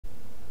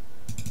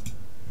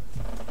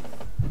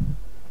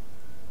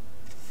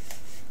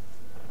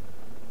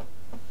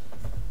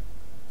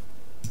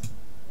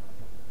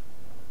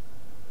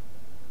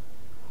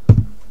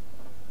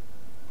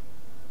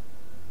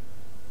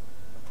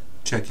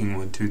Checking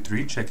 1 2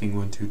 3. Checking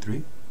 1 2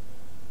 3.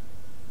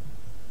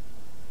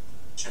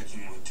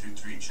 Checking 1 2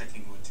 3.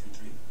 Checking 1 2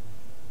 3.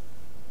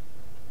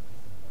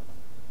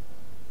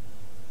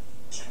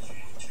 Checking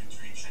 1 2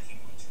 3. Checking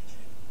 1 2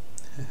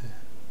 3.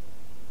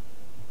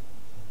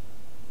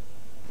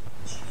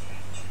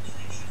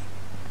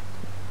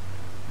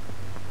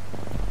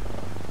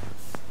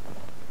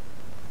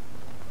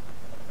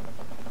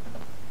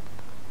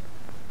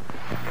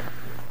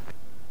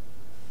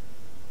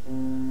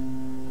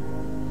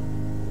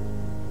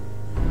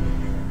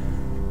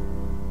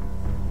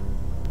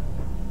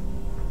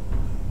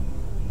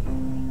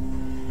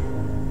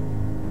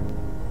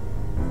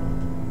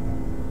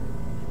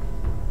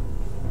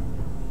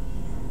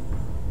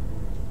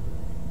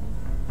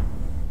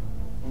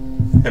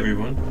 Hey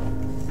everyone,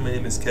 my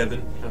name is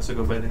Kevin. I also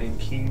go by the name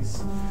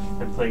Keys.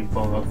 I'm playing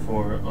Fallout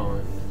 4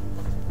 on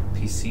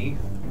PC.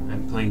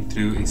 I'm playing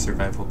through a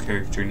survival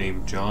character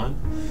named John.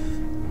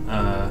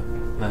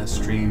 Last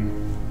stream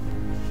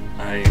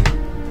I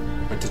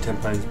went to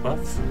Tempines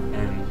Bluff,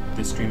 and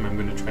this stream I'm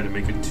going to try to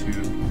make it to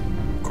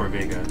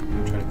Corvega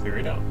and try to clear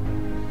it out.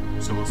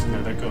 So we'll see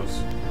how that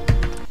goes.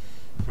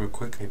 Real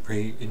quick, I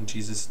pray in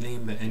Jesus'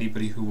 name that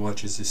anybody who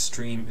watches this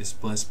stream is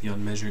blessed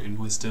beyond measure in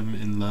wisdom,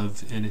 in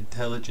love, and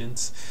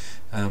intelligence,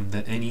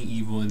 that any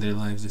evil in their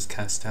lives is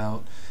cast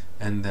out,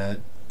 and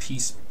that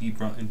peace be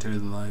brought into their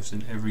lives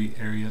in every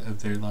area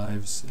of their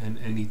lives, and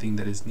anything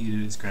that is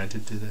needed is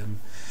granted to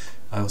them.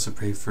 I also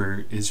pray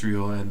for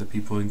Israel and the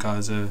people in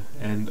Gaza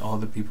and all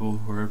the people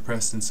who are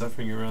oppressed and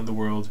suffering around the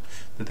world,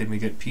 that they may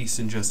get peace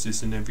and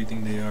justice in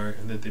everything they are,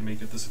 and that they may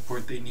get the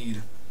support they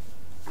need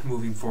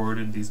moving forward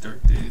in these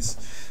dark days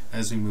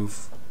as we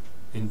move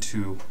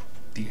into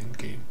the end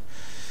game.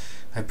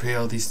 I pray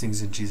all these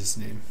things in Jesus'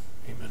 name.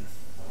 Amen.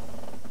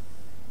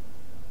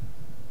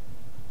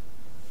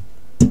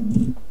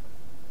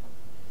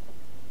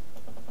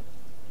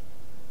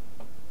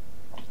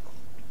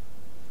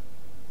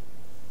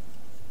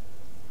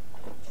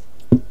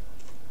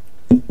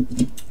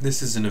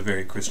 This isn't a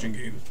very Christian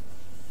game,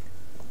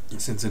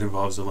 since it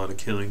involves a lot of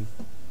killing,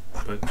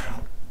 but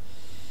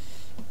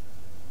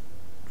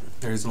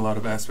there's a lot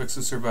of aspects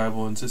of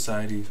survival and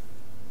society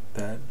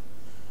that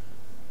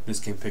this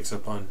game picks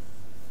up on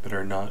that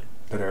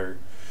are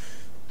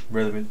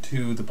relevant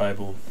to the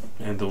Bible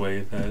and the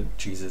way that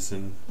Jesus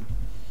and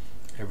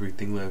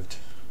everything lived.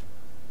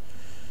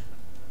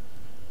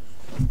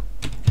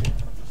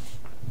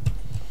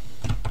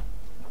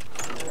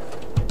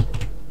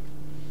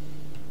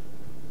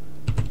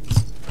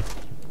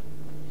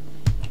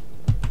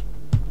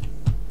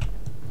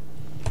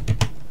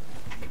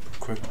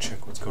 Quick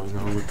check what's going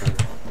on with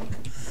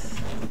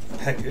the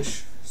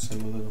peckish, so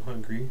I'm a little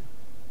hungry.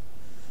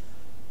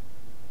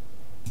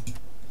 Is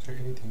there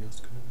anything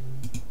else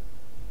going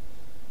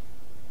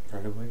on?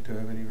 Right away, do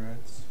I have any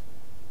rats?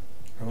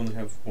 I only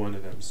have one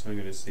of them, so I'm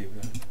going to save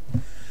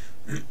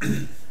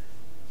that.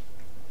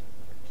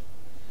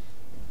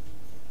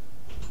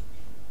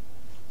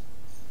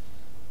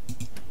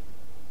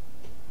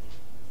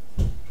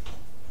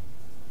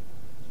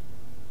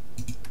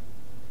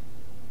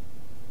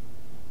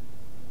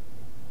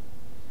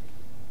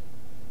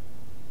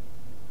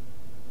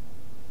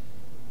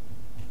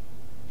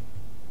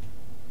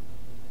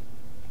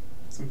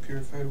 Some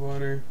purified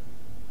water,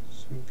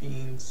 some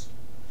beans,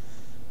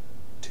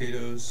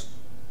 potatoes.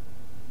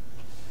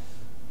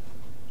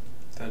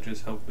 That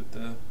just help with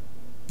the,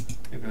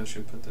 maybe I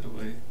should put that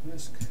away.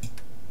 Whisk,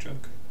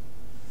 junk.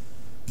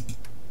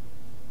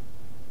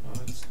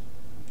 Oh, it's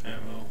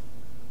ammo.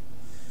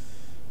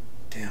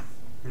 Damn,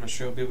 I'm not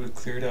sure I'll be able to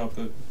clear it out,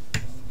 but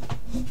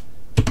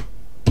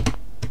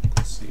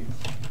let's see.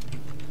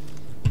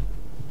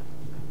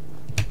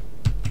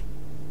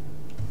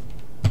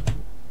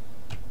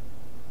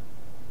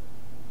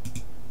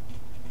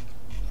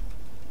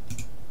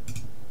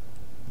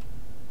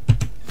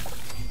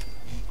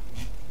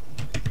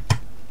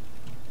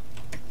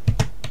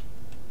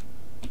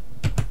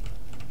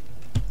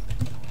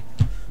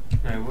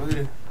 I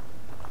would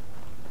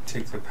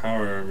take the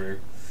power armor,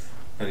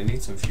 but I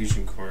need some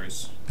fusion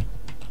cores.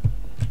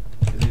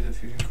 Did I leave the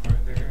fusion core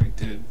in there? I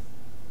did.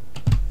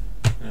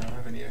 I don't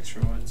have any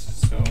extra ones,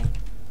 so I'm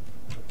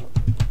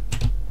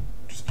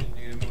just gonna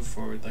need to move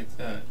forward like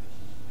that.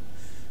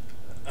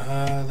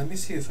 Let me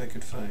see if I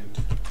could find.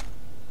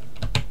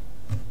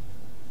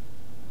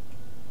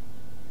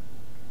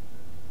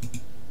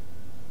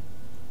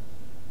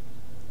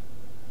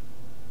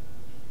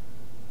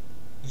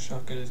 The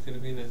shotgun is going to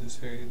be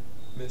necessary.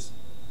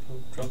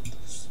 Don't drop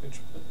the switch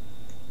button.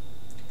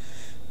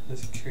 The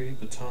security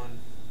baton.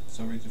 There's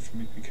no reason for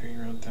me to be carrying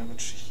around that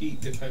much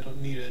heat if I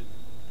don't need it.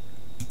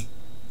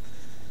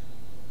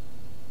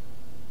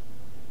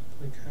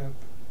 My cap.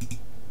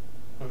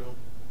 Oh no,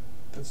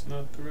 that's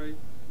not the right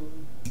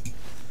one.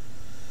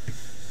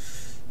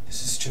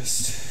 This is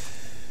just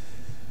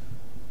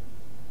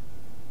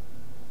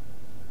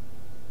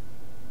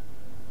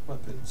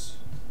weapons.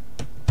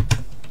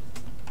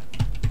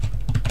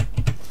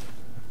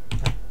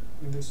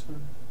 And this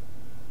one.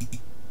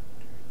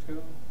 There we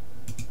go.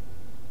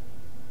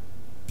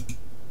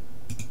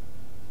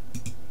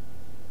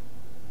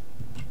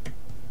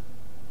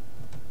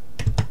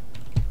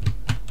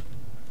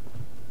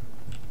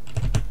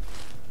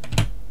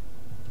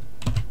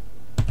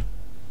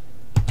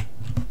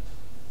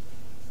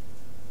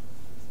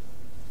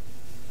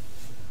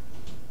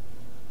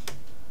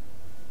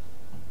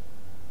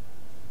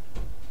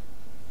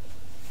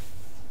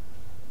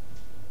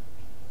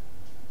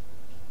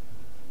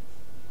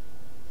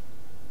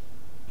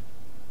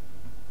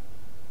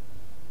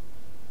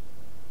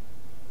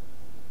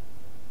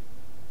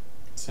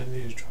 So I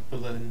need to drop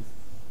 11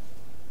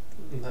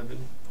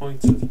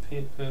 points of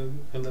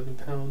 11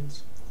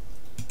 pounds.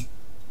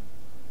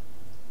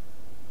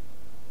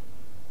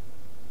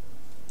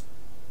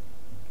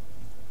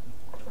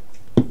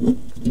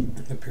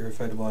 The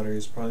purified water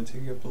is probably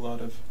taking up a lot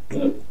of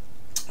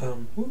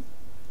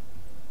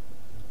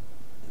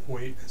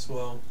weight as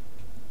well,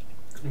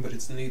 but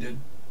it's needed.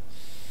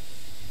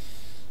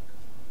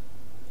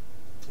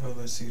 Well,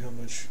 let's see how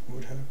much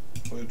would.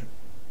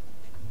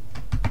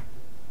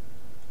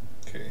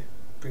 Okay,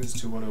 brings us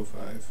to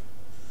 105.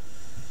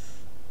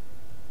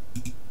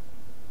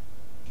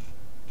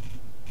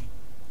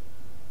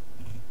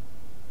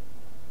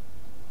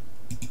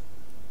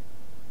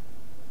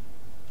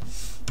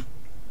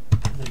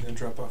 I'm gonna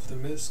drop off the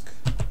misc.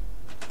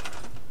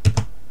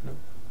 Nope.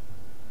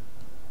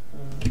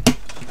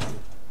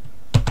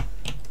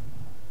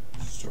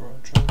 Store all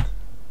junk,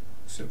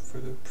 except for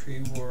the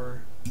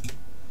pre-war. See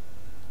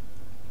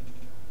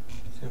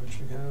how much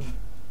we have.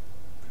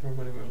 Pre-war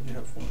money, we only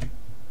have 1.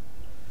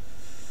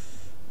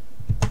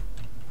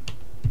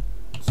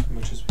 As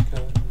much as we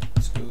can.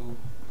 Let's go.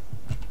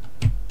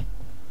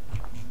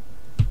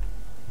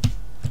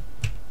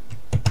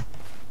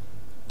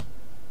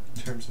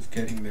 In terms of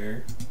getting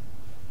there.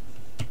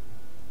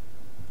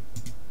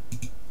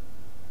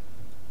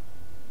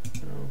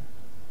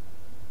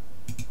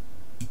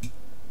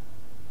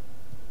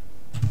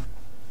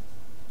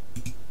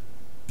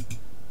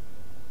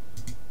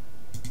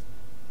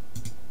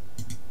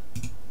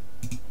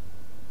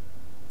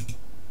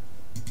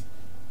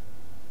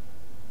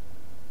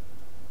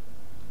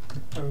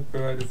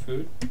 Provided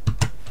food?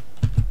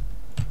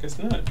 Guess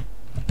not.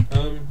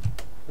 How do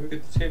we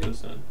get the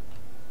potatoes done?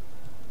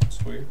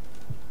 That's weird.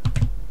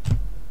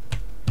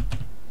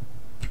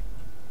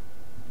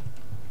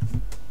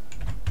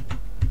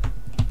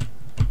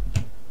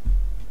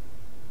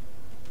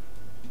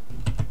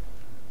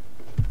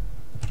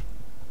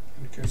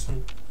 Get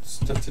some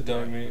stuff to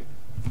dog meat.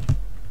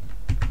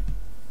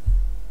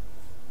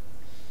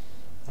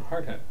 A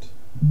hard hat.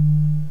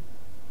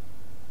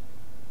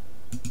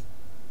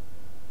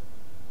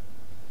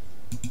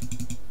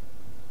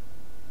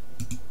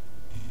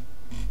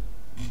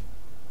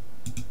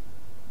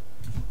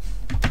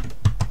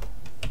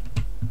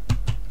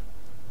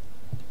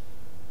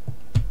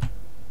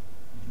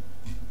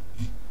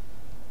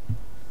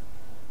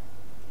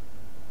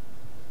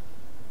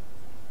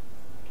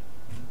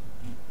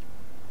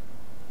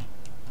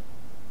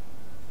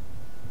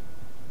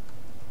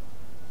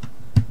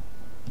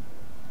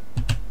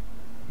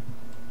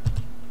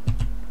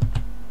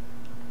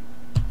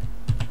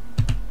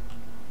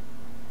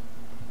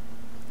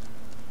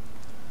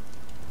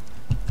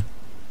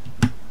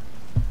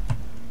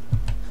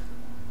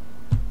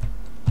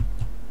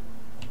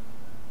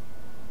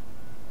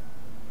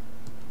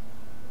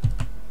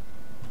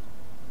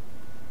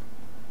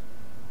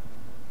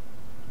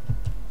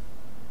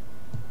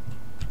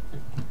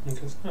 I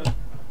guess not.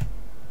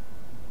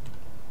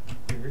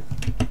 Weird.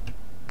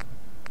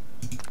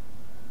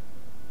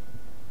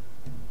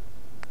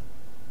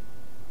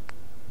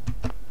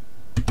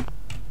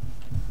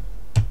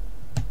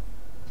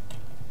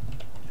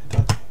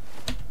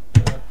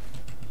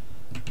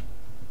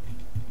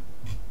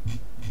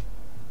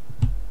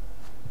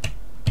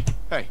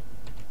 Hey.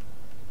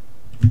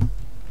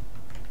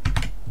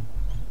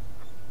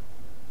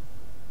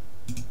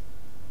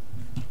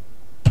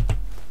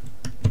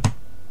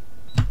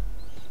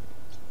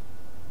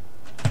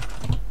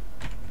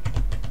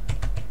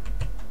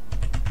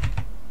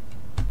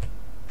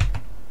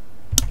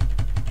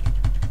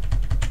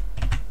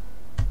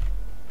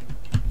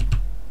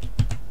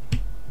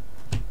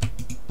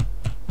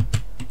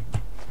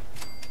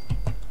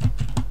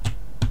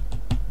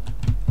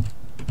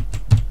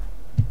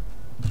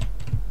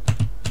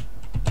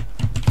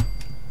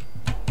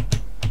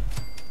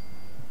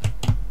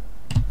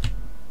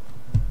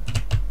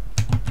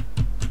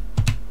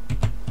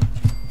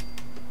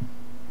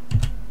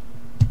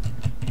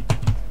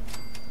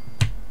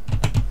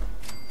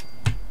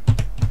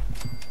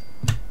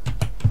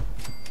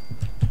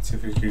 See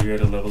if we can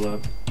get a level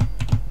up.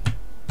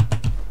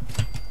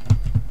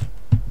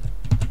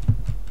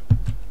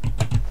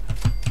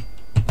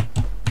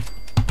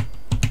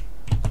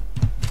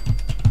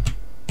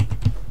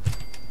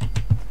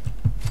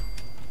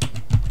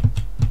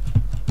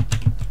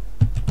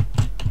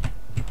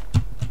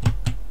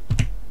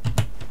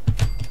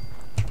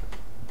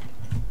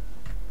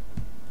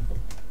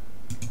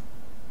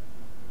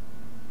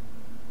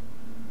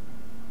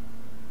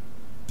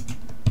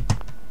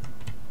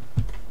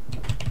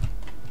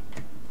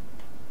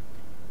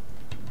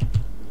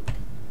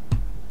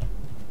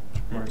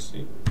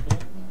 Marcy.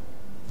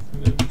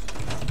 And then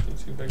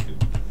let's see if I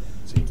could.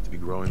 Seems to be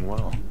growing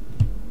well.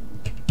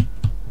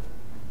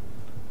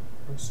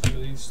 Some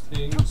of these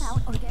things.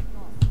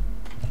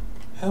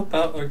 Help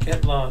out or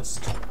get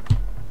lost.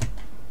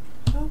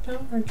 Help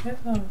out or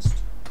get lost.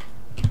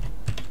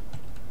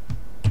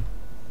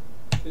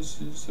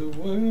 This is the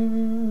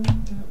world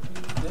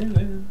that we live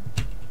in.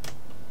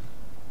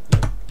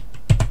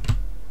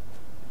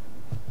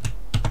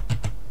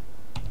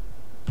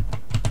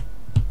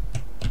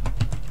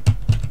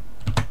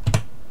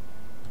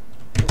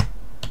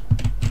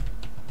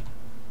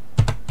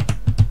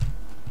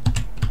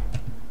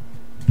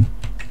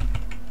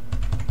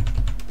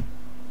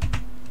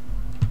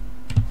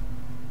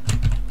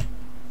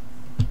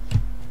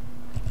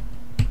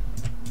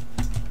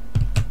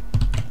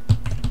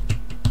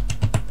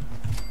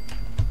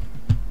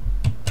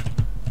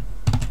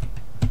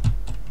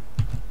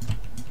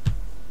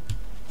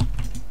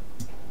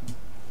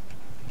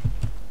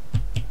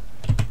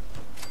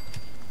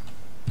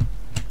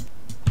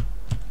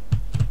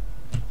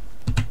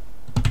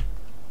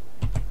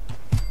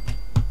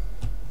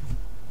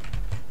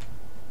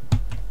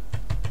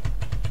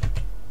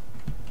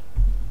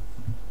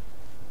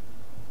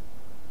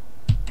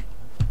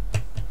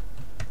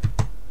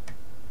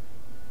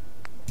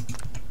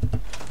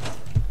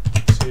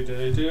 Did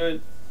I do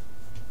it?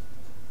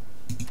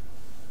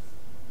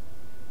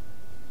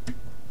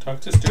 Talk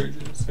to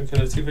Sturgis. Okay,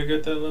 let's see if I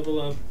get that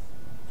level up.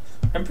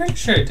 I'm pretty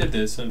sure I did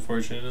this,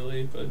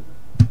 unfortunately, but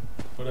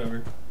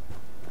whatever.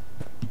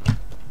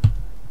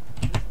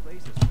 This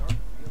place is starting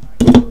to feel like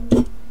now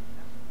we can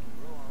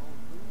grow our own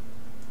food.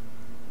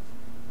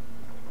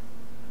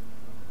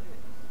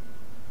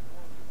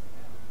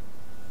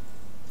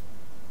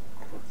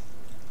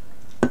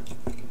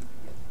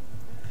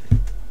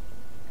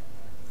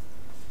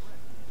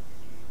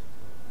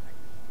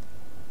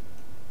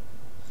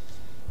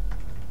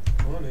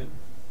 On it.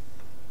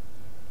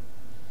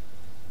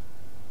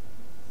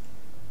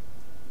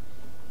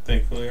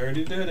 Thankfully, I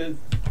already did it.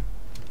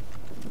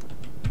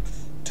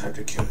 Time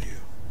to kill you.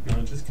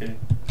 No, just kidding.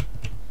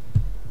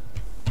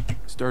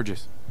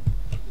 Sturgis.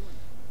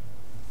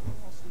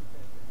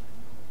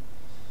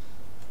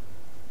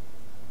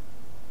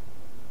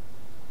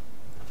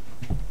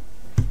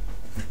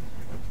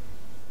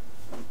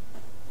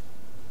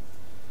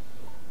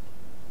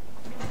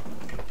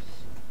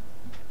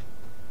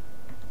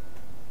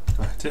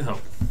 Glad to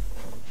help.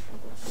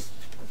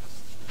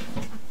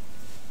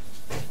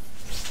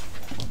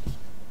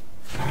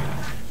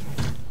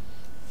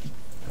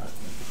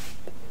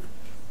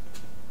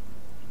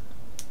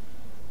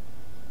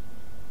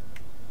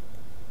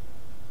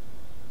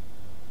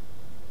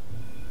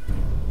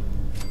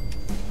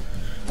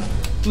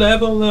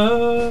 Level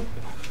up.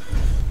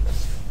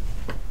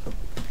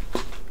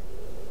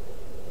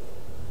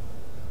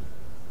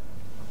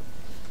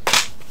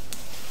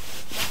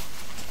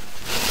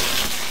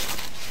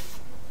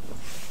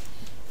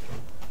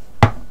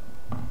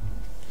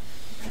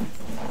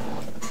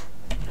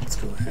 Let's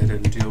go ahead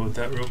and deal with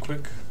that real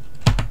quick.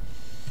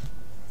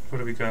 What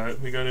do we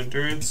got? We got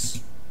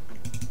endurance.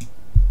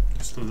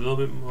 Just a little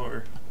bit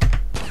more.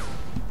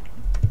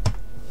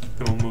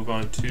 Then we'll move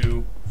on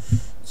to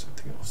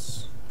something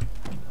else.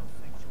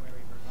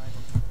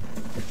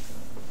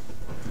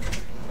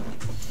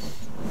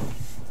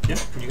 Yep,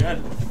 you got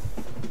it.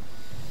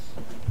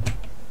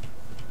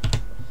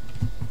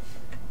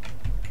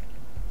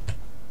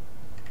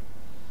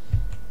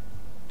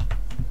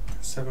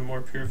 Seven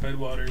more purified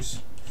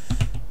waters.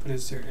 But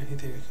is there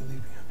anything I can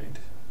leave behind?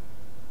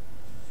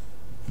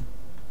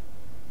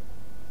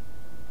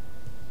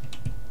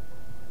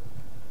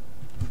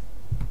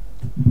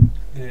 I'm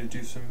gonna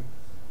do some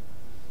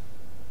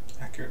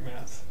accurate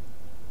math.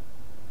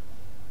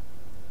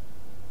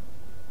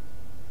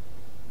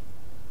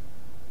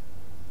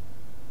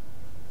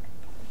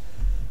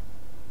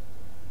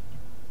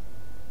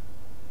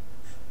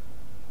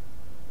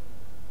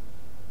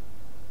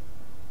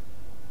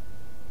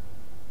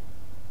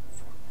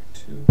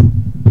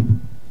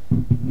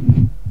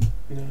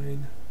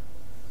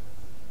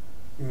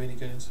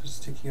 Miniguns is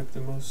taking up the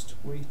most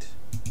weight.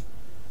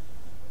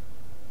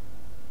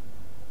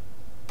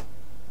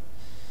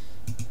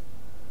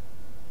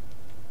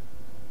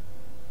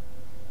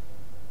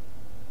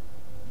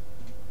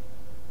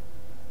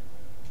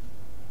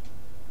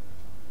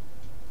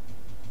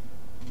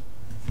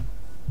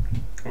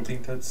 I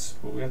think that's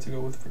what we have to go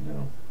with for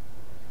now.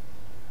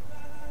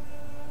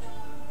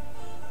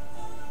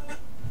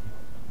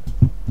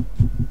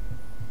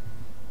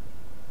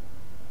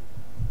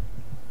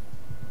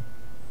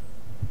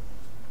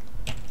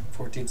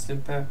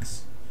 Stim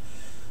packs.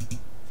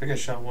 I got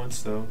shot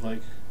once though,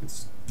 like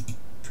it's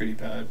pretty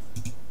bad.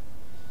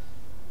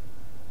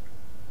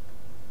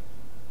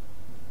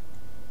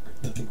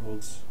 Nothing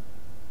holds.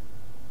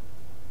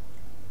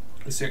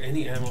 Is there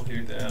any ammo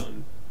here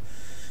down?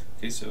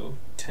 Okay, so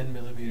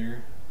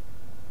 10mm.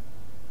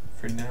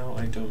 For now,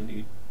 I don't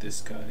need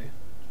this guy.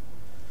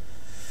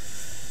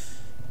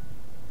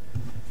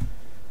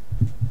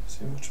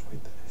 See how much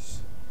weight that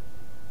is.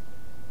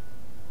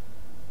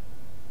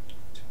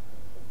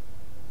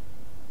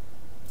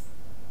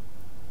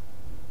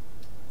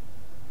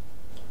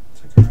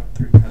 Around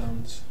 3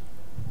 pounds.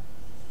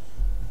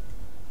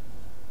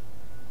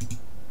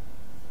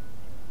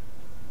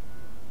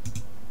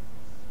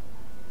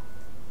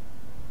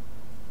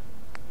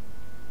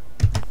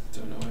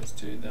 Don't know why it's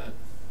doing that.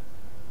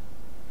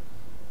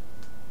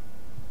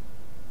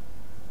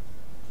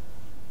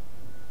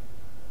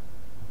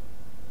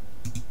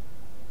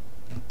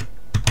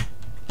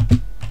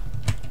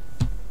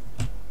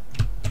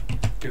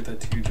 Give that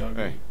to you, dog.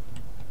 Hey.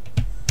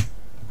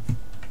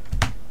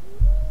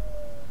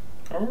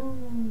 Oh.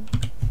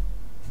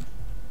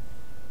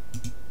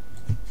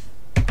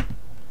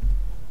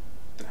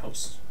 The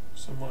house,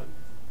 somewhat.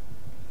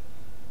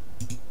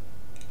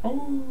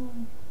 Oh.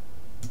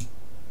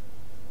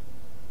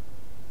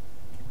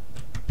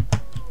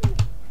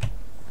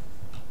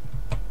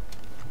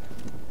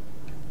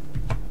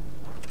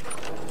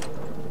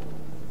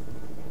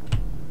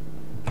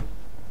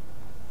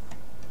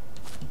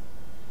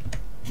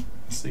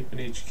 Sleep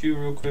in HQ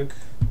real quick.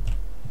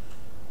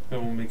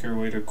 Then we'll make our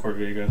way to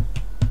Corvega.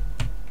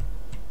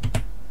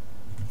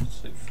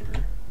 Sleep for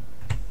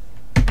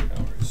 8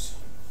 hours.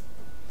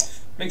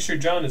 Make sure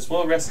John is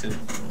well rested.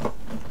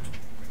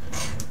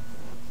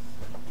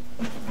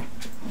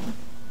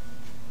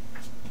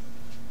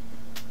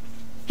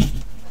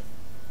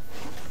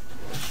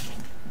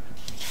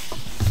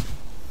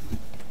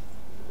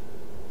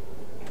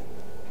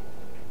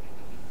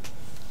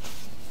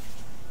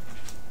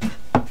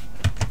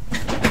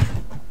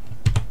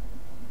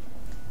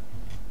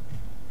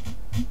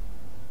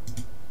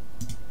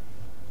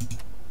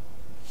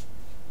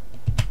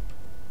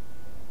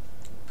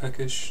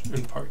 blackish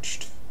and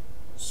parched.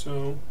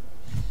 So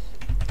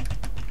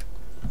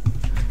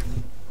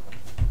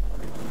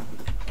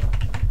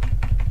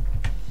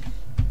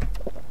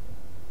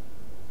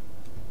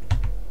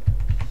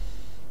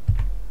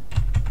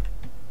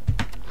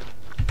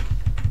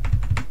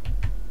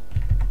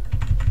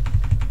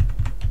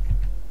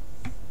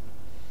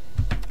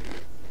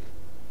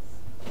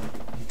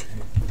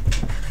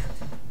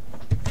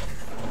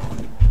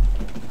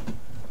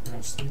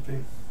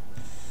sleeping.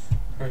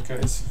 Alright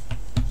guys,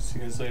 see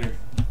you guys later.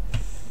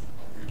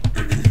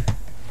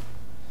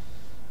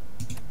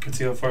 Let's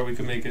see how far we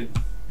can make it.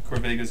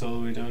 Corvega's all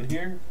the way down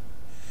here.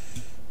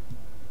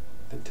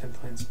 Then 10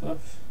 Pines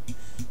Bluff.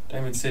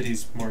 Diamond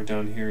City's more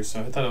down here,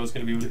 so I thought I was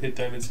going to be able to hit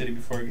Diamond City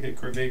before I could hit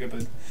Corvega,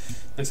 but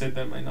looks like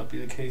that might not be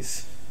the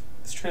case.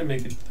 Let's try to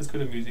make it. Let's go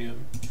to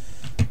Museum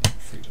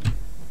Freedom.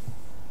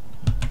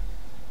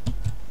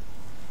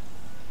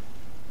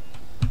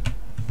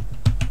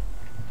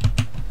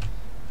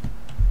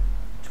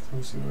 Let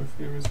me see what my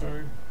favorites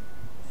are.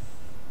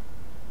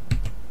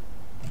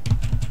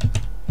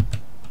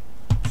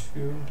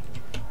 2.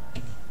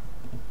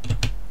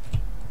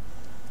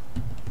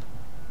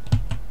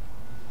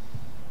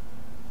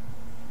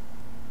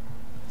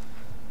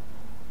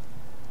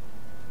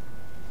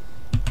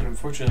 And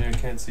unfortunately I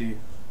can't see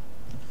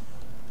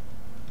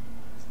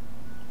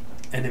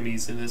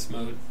enemies in this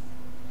mode.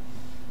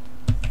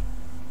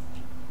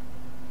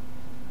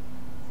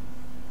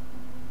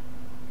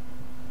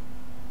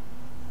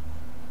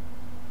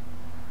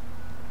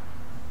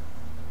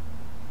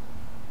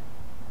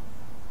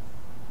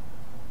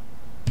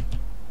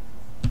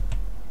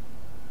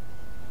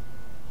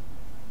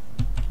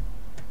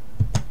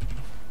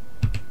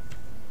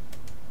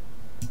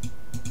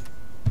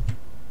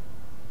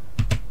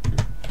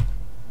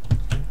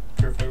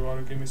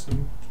 Give me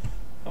some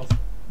health.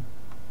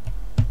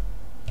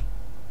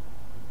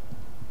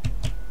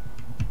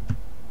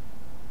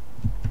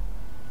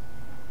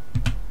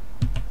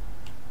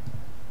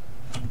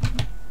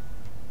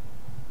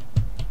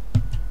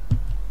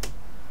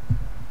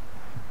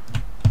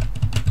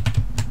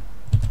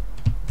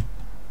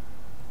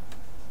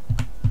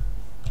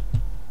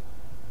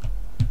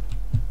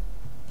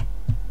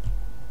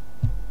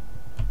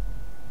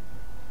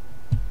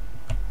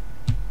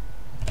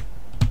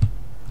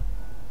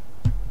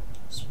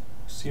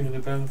 Scene of the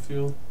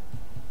battlefield.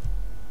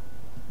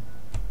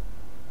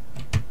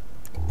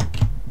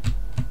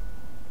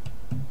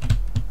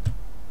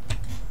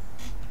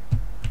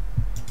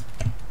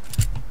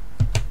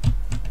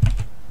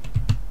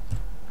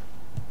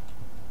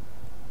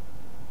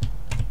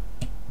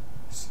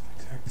 Pacific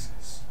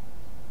Texas.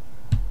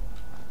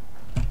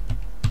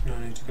 No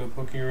need to go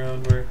poking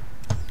around where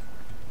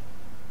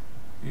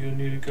you don't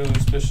need to go,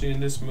 especially in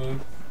this mode.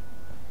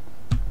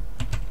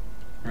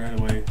 Right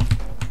away.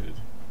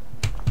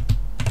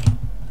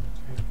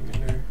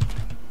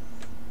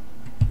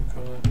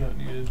 Not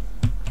needed.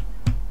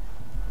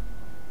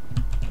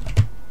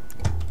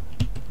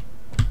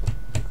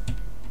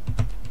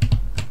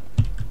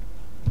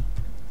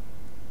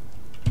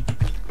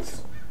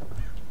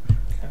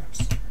 Caps.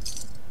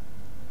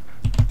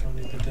 Don't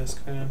need the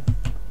desk fan.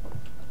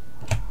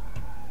 Don't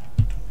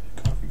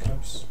need coffee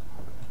cups.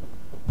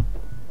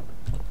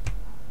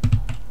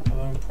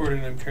 Although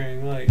important, I'm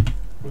carrying light.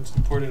 What's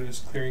important is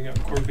clearing out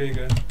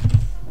Corvega,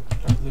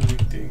 not looting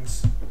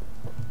things.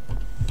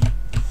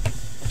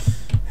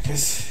 I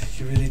guess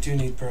you really do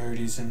need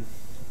priorities in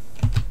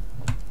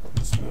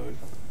this mode.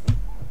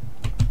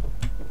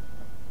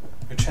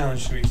 A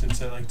challenge to me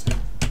since I like to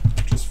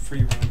just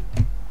free run.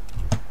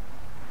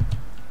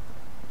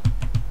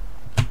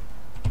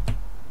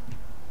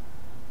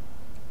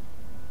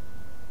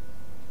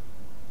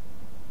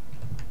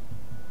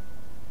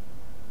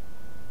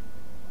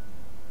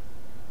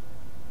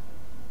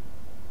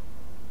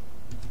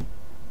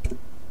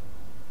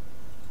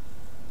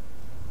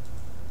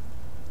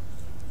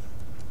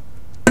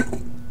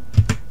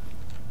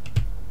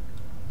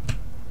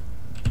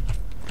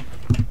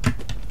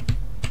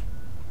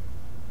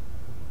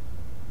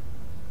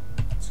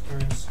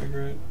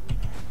 Cigarette.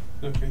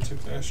 Okay, took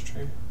the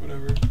ashtray.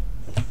 Whatever.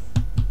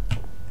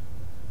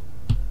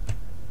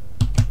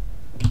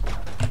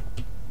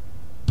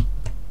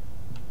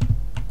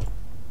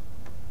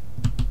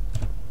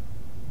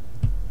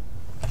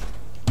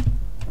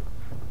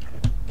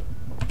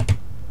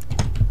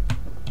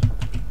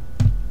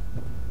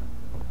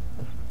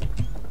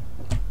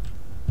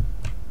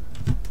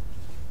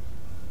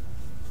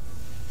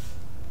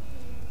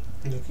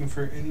 Looking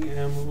for any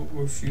ammo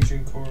or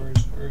fusion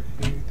cores or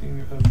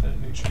anything of that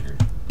nature.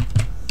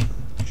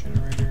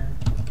 Generator.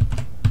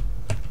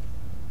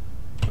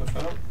 Buff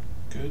out.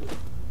 Good.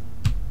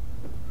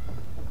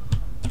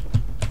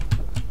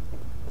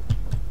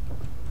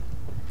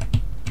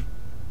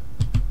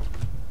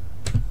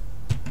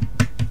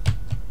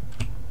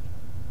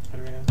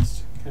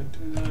 Advanced. Can't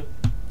do that.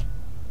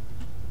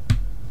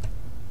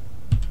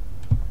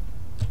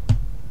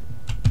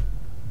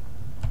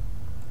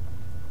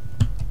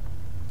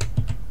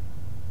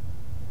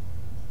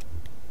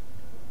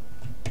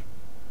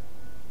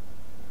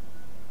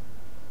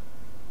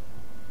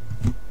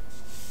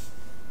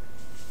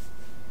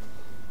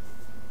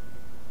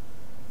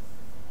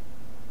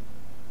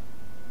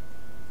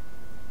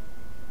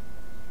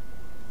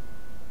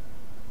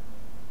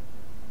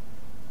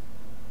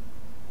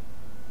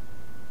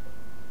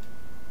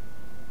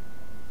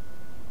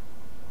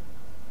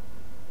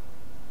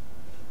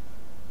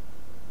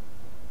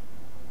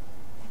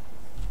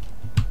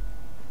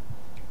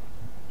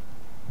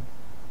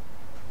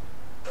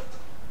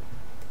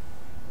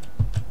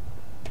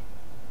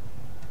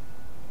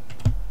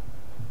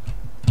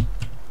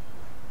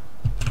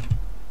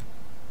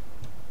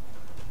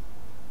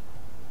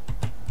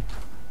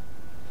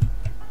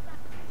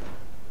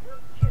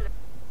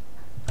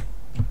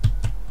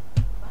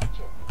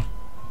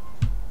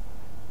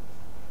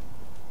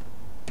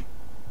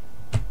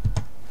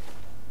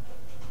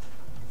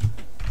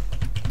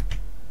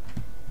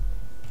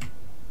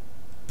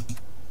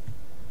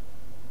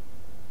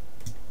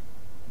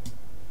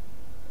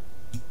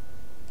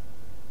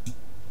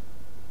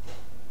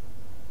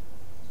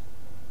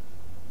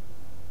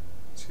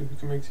 See if we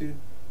can make it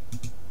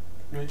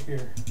right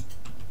here.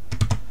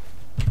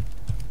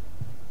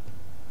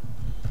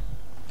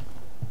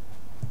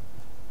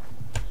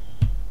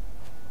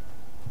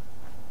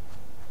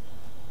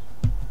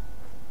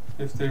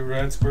 If a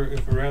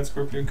rat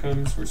scorpion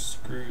comes, we're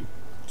screwed.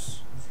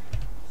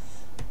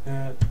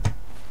 That.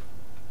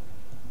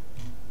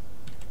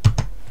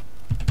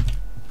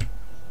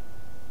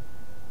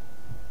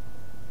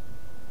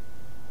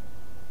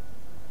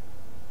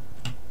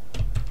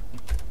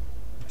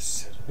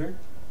 Settler.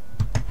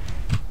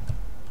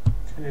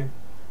 Okay,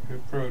 we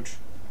approach.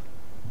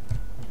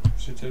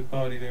 There's a dead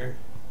body there.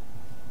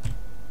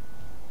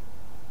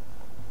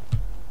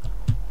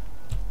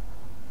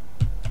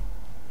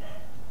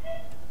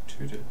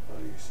 Two dead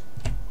bodies.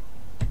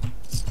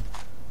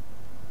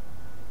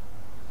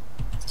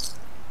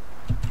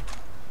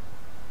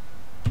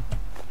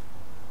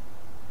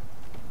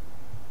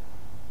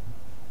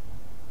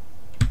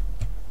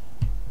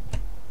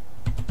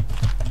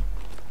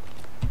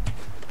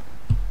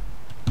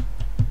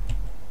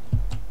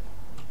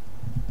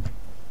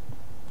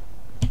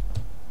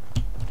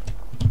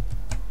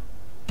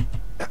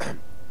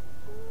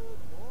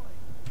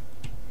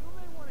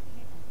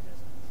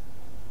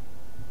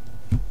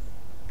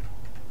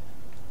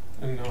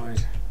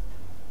 Annoyed.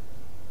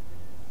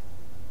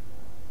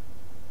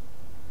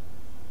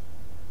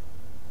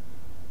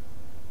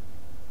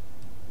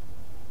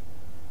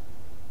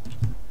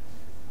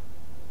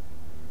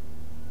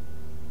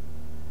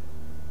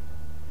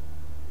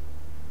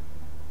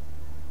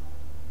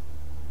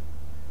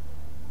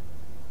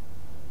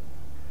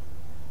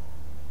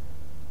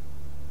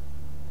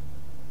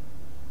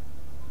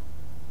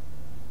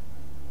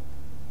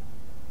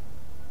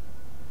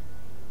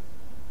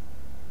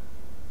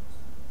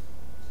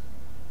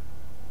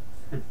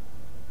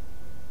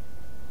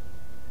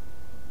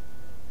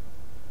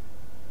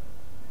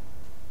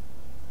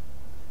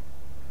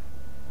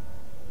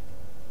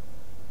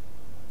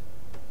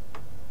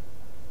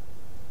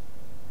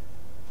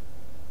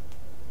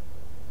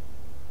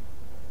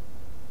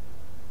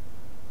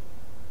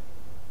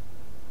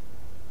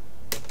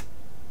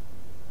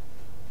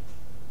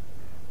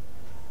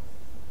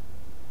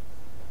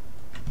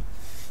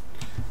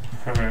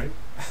 Alright.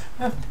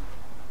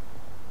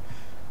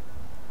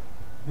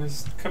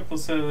 There's a couple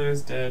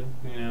settlers dead,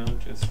 you know,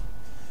 just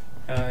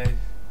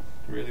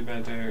really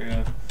bad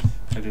diarrhea.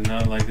 I do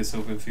not like this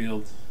open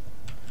field.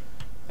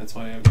 That's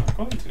why I'm not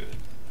going to it.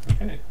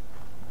 Okay.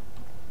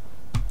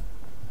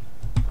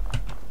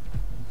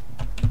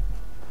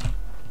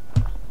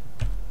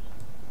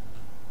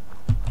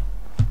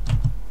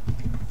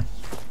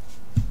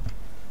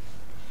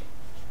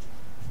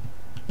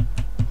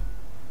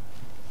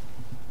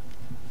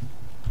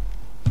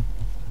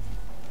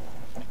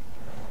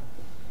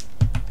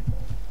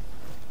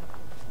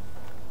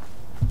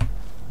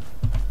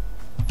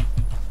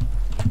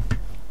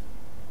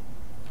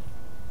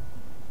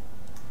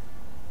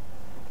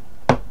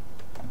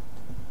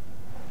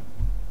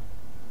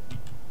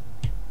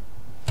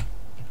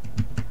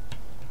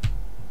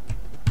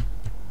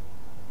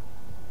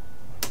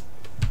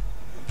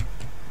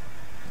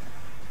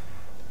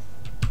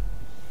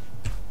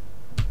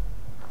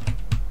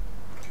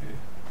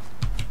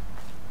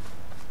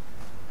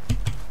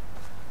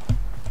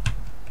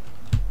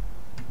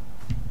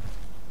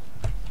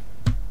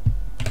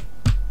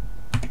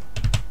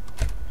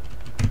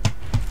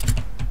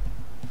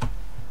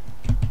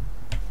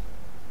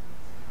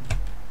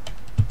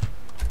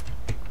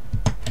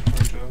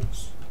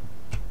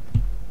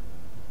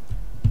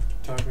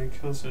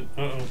 Kills it.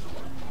 Uh-oh.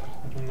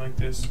 I don't like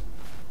this.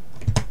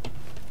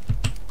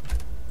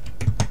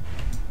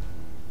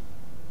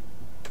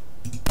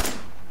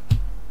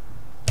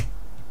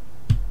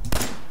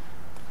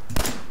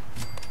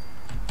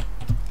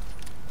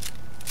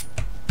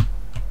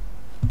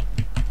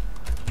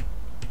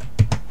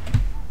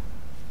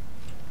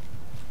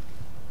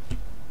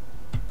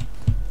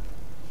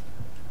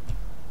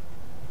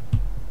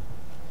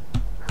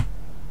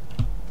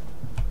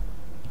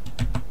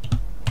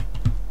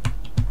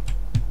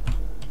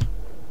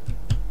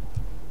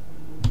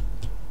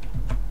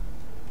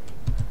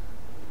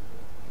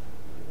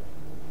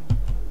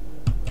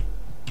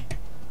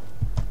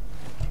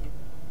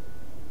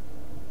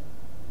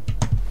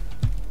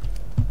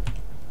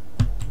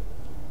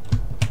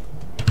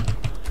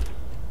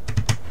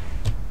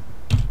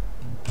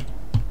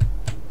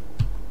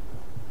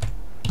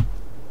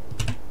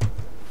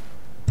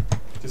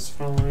 Just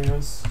following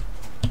us.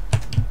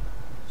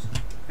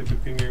 Good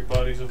looking near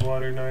bodies of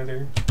water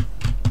neither.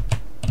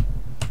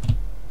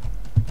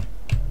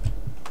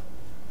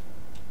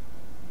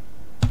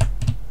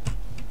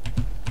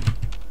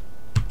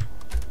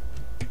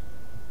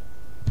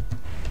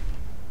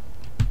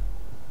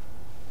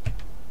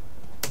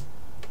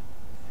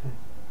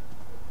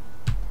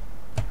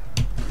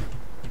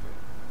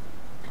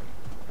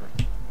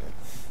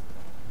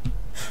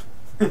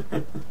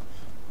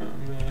 Oh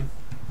man.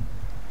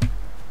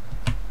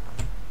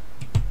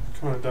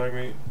 Come on, dog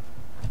mate.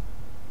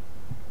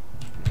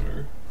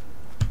 Whatever.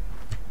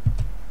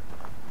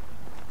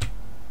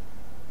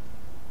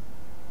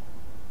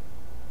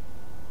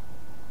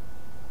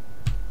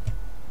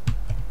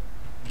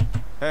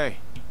 Hey.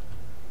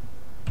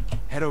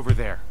 Head over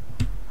there.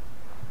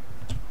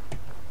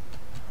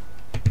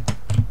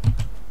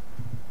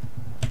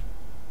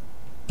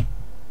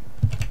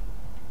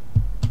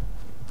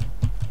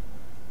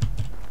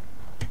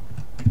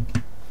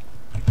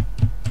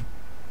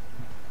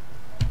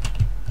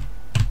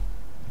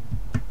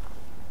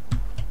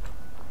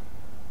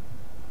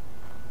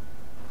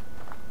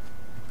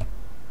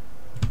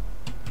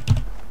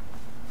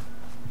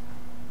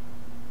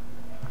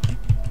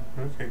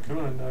 Okay, come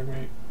on, dog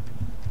mate.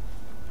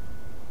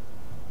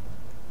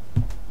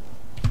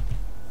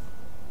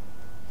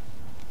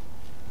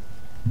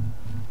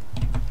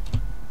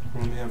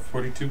 We only have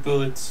 42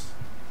 bullets.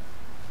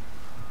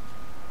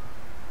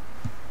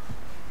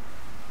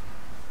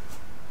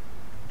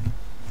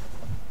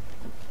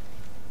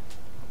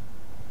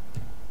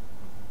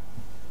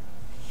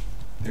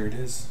 There it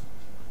is.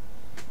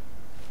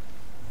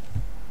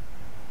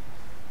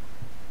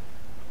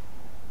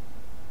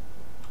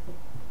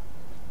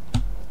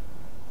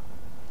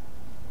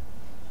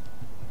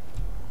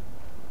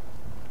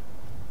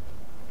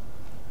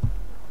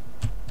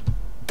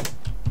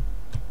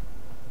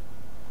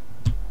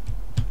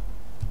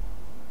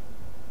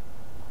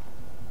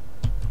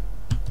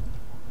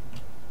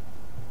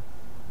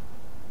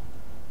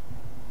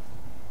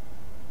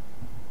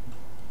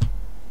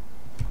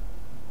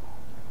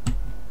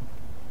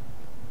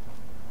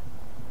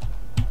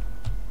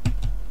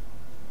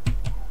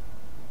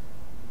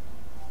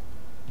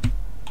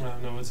 I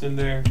don't know what's in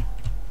there,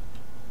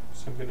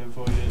 so I'm gonna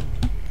avoid it.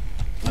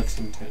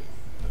 Lexington.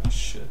 Oh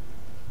shit.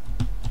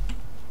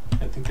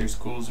 I think there's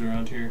ghouls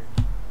around here.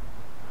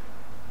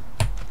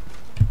 I'm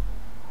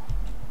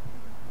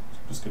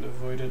just gonna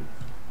avoid it.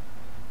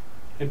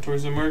 Head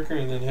towards the marker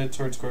and then head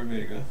towards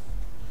Corvega.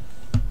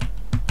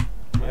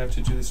 Might have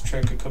to do this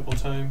trek a couple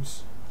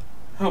times.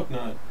 Hope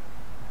not.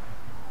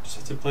 Just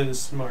have to play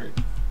this smart.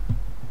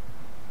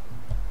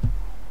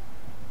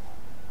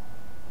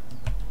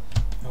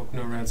 I hope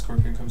no Rad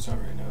Scorpion comes out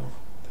right now.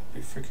 That'd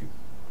be freaking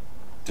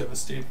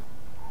devastating.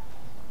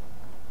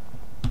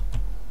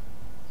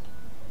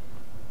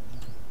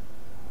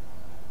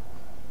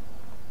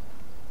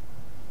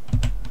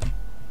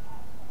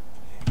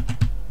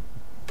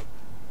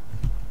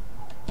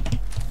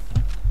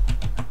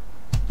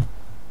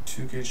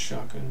 Two-gauge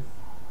shotgun.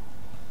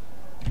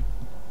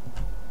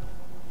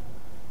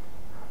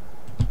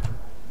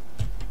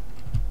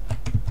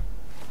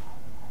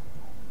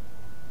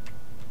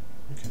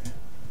 Okay.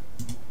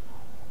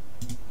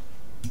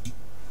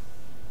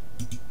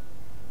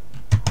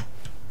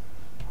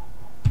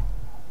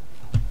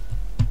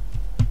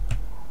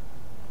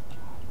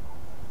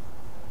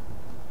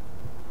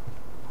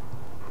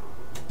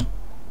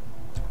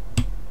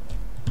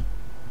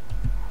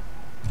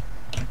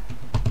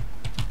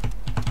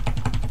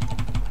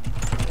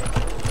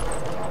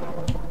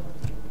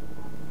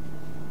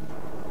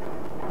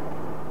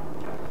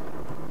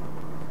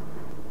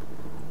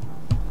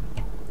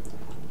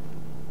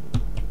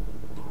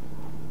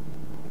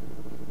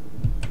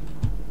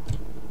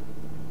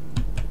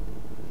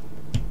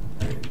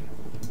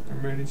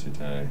 I'm ready to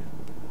die.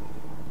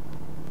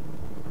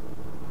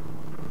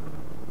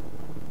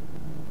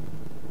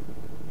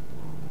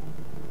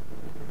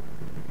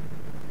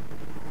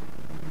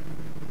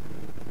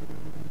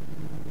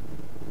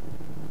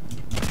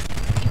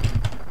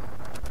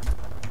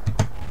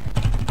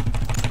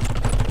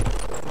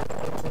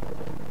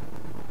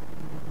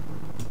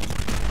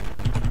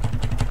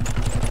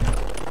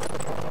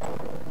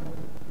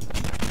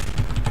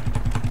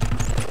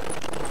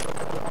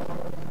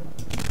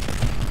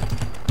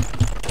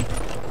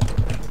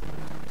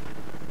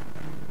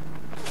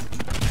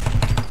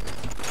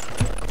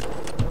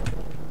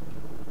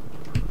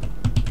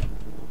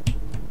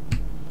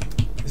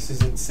 This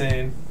is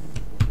insane.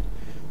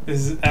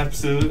 This is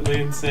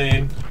absolutely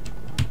insane.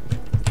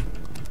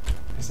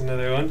 There's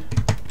another one.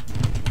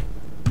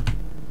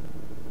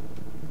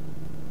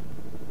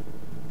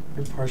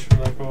 You're partial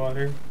lack of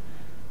water.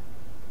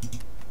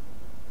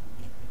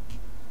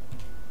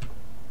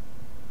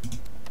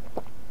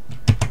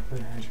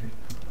 Really hydrate.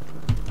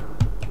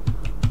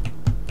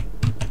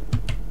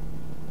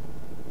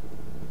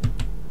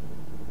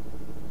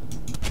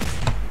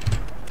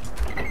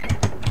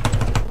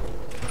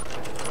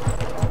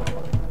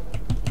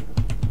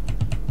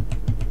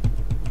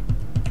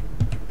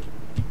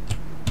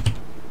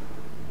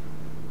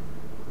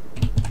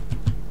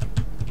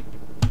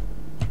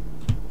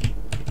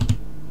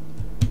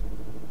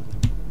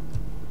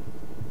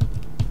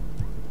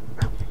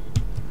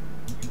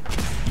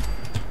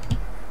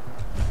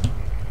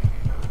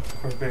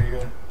 There you go.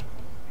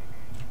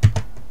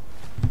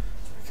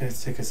 Okay,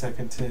 let's take a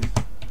second to...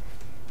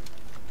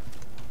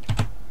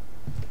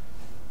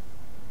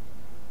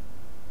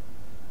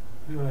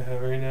 What do I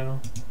have right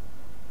now?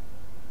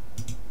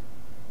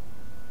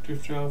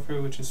 Drifter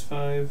Alpha, which is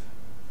 5,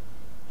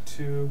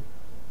 2...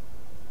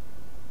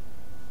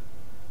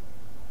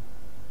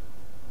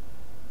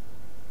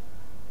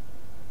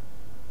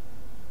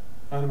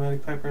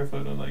 Automatic pipe rifle,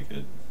 I don't like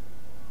it.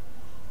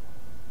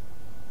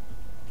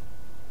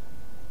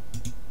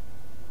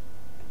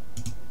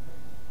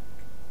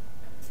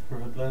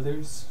 Blood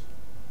leathers.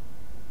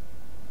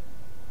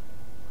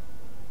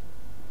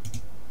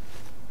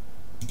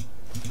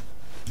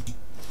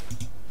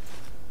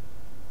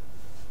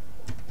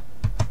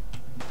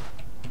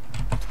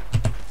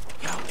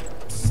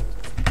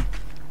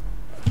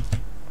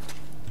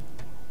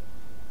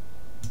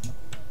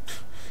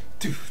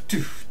 Doof,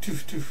 doof,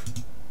 doof,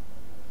 doof.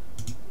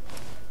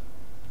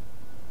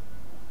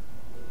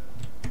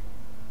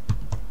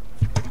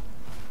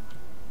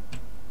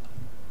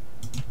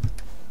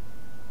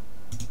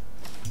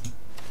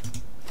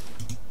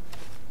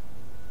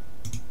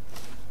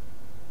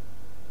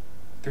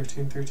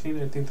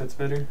 $13.13, I think that's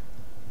better.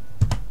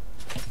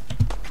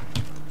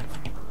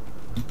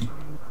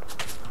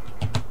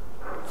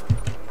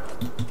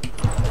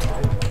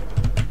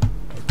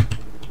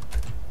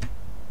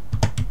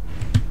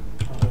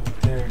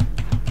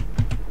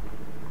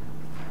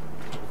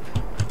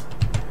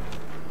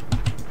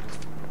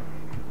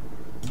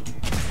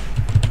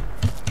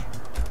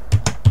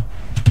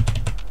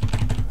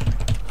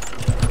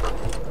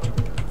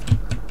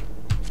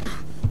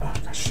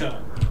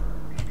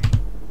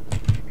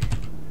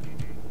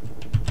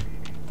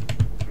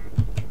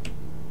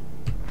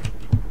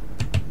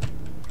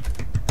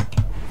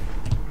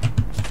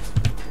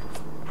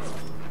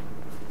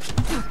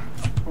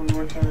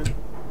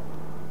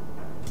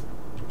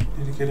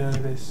 Get out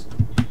of this.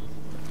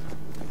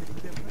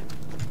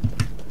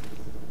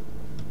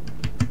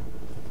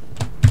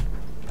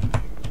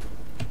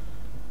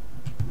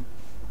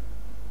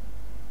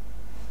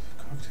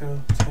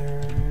 Cocktail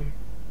turn.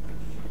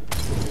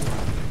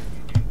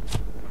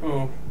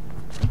 Oh.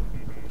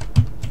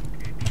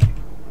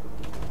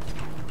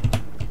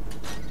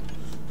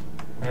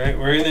 Alright,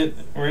 we're in it.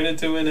 We're in it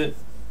to win it.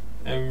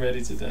 I'm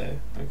ready to die.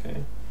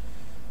 Okay.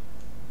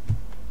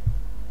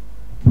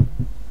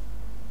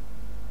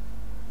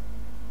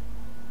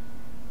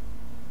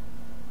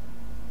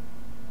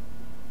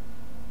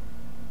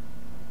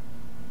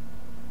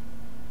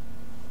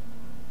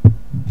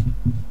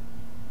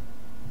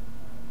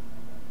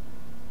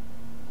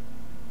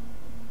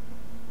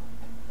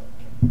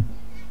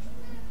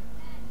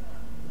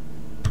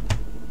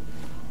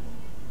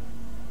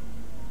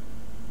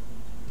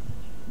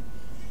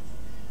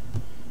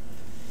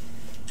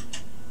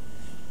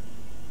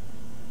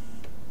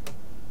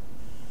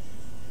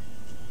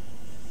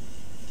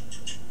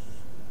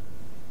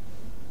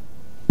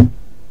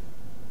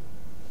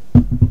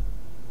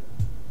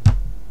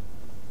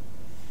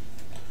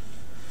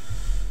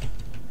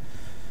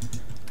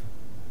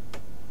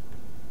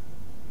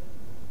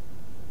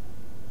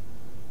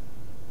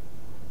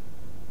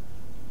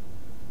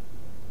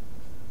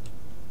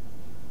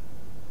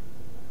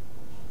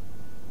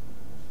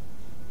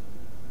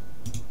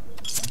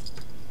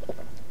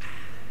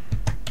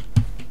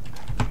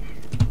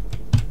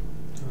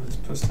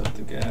 Let's up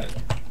the gat.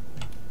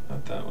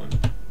 Not that one.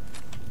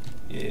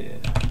 Yeah.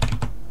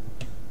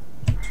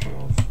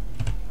 12.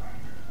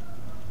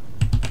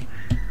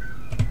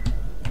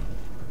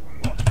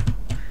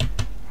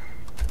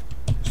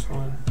 This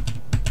one.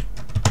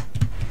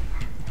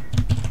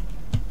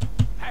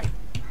 Hey!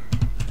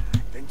 I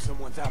think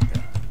someone's out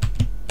there.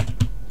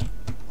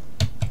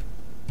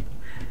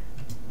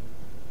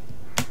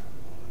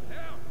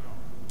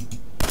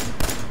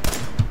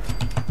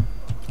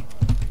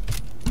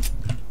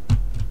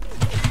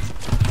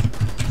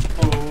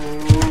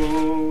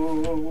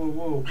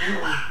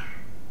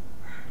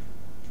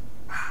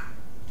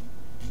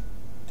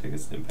 Take a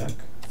stim pack.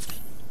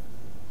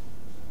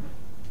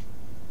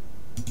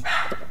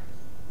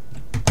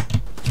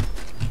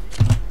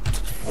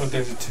 Oh,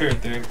 there's a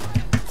turret there. Nothing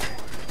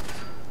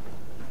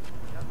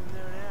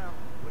there now.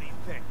 What do you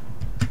think?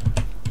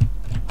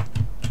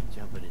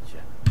 Jump in and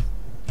check.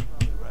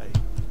 Probably right.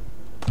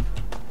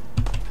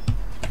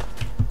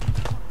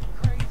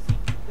 Crazy.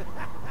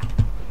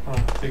 Oh,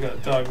 they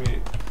got dog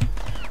meat.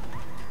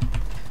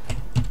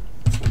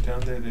 So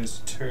down there, there's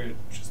a turret,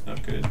 which is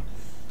not good.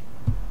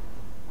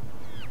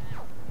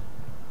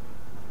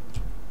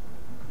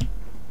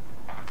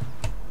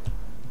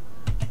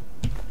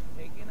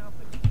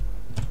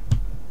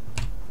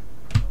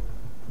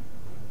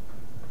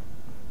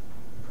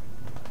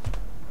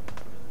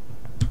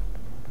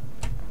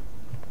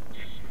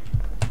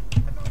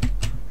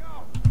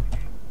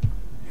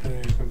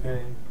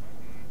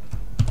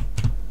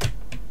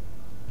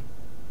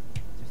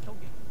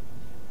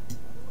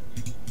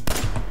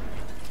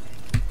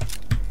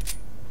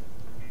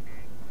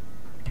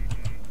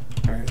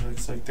 Alright,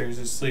 looks like there's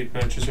a sleep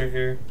mattress right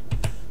here.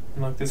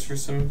 Unlock this for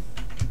some.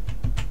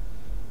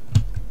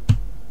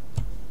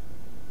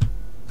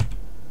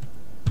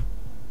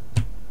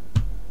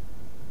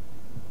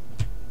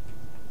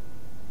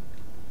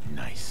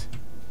 Nice.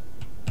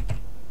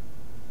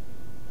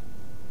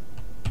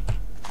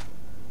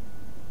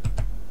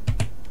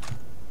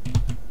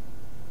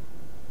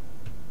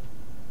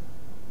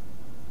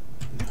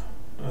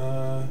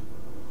 That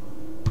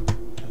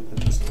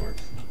doesn't work.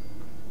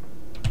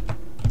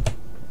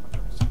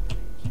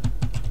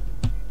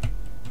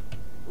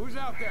 Who's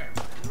out there?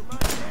 You're mine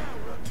now,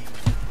 rookie.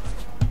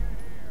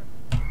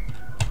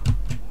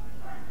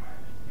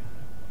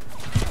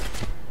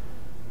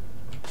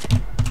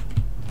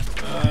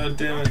 God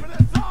damn it. For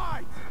the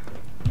side!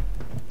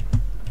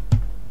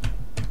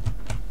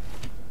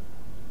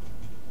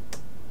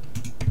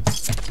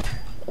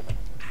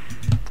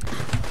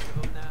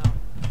 Go now.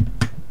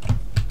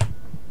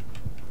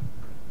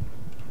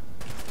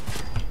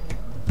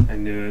 I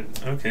knew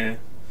it. Okay.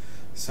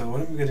 So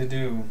what am I gonna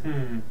do?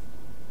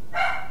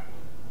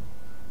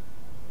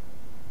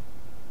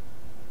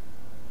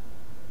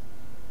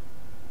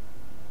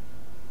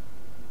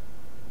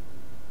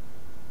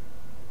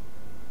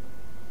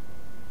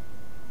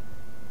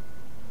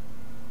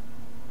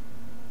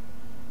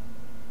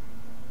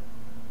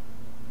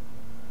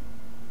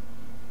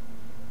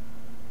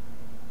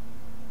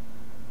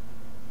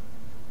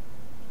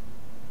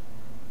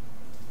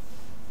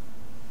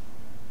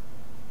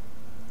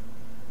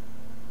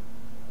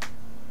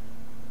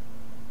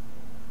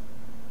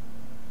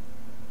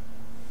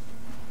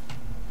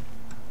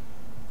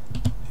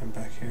 I'm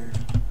back here.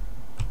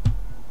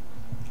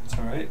 It's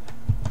alright.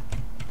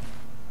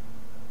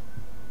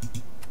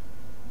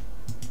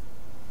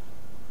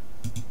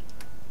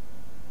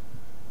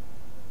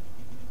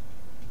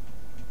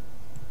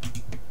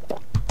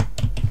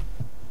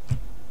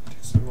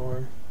 Take some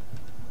more.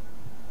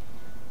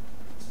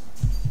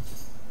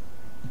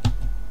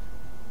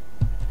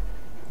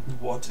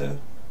 Water.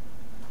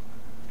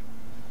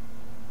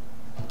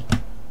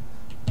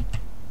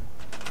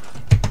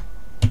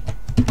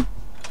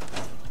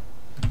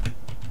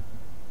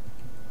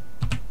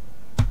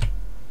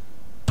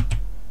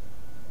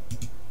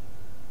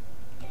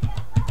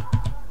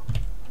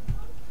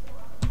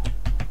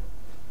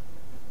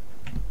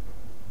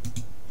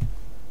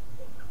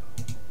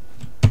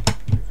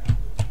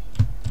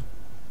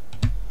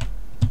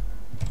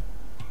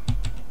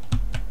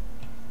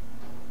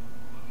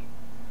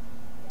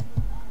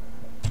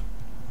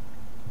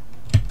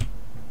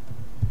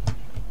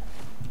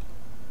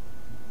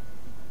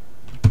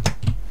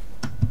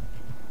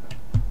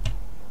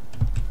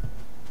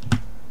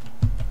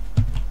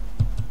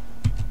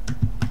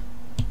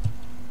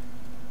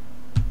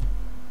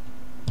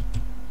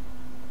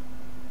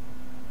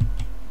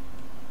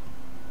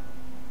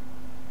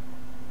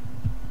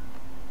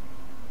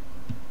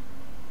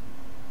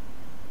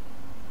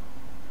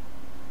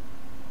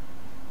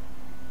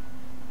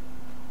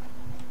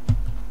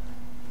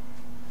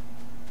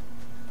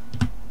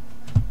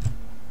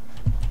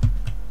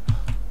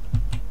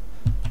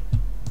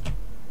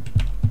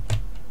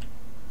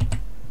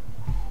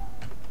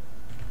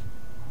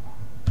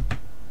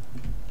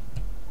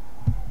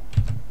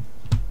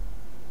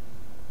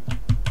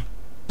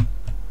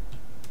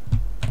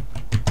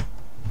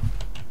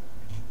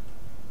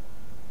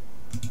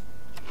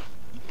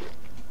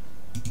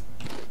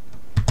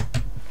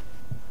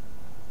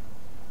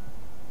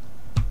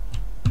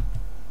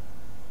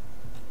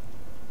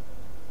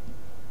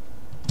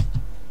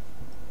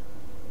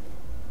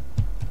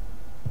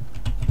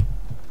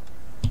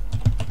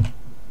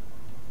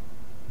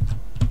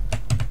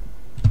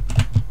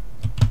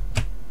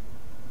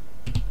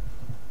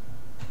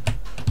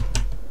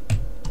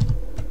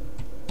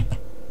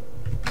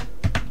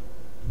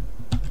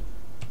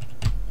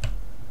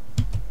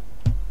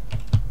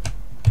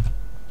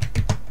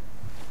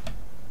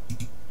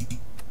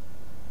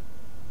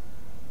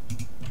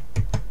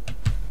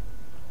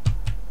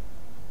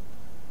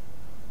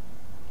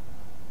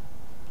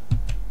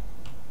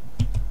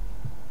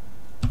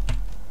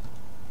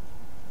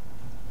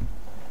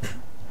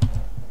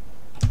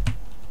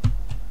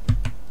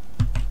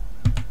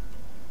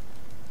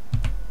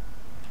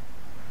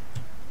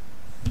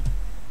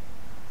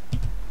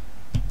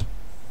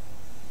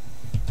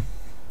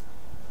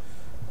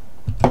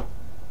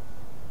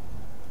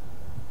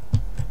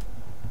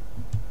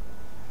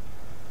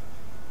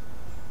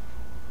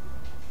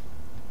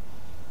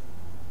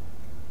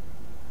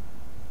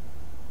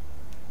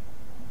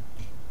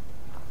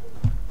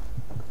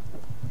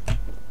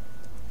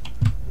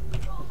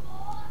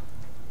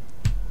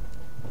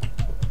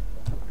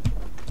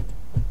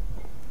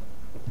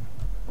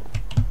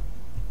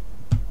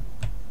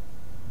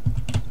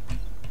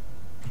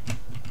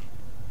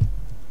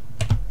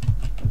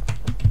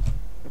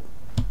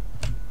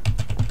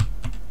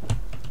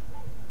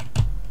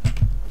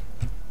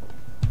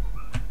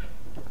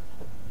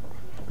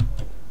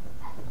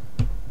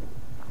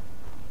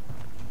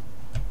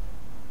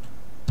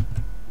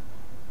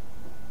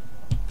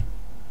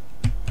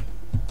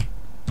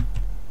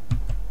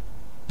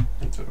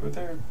 Over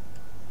there.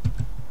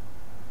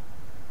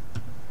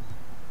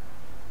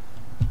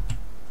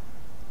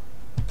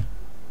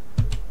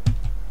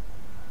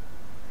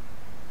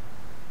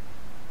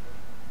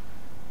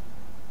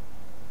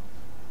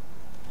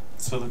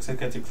 So it looks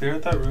like I have to clear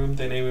out that room,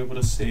 then I'm able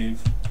to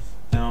save.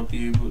 Then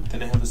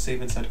I have a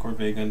save inside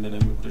Corvega, and then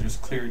I'm able to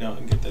just clear it out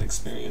and get that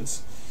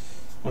experience.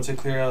 Once I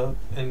clear out,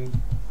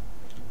 and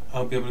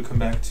I'll be able to come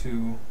back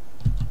to.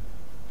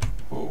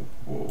 Whoa.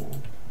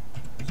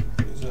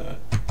 What is that?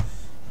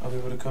 I'll be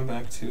able to come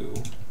back to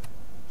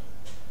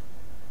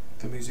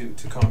the museum,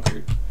 to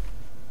Concord.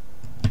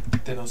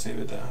 Then I'll save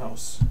at that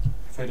house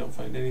if I don't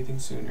find anything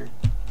sooner.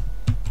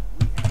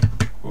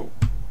 Whoa.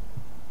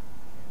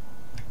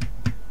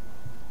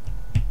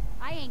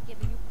 ain't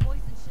giving you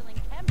poison-shilling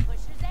chem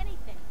pushers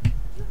anything.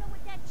 You know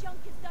what that junk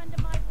has done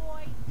to my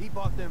boy? He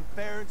bought them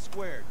fair and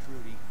square,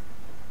 Trudy.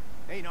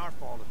 Ain't our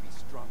fault if he's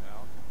strung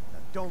out. Now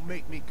don't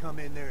make me come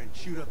in there and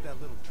shoot up that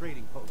little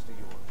trading post of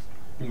yours.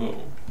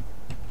 No.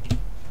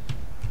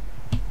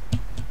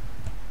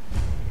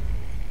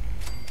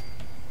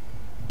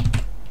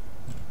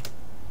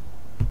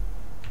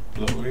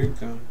 Lower your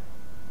gun.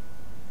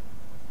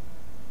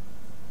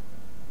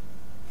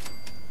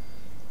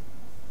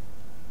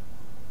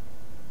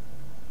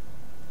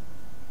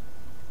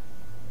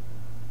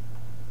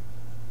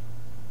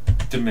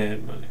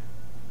 Demand money.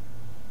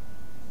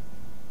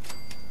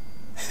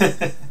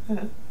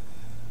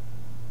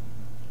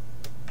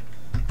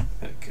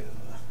 Okay.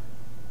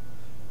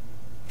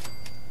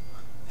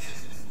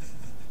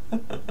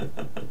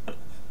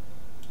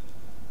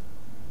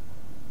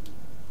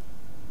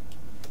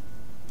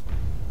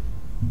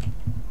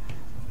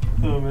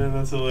 Oh man,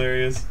 that's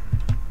hilarious.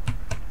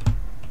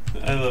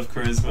 I love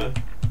charisma.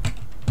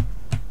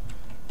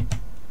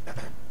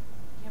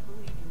 Can't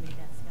believe you made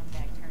that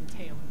scumbag turn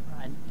tail and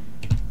run.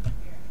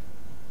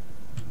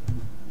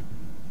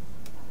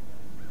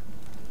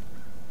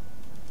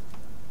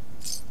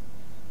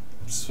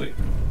 Sweet.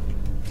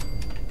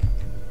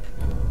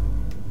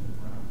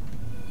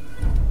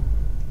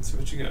 Let's see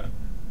what you got.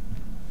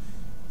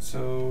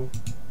 So,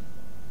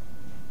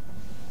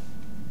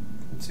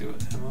 let's see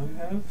what ammo you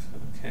have.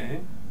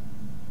 Okay.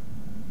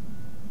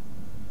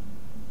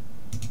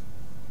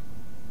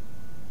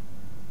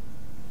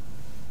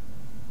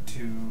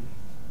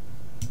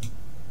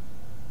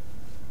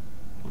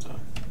 Hold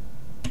on.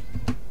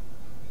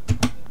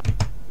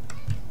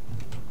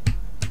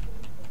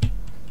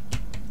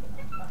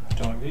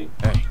 Dog meat.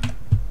 Hey.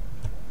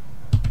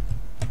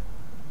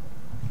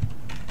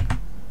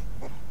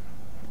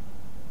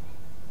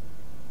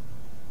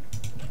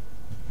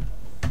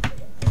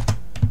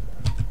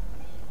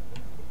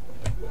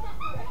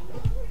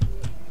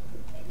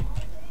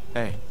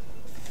 Hey.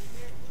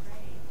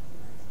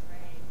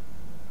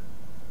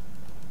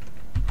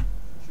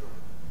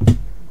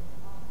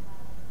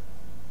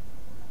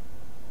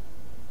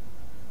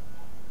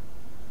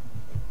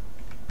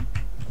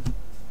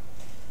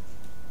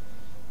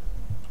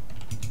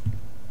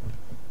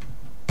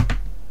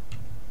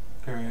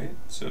 Alright,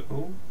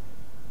 so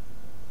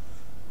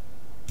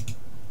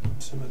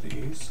some of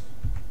these.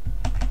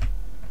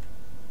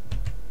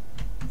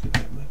 Get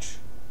that much.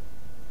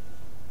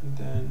 And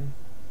then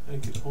I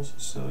could also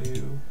sell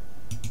you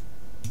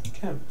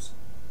chems.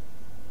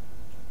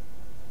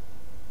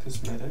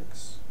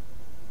 Cosmetics.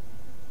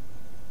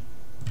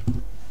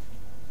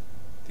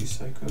 These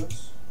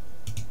psychos.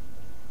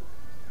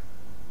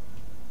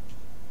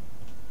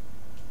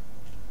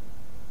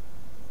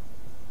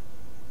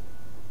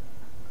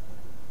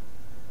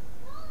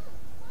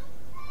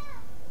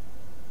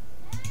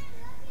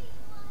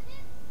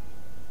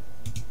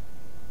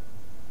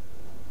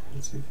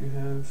 Let's see if you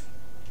have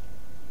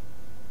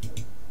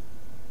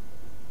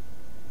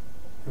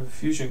a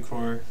fusion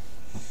core.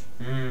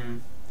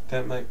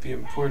 That might be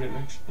important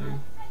actually.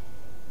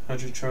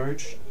 100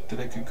 charge that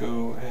I could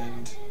go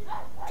and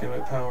get my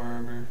power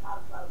armor.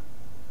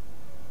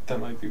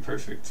 That might be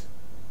perfect.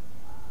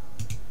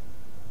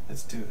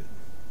 Let's do it.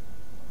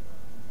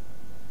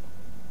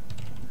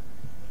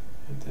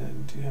 And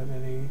then, do you have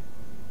any?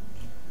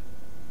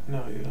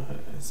 No, you don't have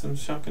some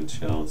shotgun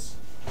shells.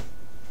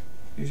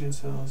 Fusion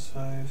cells,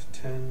 5,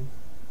 10,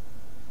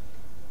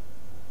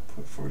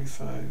 put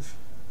 45.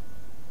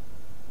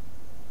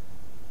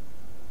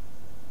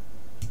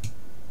 I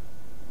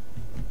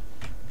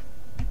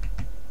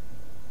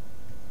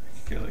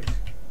could get like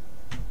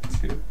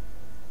 2.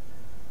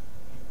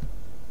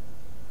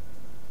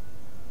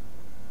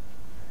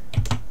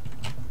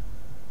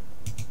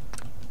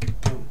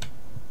 Boom.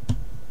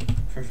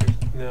 Perfect.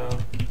 Now,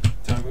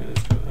 Dogman,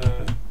 let's go.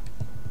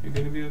 You're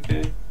gonna be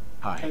okay?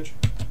 Hi. Patrick?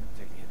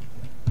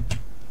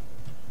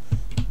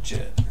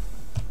 Jet.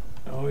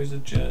 Always a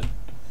jet.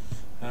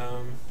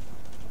 Now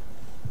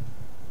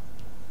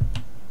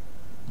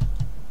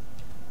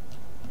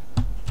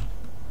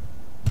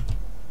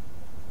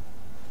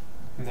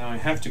I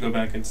have to go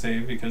back and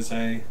save because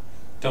I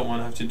don't want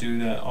to have to do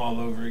that all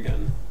over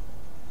again.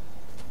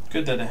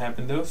 Good that it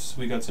happened though, so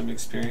we got some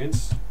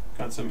experience,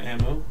 got some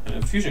ammo, and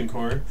a fusion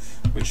core,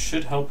 which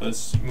should help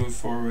us move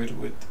forward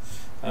with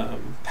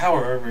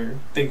power armor.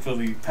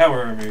 Thankfully,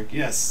 power armor,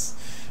 yes!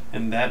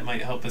 And that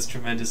might help us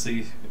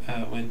tremendously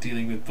when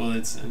dealing with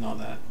bullets and all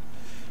that.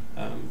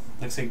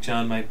 Looks like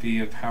John might be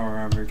a power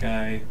armor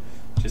guy,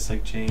 just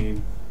like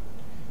Jane.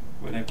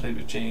 When I played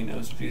with Jane, I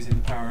was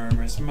using the power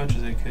armor as much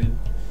as I could,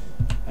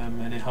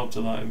 and it helped a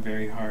lot and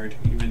very hard,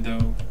 even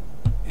though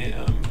it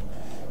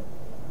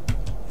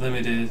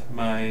limited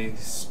my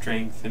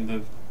strength and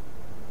the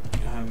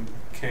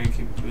carrying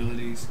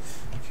capabilities.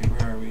 Okay,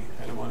 where are we?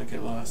 I don't want to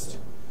get lost.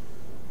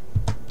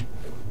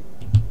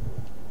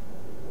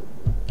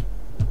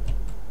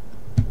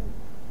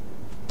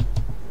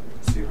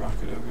 See a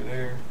rocket over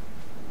there.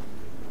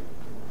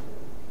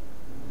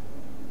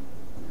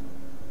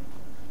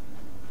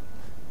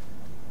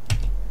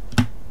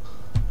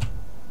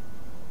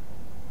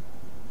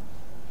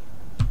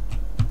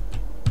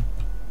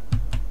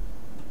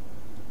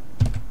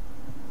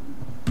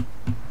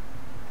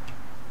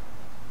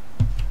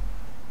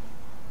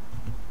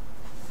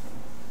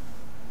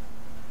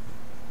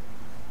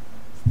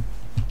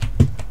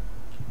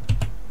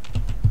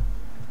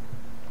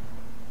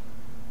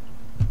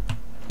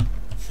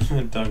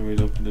 Dog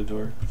made open the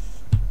door.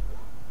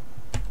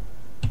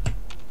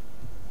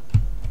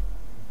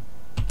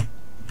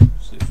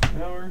 Sleep for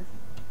an hour.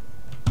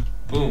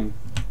 Boom.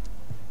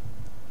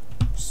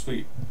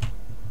 Sweet.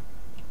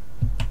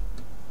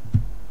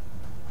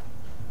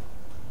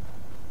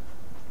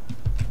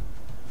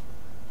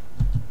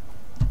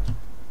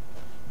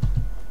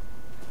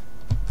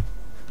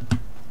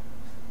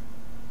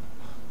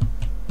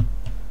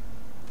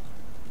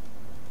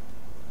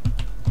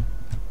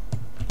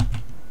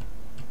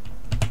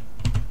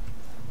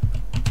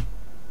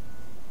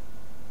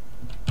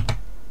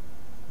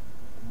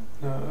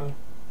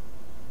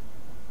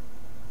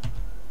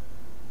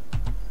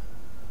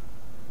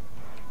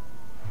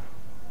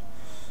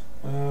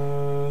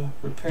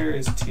 Repair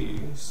is T,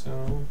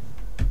 so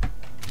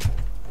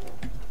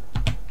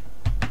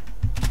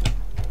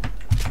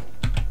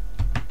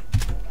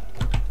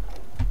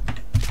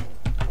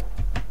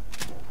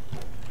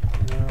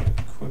now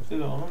equip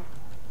it all.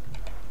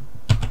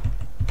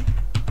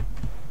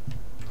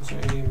 Is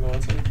there any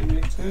mods I can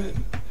make to it?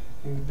 I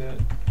think that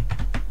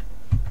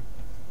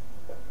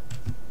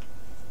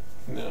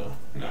no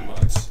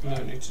mods. No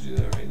need to do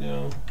that right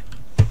now.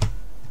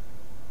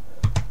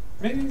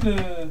 Maybe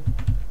the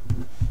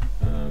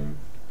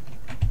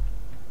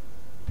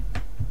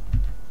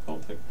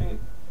Baltic paint?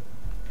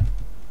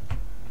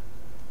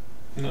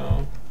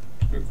 No,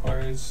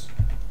 requires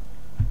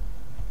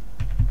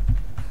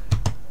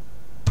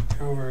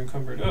over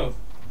encumbered. Oh,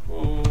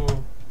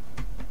 whoa.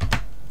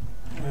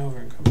 Am I over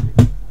encumbered?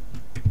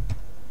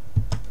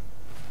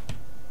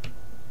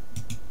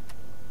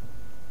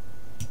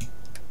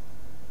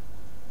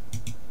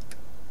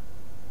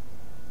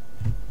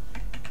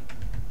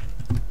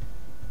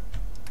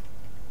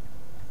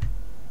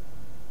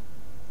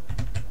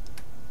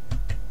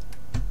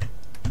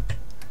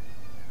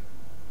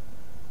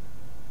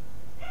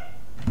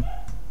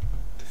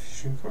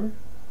 Diffusion core?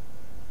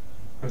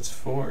 Oh, it's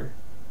 4.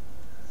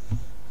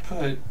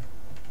 But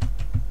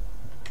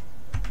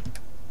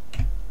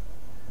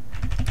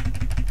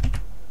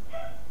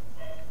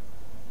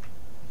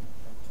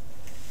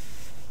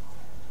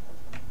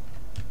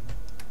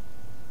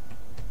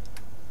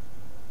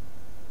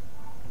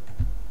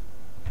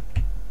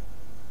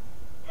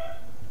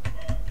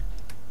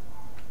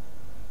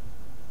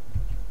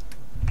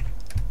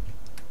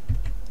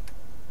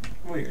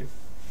weird.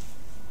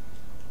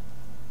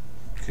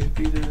 Could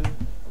be that.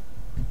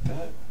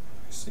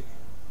 Let's see.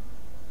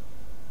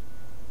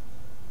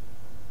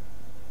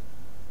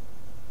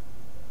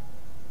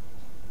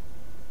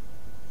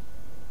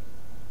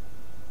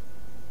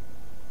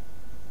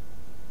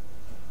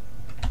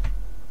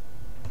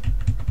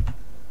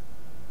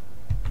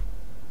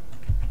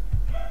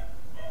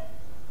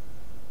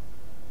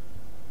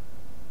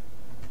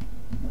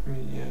 I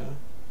mean, yeah.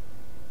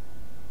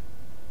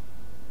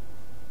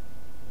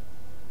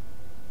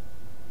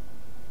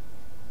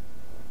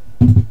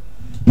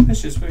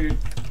 That's just weird.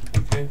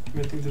 Okay,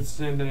 I think that's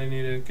the time that I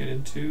need to get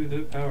into the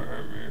power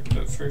armor.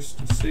 But first,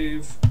 to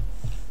save.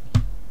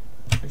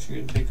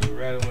 Actually, gonna take a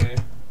rat away.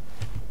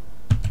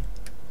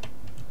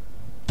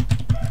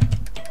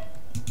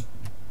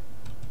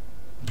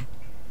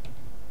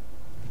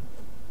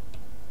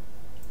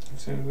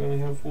 So we only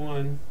have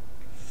one.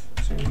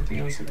 Is there anything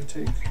else I could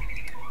take?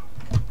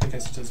 I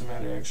guess it doesn't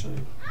matter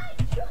actually.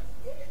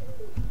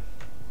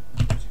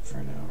 For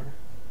an hour.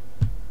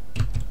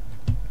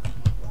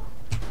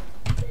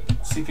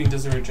 Sleeping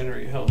doesn't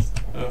regenerate health.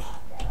 Ugh.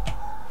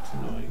 It's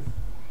annoying.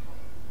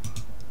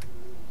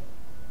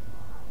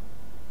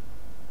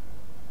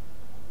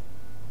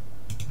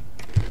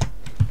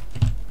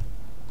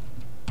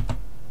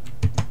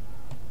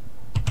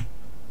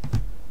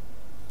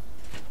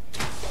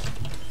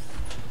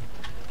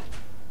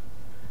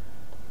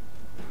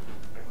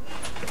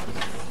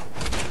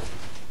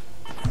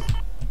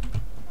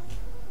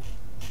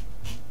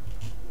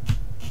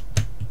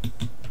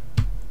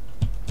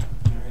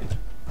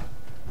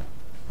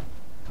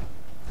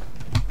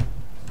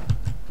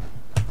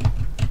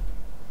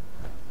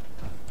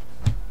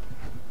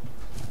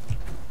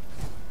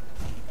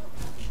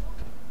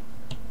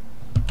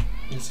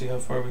 See how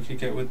far we could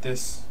get with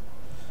this.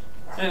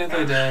 And if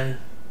I die,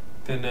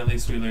 then at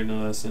least we learned a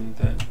lesson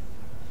that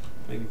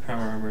maybe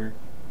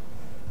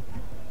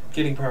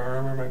getting power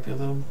armor might be a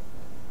little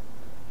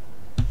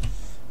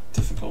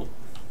difficult.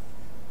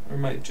 Or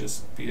might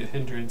just be a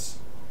hindrance.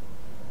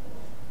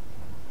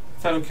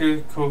 If I don't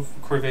kill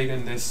Corvega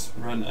in this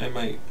run, I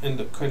might end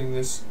up cutting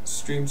this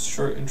stream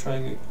short and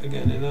trying it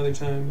again another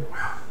time.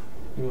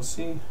 We will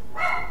see.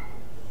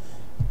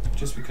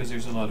 Just because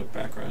there's a lot of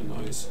background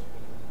noise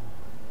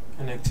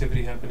and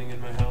activity happening in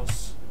my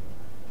house.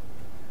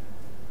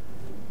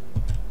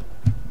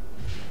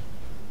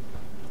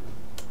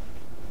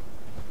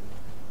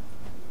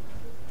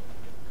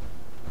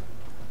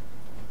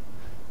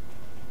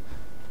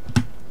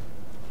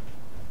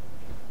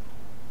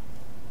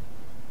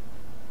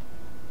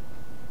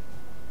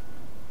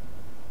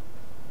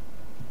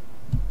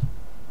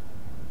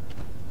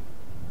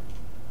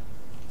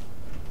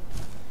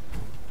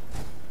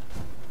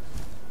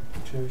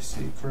 Shall we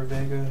see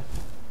Corvega?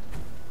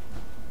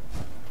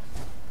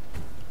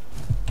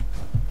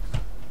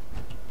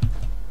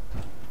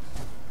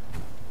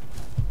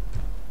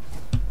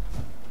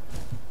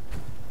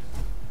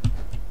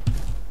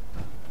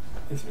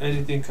 If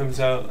anything comes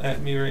out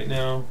at me right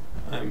now,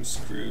 I'm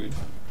screwed.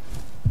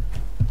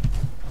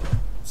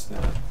 What's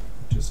that?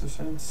 Just a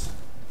fence?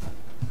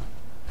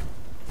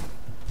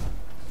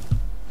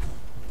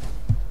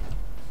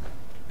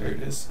 There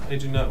it is. I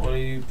do not want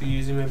to be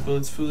using my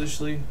bullets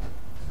foolishly.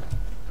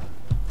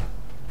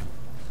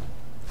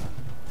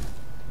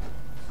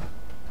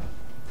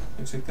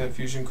 Looks like that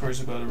fusion core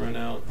is about to run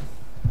out.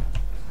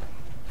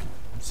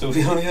 So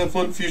we only have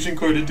one fusion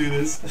core to do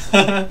this.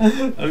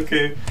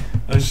 Okay.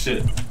 Oh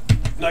shit.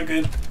 Not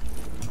good.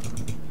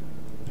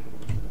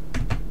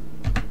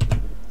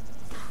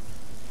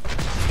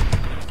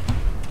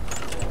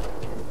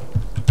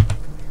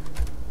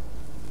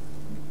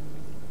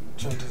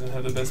 John doesn't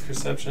have the best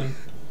perception.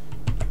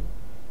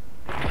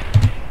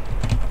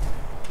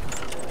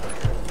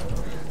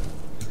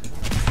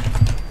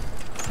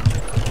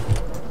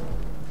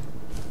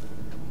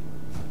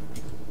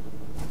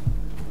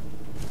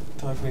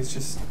 Dogmeat's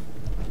just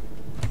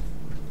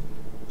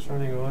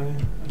running away.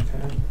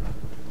 Okay.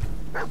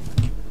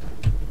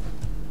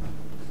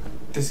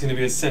 There's gonna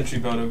be a sentry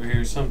bot over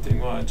here or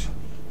something, watch.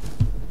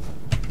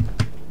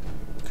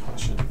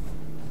 Caution.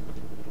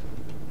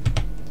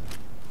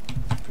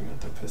 Bring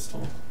out the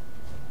pistol.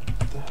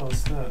 What the hell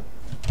is that?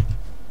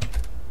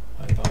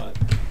 I bought.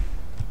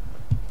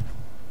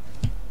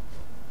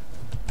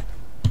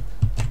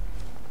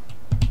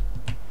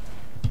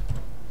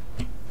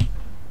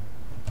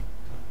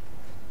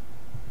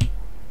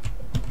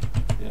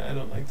 Yeah, I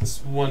don't like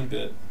this one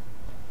bit,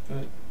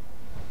 but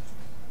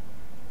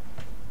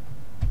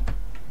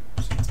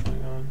see what's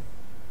going on.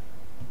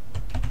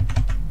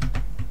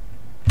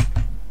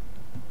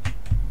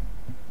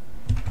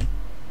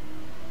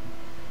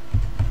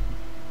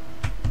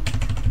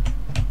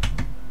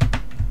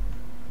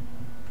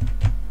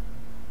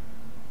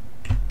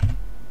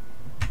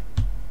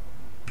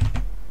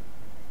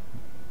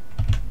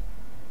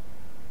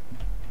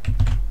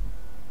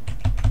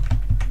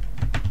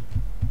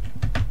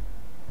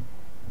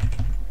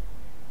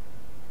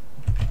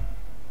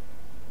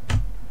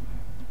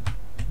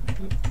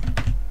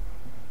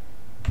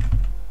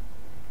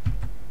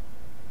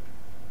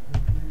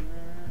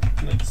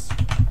 Nice.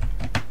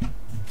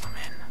 I'm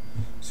in.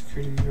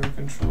 Security door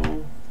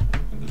control.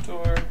 Open the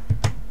door.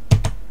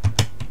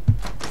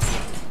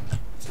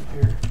 What's in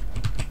here?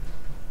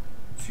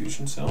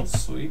 Fusion cells,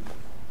 sweet.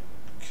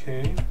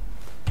 Okay.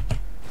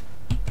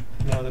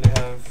 Now that I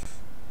have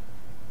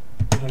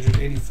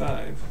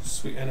 185,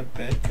 sweet, and a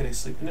bed, could I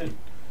sleep in it?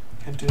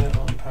 Can't do that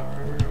while in power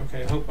armor.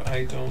 Okay, I hope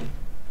I don't.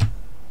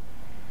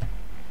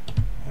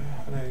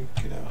 How do I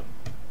get out?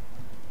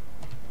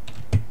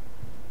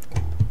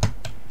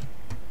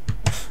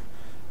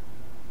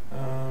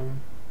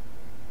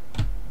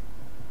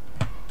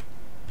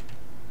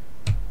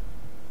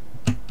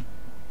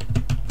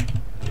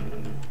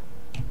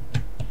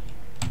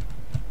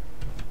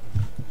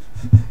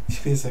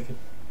 Give me a second.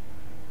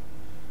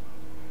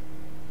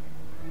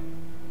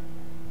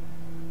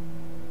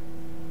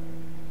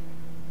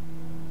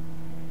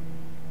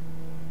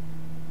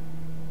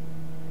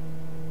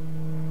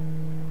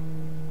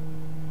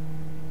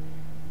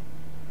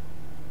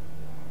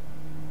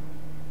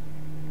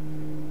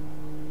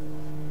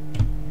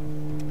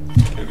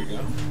 There we go.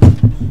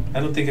 I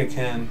don't think I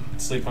can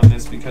sleep on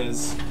this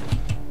because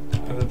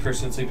of the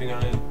person sleeping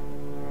on it.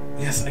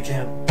 Yes, I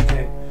can.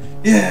 Okay.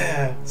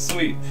 Yeah!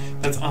 Sweet.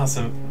 That's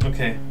awesome.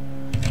 Okay.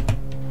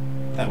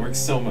 That works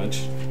so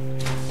much.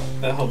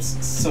 That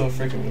helps so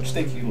freaking much.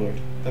 Thank you, Lord.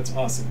 That's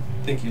awesome.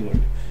 Thank you,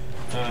 Lord.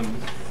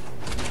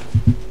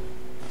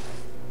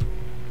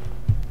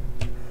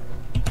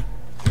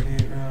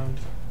 38 round.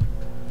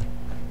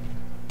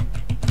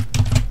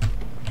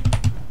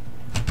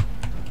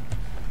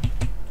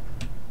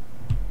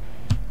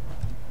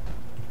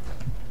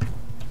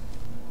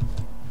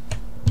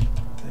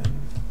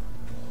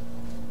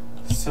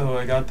 So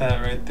I got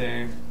that right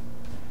there.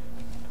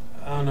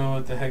 I don't know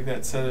what the heck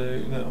that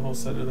whole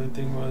cellular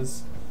thing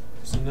was.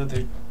 There's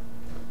another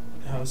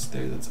house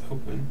there that's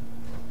open.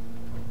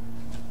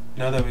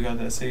 Now that we got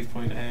that save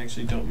point, I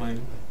actually don't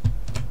mind.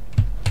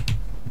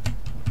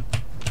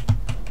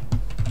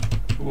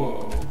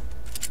 Whoa.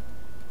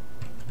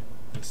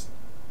 It's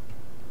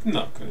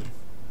not good.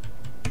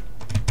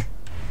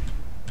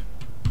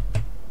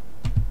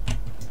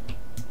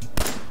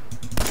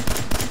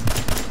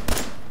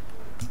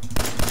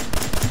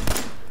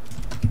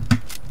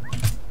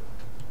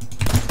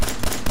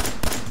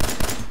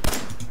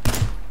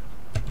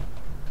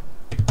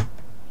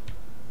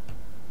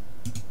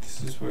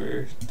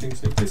 Where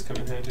things like this come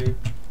in handy.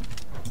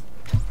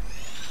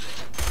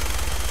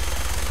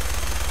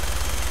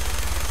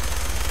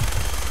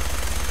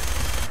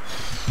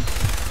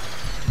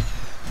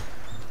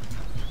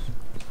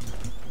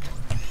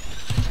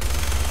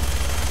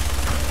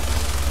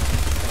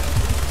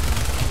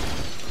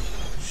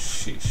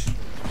 Sheesh.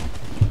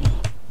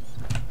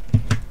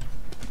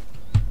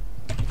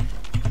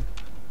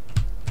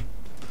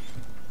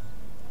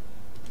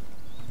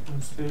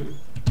 Let's do it.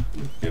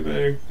 Get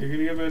better. You're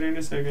gonna get better in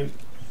a second.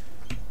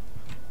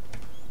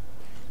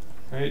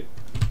 Right?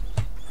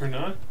 Or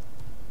not?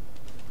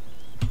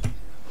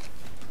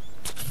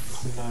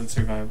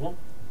 Non-survival.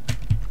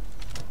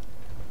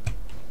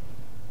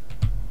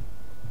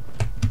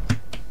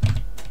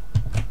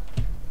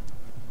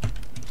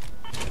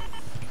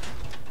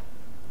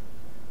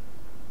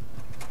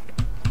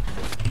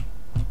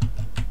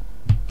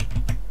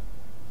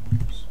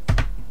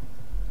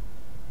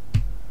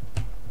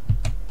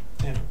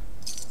 Damn.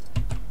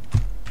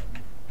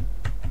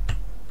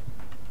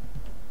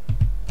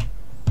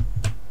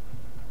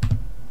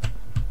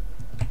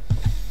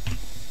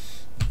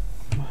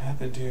 What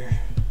happened here?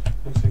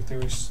 Looks like they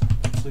were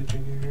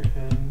sleeping here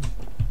and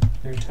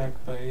they're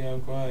attacked by Yao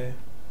Guai.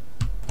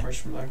 Harsh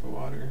from lack of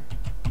water.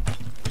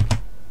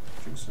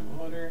 Drink some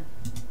water.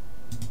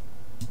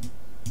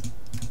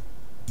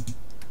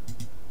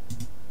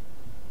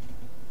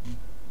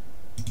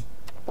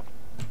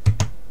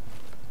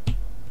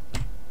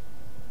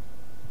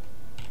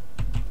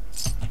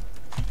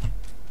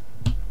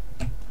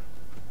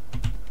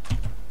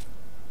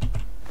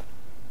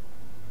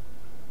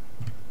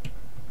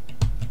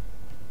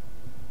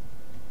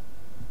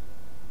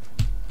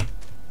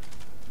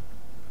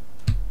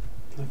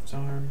 Left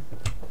arm,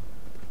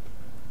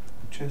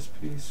 chest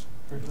piece,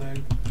 right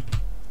leg.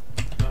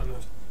 Not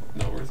enough,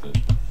 not worth it.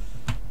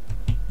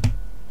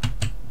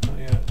 Not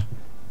yet.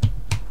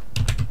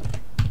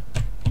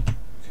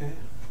 Okay.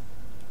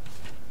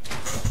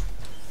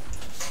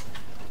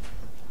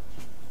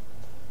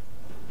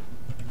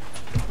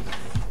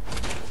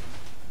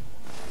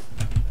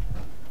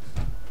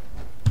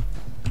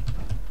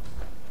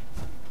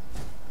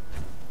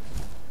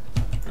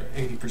 We're at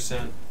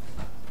 80%.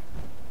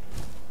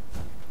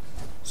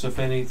 So if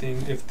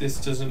anything, if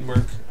this doesn't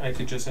work, I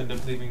could just end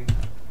up leaving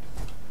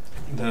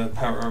the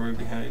power armor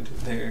behind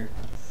there.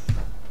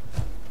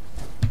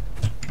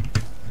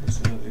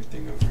 There's another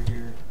thing over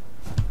here.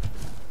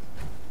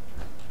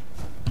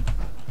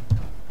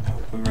 I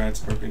hope the rad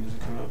scorpion doesn't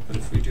come out, but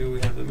if we do,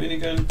 we have the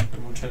minigun,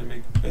 and we'll try to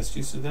make the best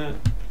use of that.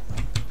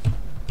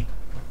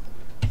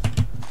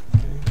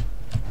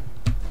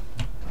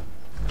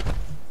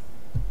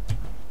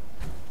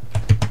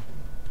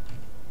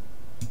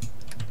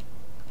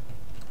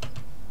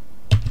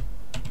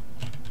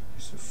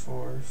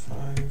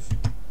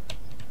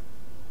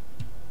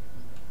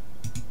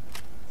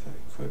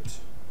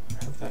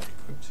 Have that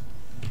equipped.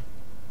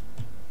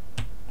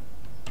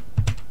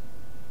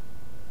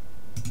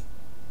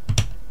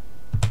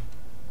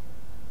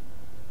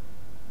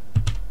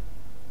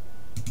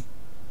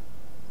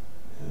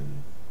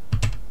 And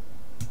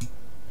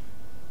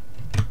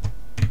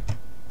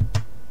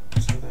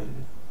so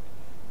then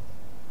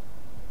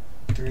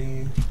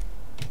 3,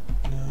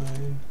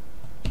 9,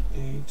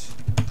 8,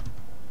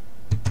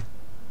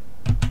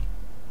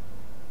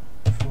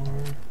 4,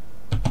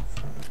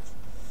 5.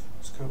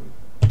 Let's go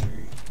with 3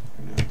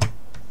 for now.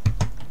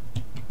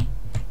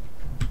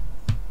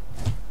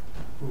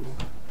 Ooh.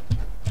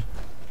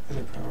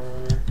 Better power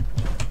armor.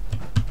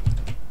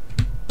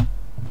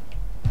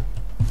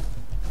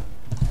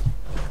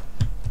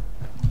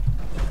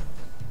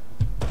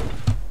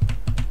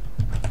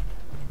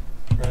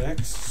 Red X,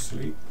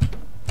 sweet.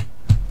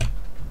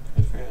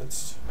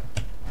 Advanced.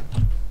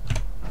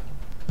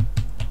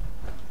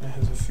 It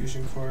has a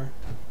fusion core.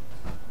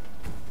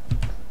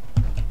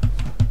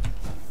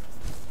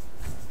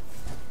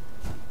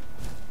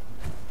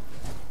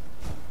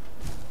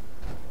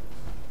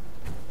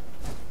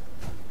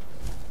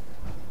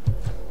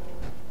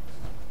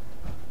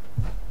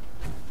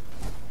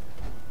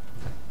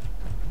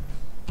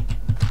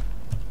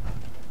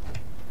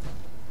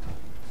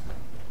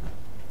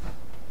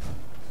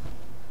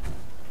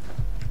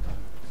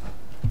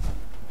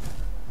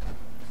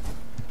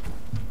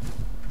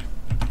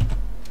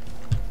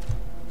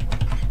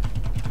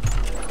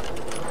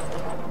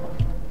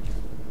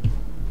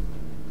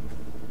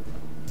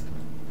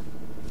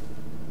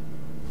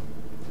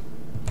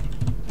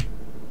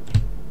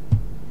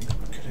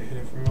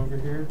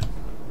 Here.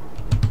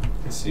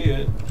 I see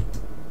it.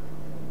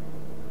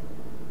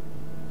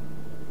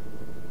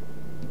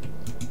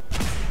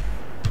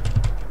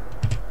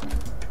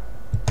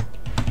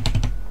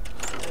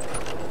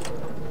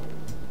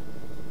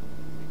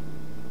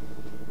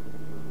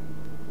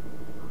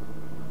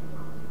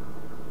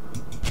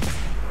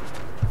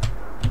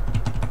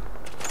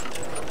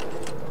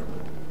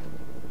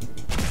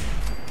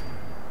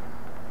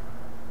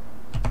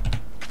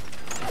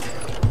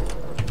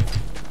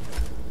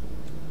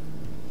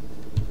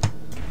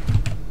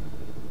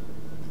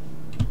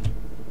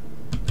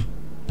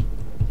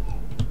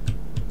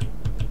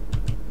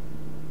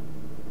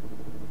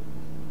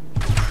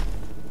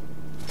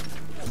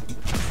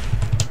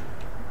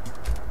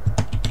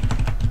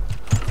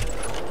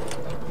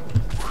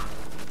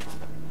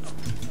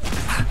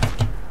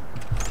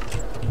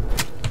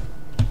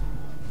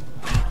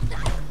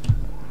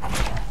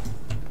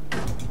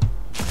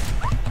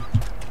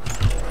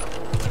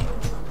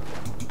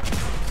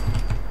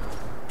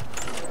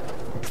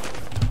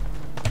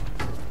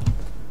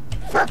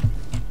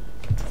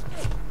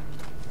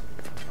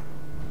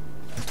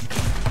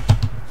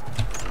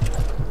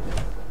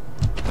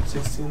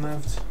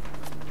 Left.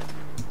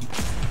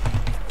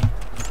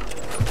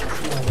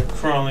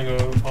 crawling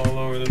all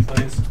over the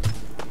place.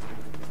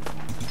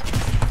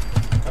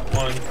 Got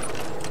one.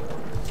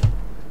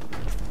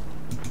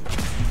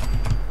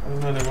 Got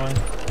another one.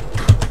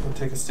 I'll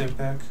take a step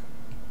back.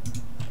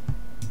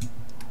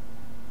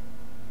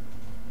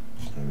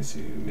 Let me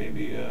see,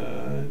 maybe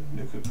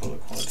Nuka-Cola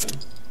Quantum.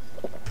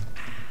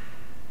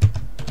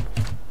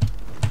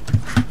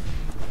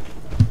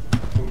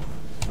 Ooh,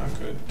 not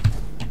good.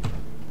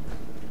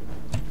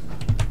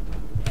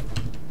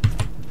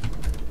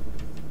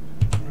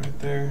 Right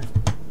there.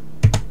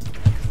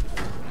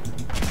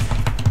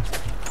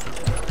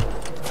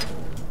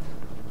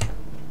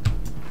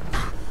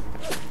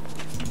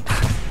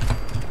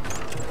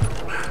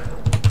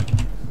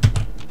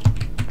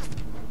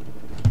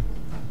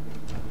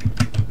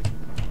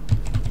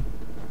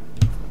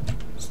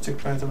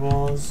 Stick by the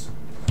walls.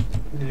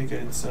 I need to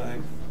get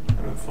inside.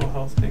 I'm at full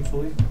health,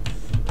 thankfully,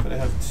 but I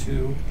have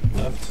 2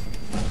 left.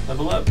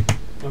 Level up.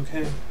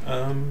 Okay.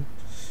 I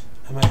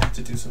might have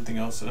to do something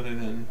else other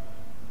than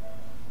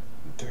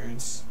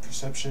endurance,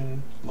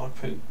 perception,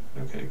 lockpit.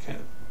 Okay, I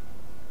can't.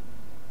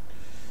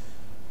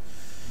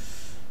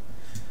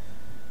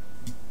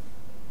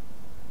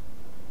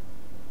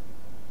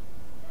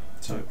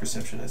 So my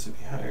perception has to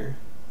be higher.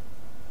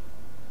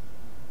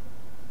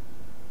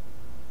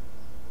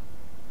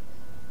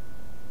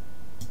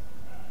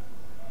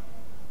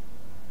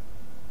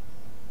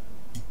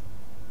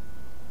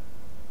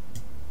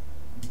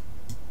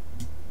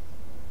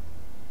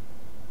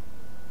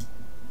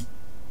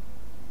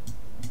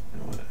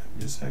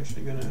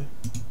 Actually gonna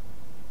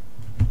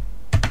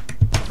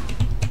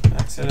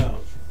max it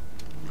out.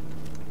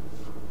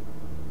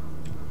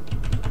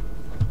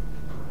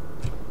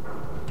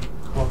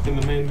 Walk in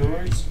the main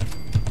doors.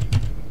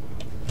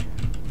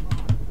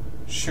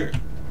 Sure.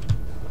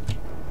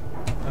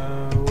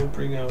 We'll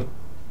bring out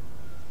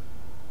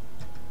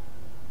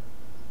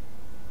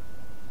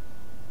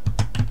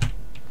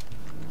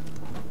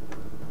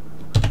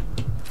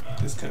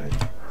this guy.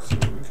 See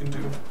what we can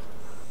do.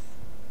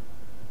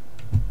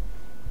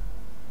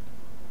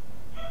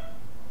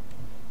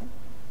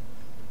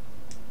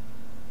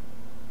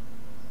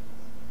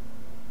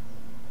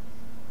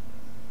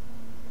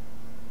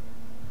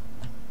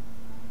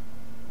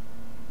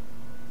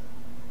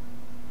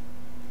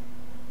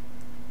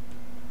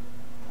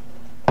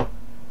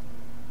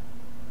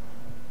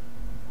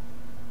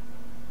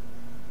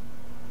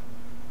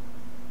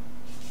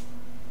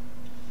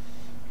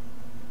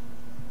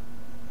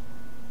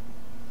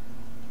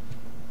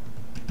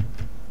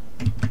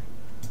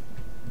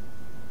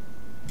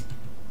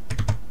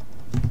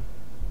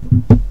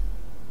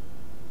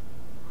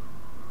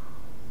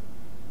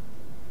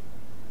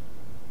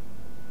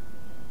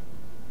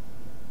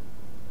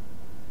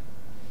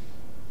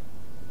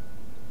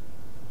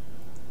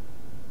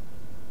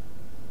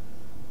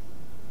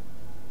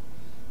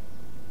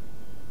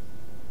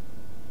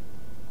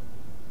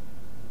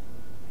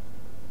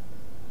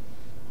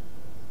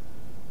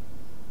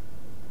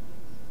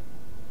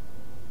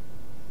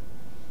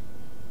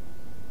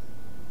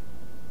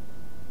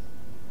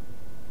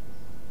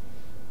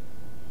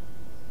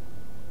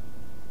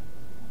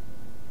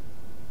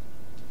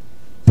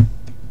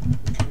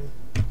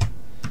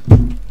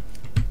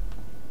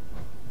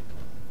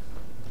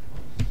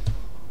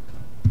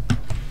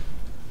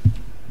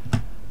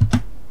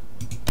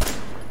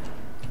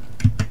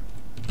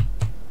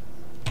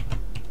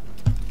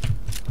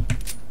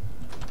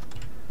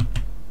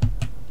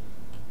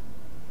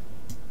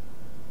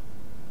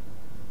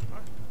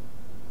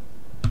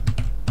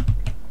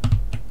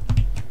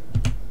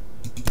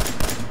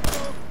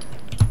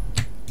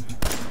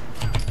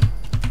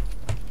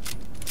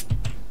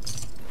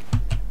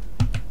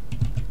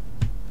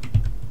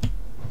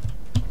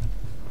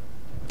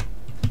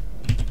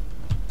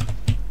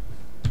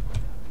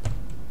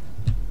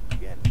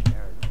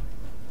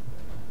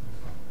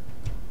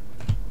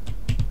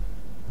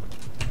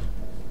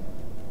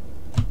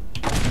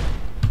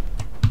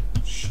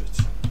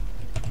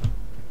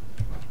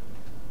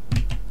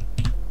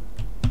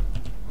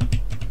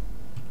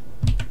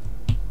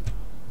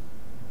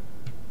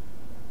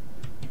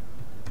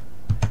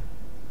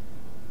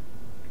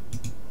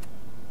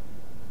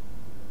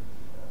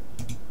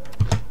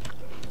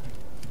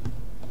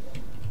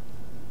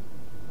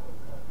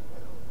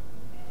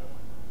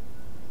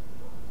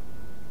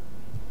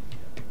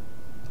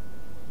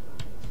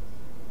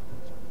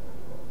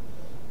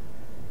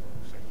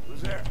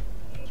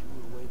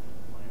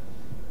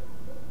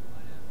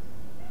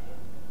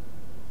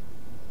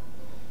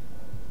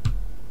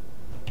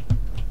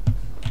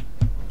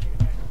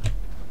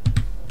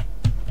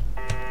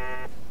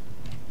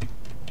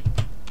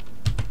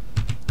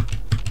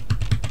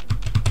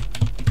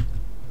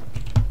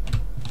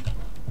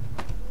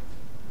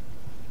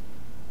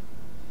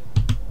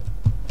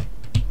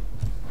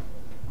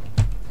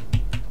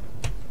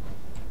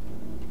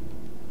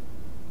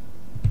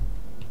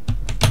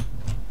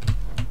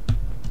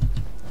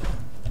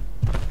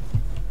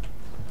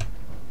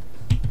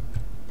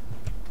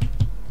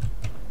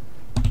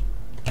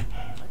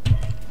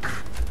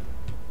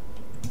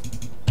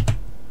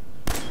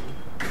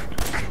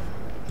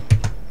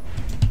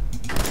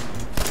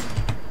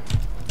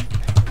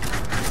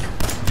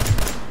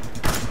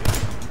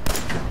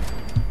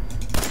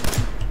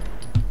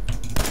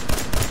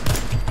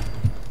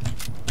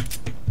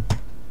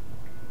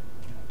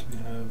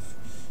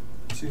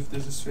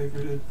 just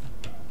favorited.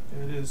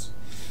 Yeah, it is.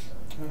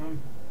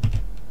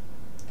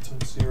 It's on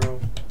 0.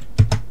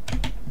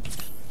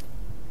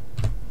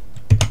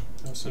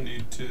 I also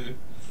need to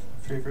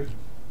favorite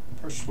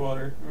brushed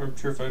water or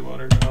purified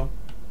water. I'll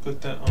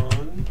put that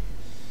on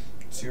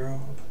 0.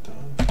 I'll put that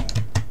on 5.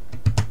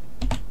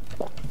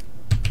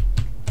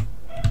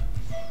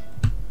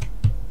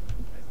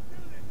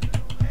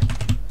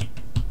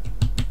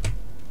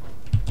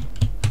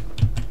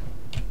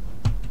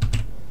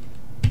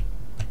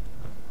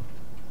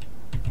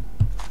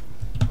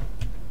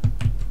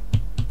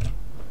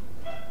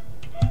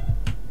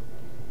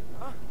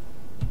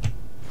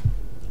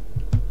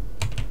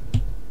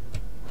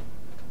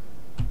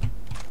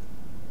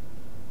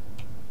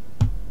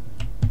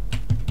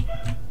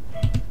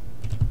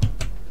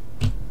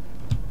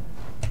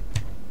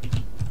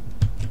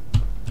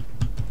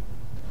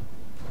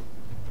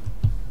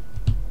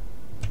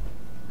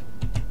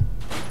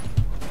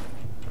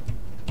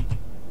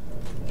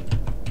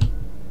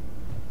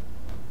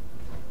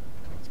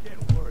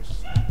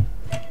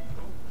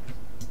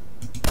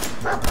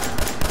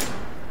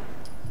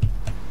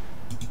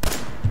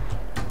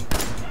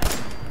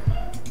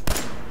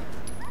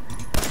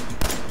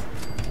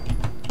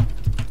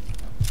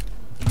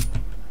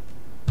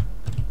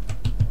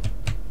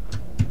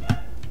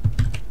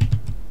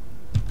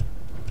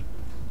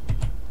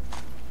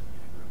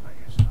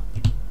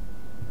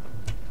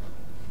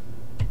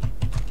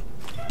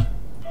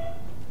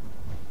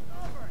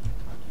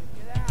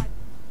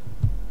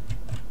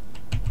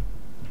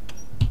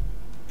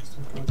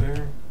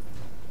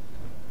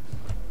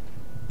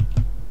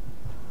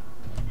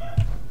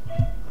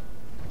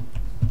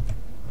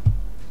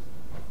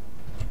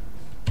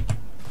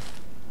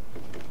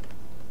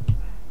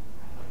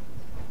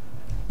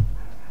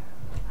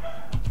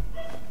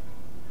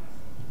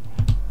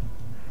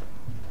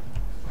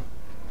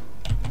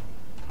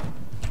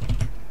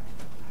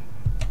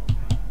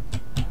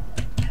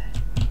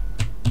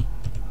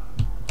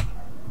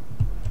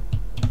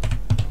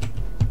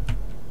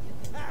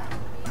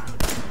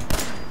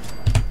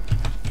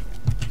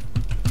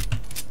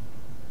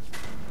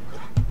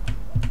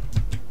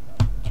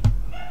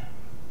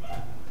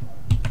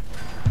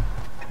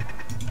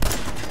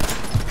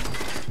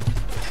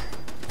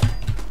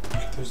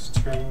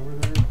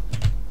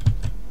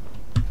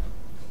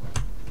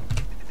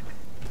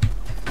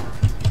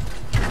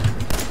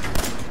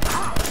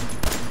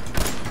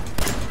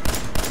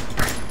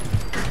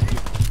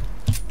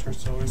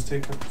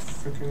 Take a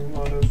freaking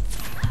lot of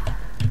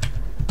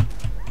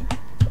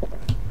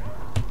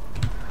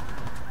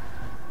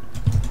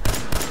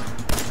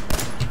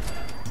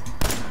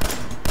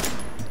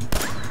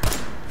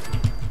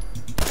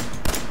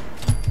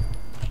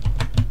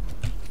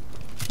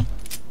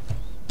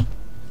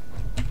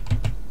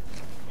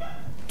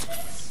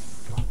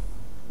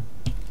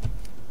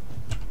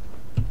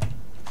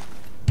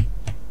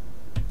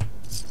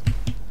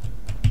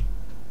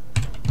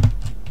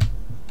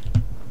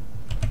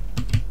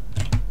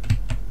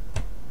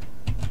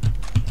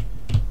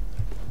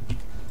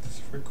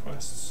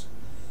requests.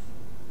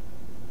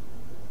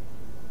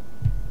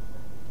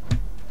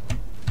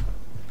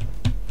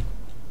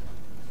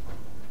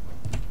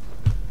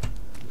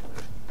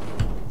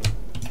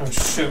 Oh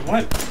shit,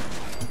 what?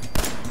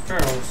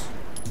 Ferals.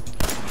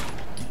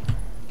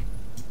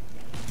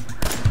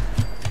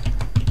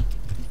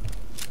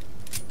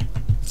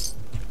 Is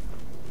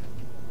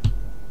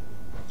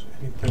there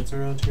any beds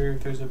around here?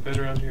 If there's a bed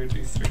around here, it'd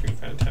be freaking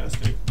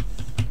fantastic.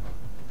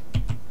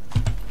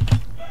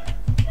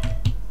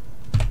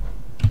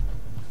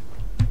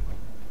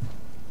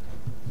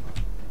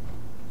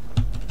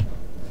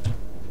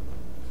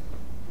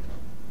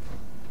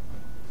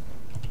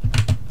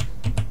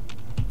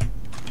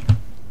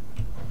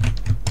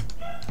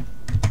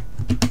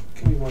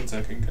 Give me 1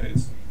 second,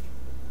 guys.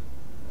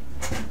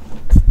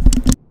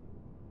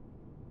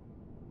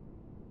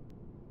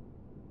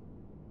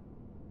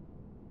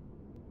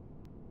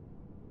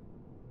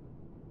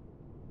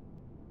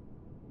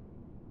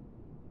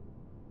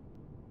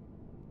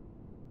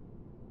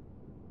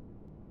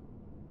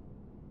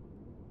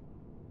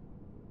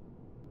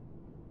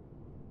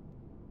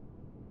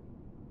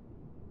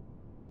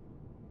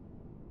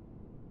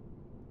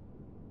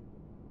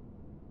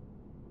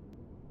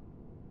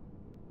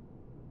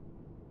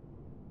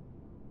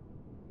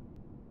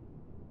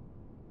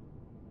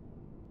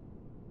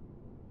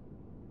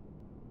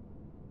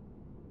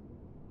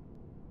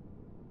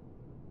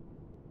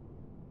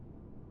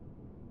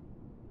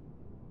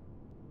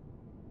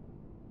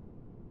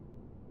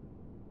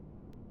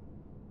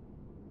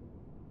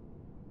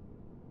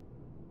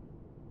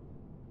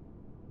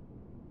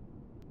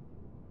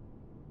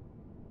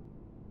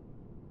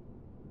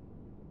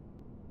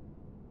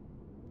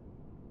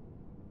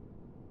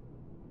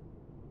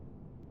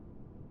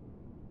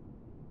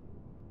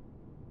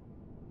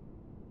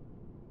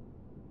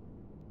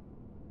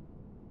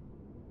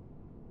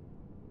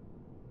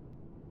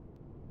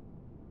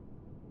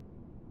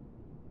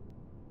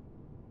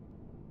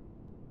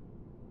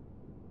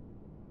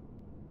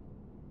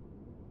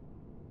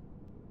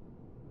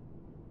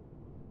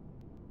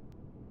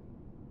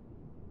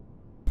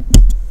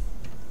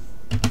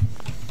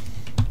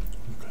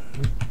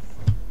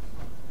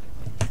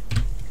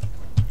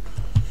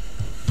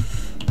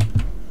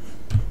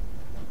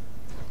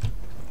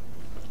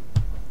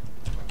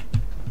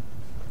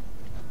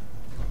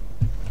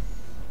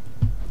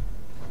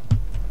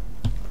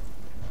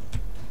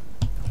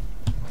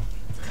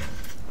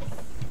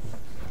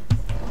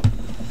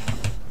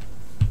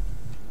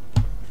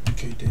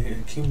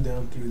 came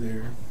down through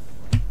there.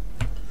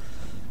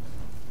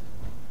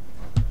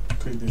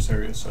 Cleared this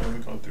area, so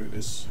I'm going through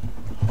this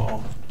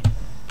hall.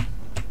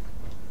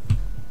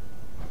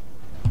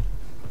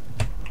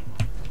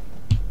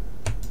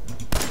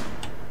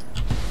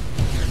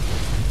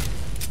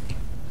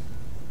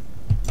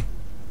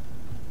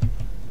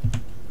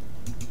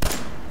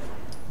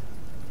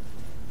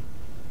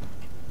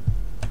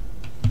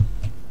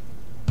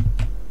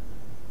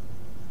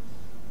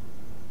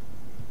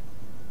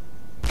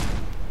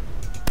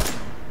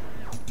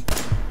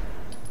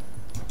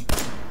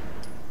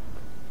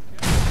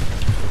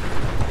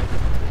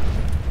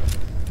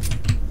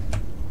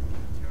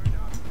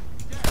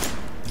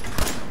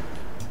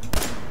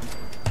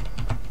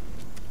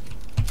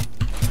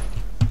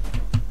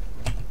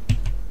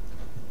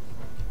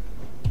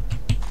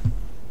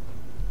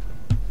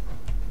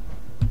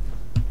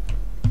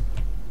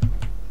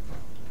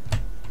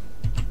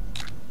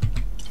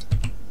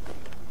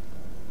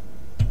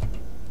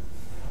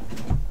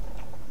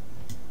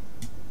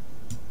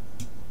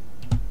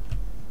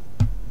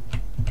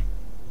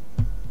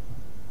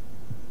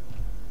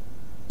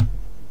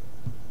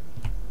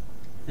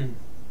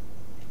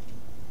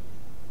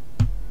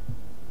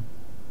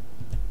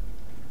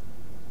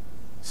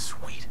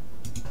 Sweet.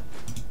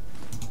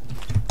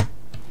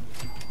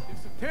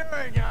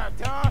 Disappearing out,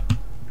 huh?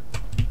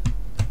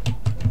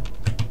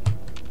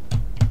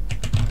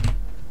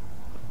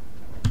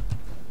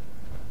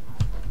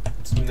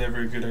 It's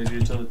never a good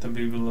idea to let them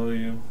be below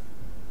you.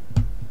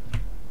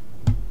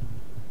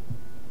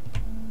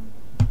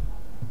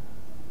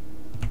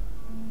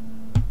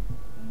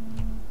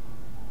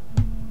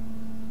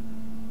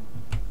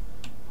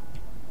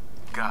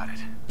 Got it.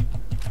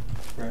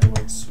 Right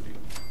away, sweet.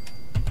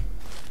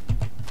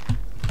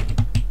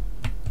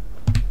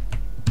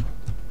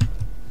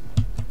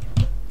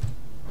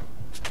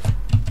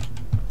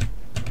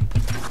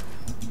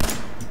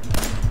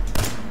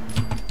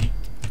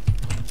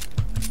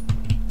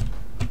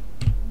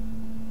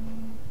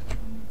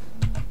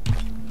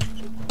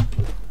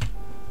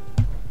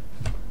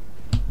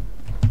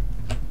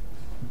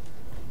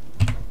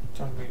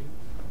 Tommy.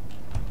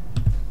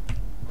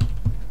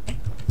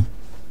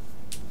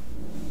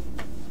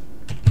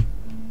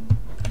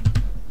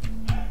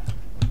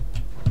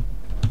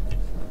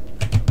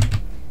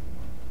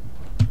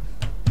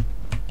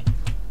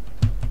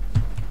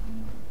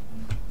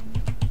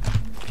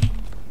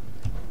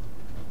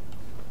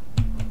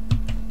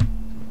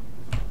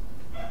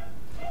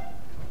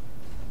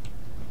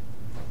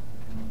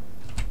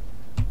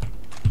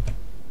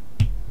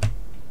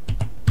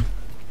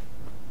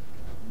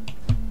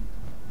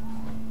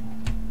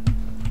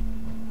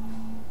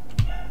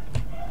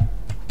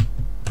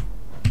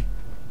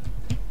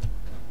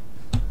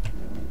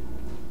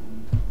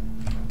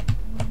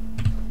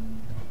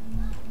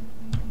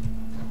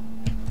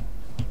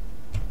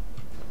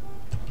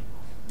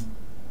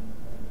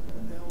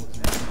 What the hell was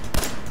that?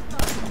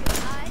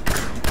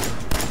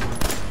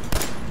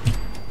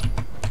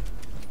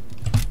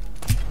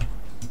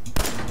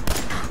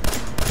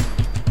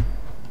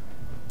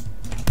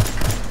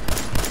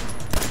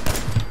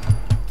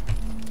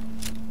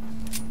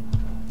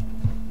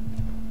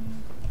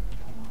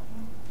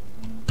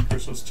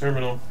 Crystal's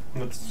Terminal.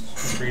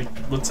 Let's read.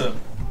 What's up?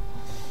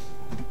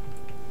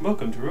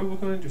 Welcome to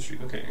Roboco Industry.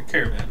 Okay, a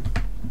caravan.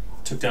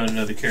 Took down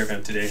another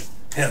caravan today.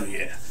 Hell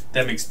yeah.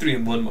 That makes 3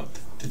 in 1 month.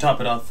 To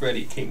top it off,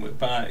 Freddy came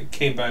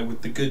by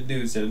with the good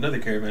news that another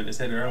caravan is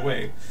headed our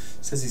way.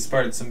 Says he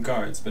spotted some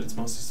guards, but it's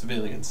mostly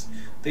civilians.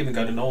 They even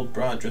got an old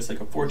broad dressed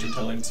like a fortune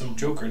teller and some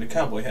joker in a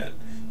cowboy hat.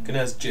 Gonna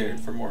ask Jared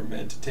for more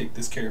men to take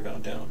this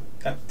caravan down.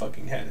 That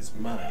fucking hat is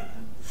mine.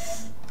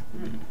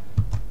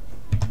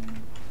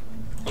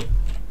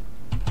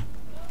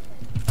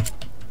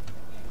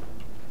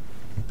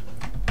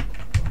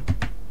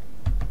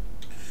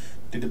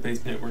 Did the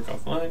base network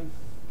offline?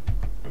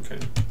 Okay.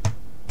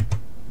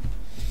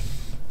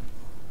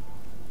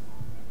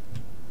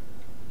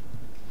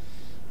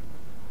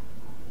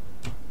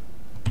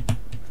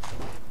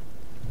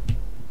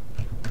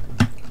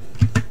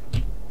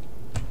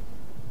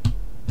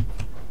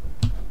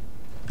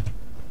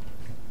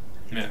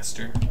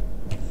 Master.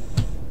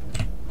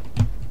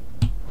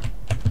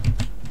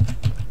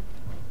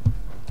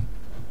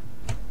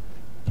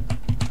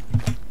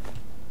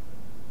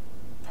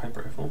 Pipe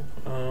rifle.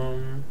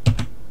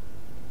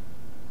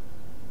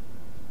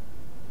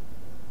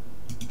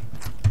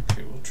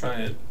 Okay, we'll try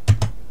it.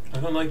 I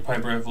don't like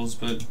pipe rifles,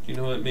 but you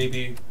know what?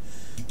 Maybe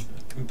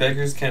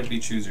beggars can't be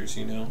choosers,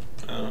 you know?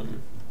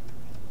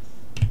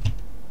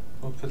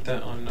 We'll put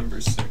that on number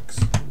 6.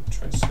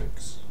 Try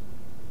 6.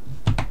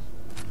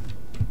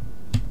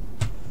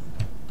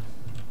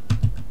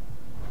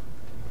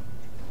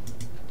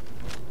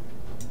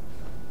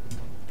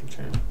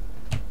 Okay.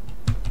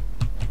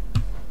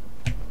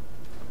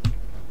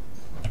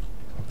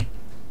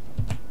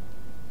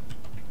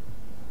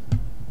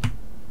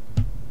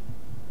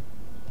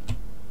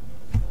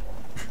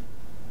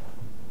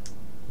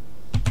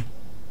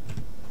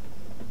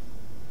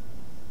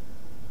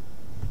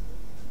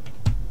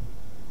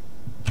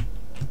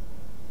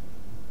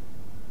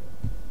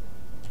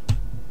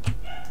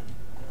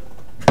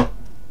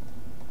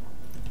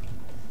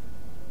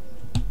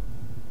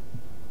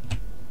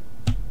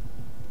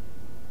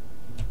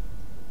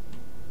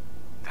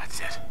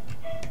 That's it.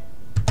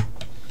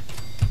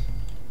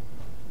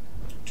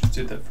 Just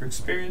did that for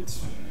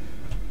experience.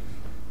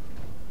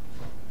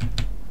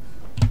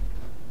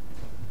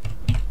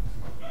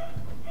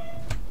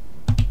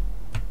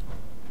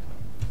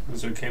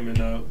 So it came in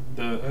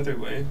the other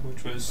way,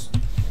 which was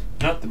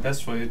not the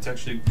best way. It's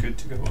actually good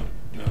to go on.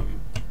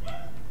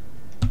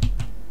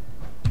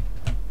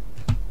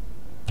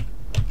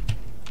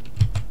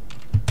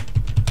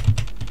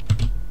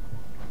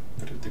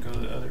 But if to go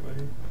the other way.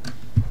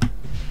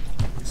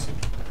 Let me see.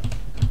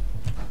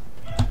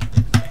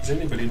 Is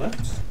anybody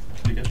left?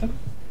 Did you get them?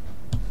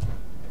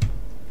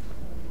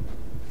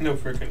 No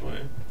frickin' way.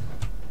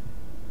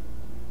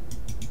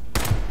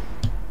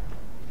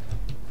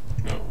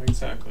 No,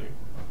 exactly.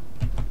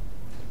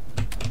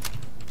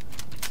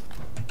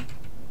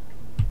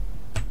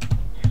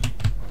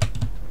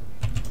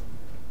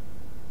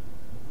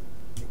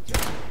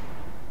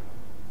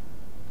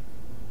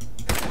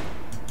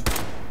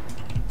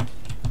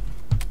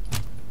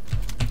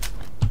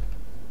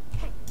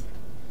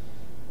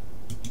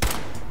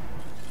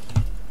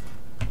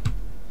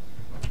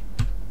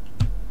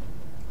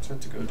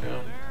 To go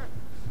down.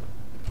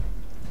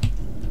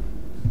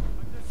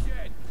 The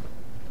shed.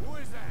 Who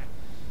is that?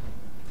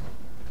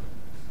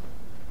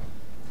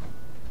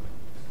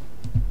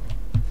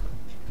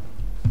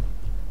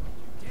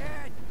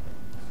 Dad.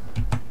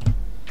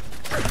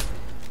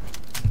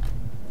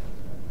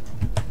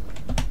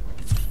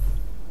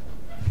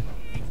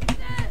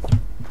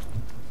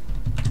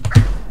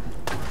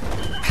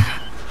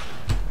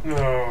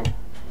 No.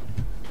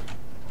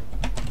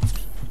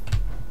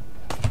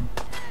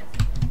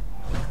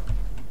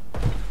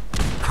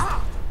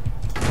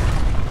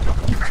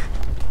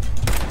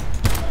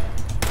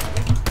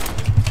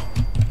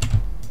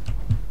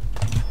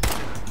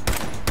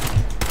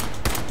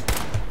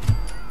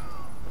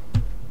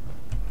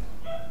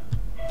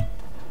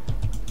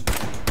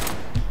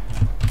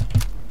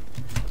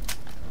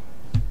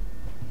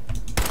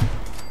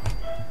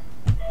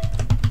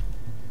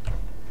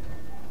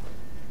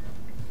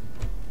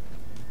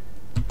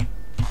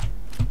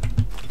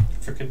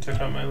 Freaking took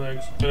out my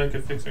legs, but I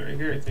could fix it right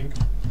here, I think.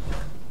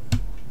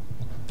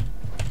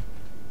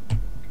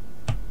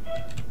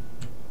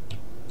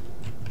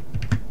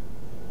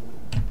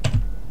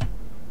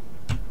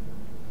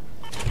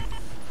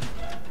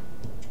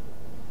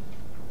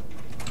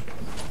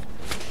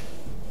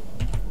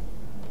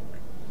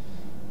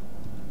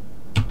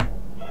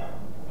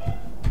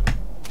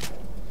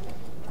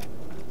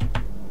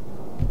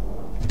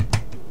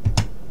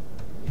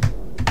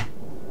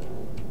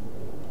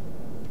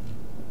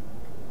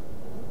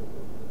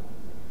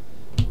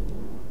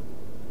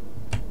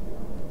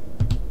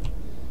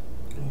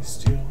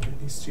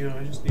 Steel,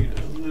 I just need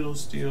a little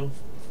steel.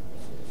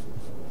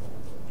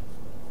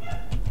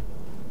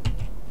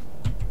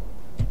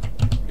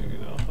 Maybe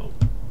that'll help.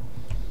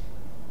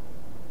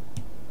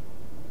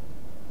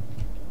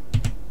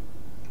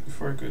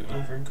 Before I get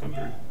over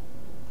encumbered.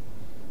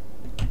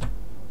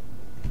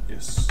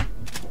 Yes.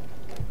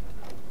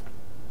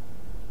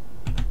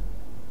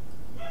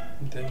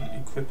 And then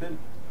equip it.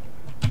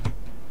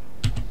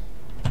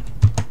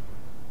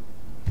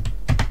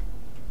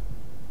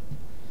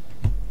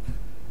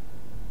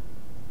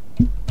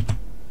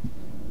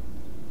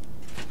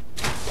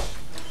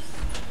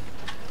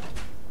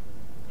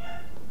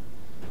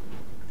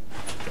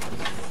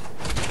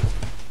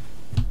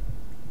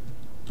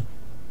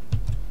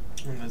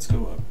 Let's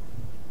go up.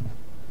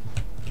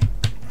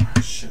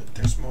 Oh, shit,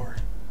 there's more.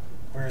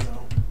 Where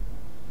though?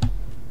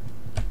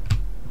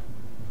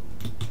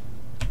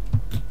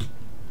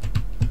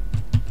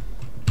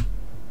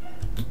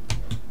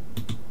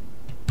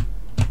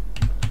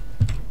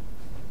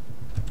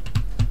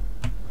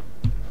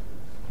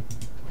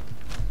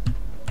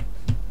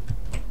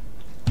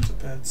 The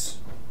beds.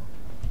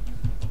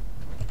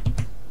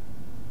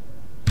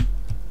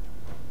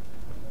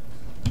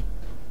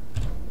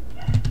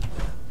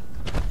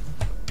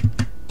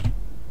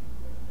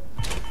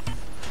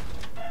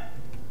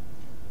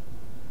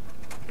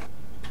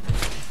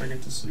 I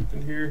get to sleep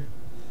in here.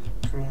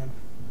 Come on.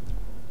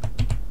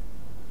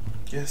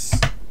 Yes.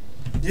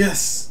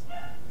 Yes!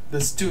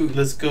 Let's do it.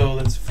 Let's go.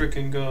 Let's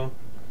frickin' go.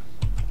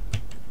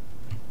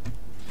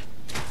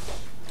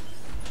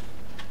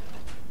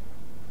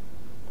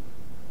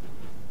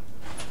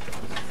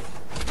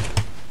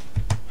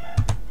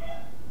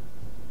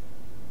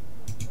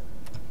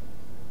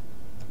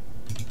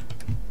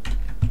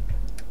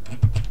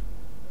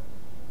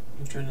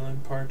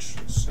 Adrenaline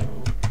parched, so...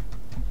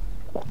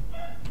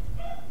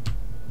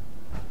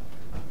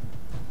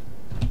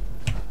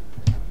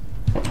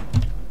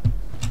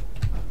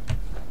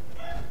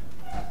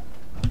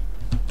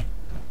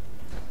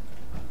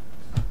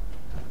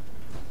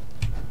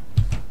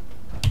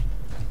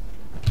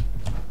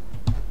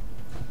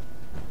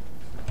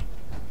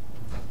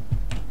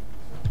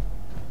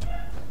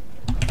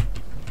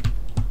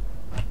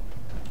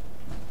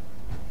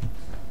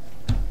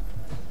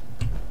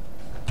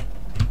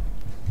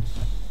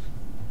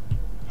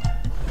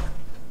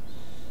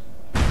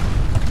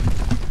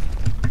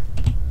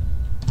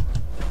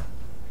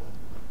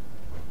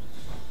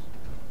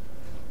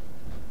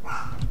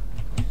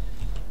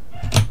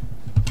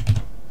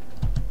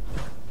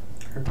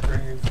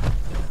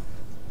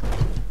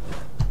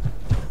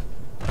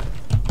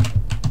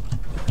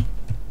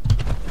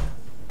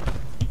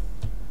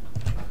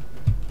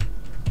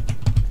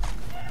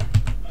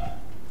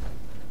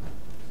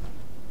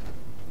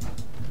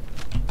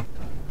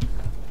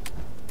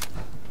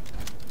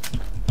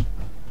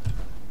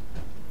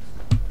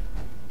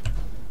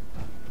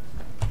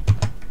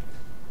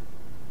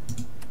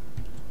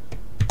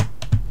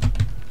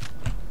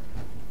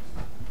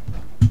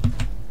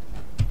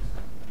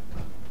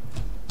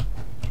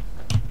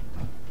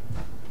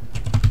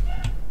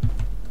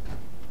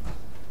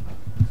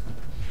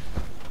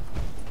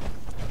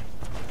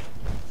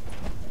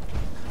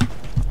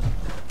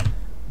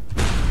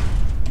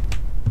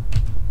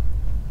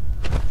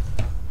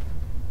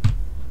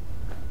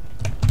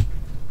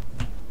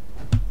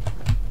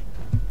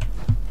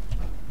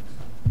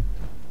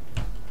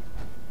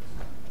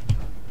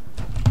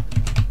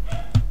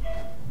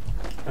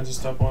 I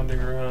just stop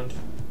wandering around.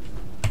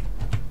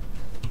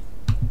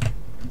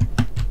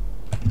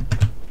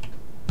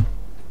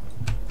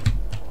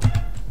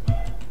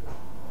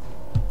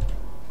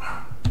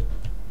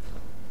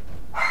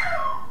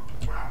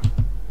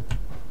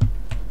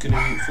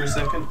 Gonna mute for a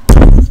second.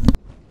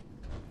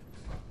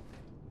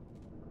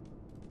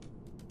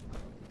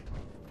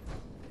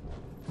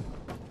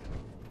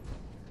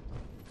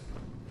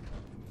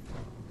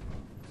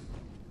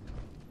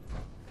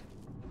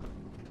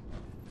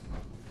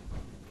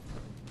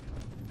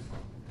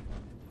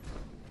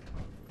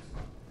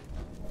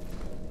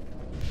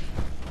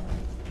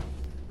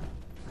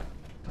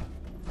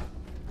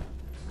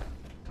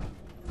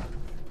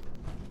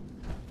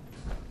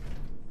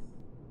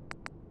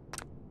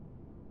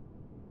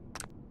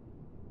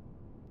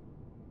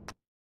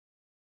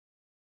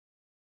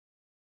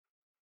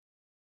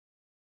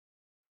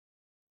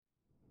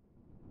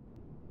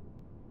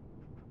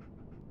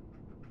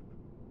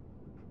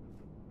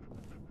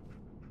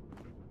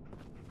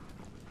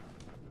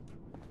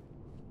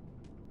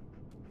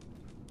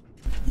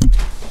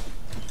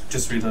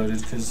 Just reloaded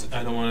because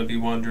I don't want to be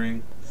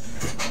wandering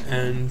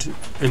and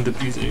end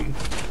up using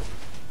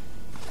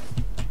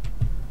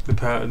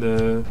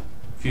the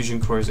fusion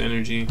core's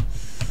energy.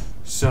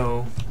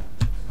 So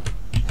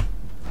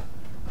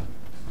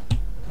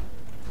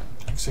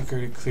looks like I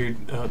already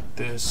cleared out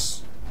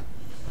this.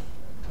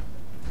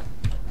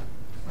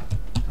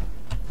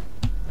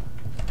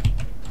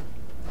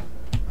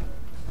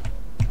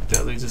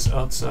 That leads us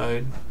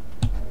outside.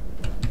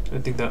 I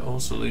think that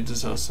also leads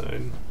us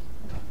outside.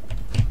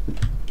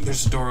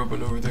 There's a door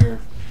open over there.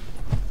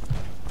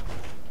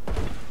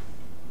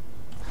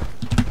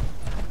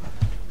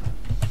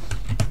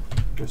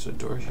 There's a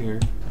door here.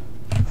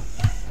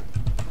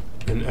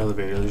 An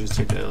elevator. Let's just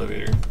take the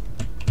elevator.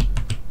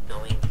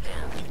 Going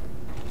down.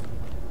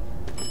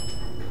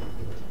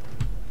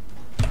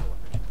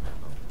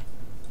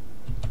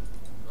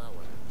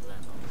 Lower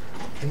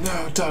level.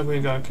 No,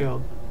 Dogman got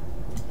killed.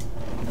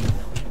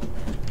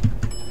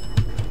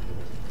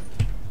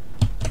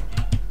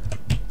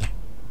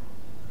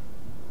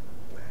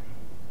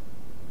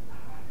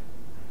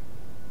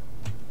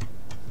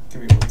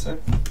 Give me one sec.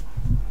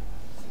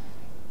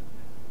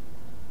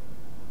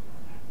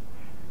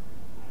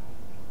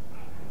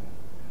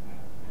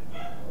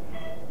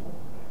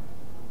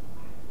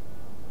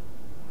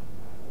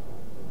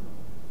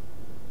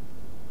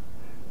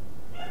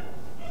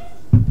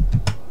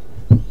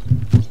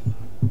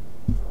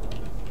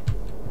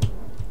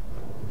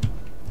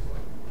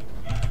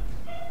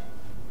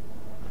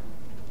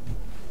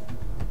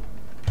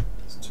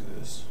 Let's do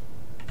this.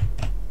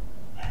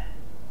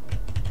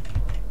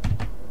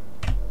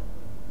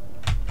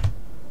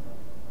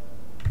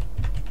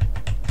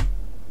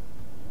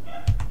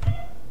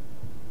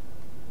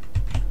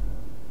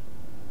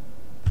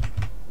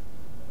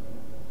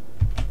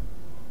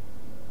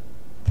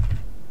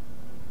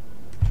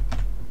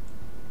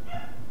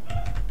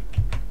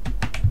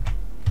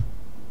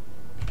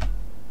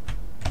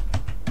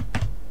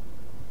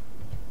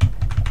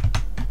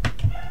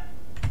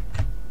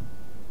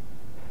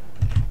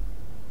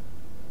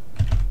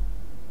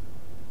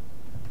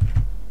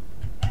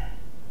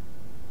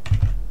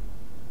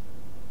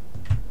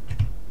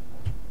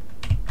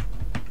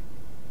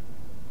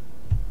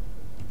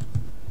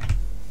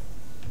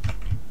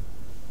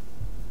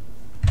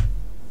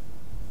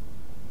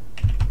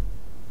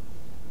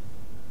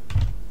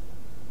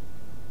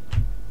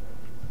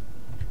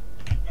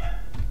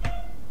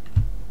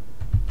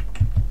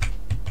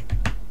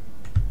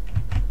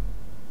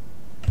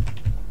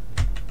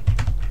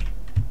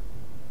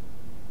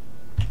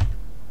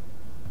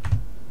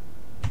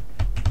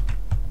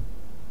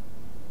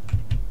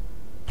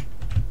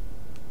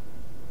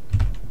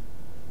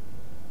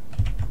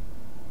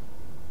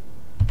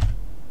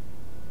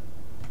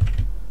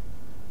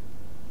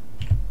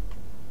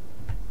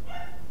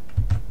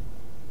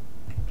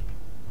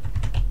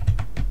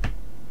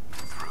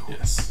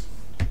 Yes.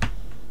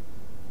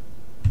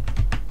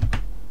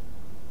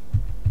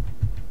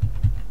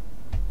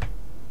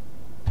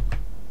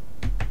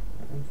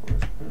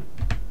 Reinforcement.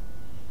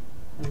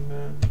 And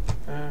then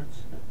back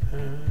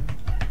and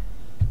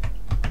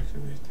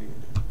activate the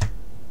unit.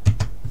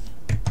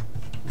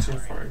 So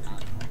far I can go.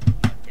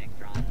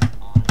 Dictron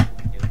on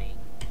duty.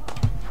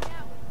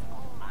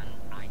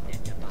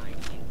 Unidentified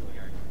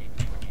intruder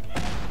detected.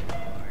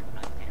 Or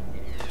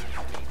attempted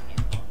escape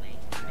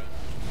information.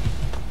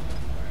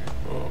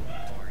 Oh.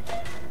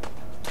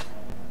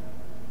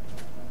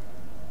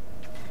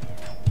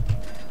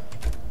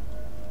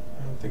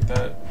 I don't think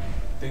that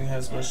thing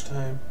has much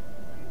time.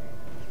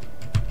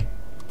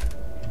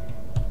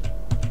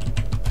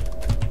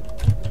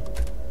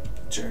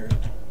 Jared.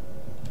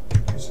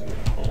 He's in the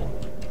hole.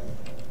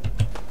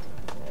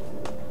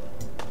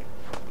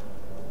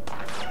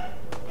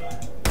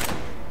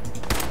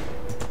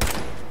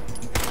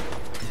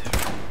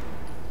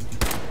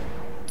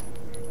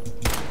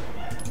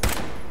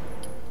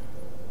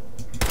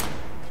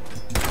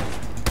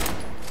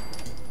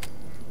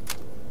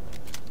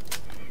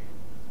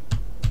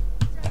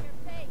 Show your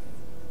face.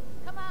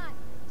 Come on.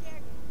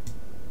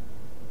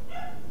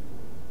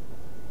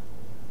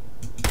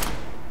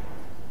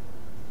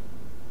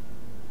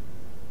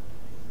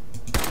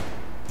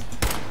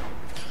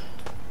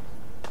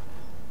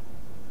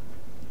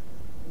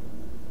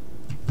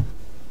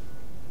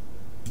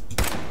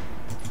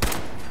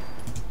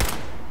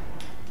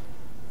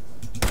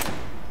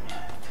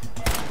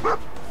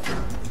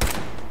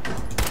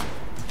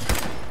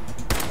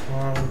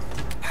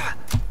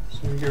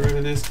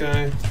 by this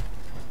guy.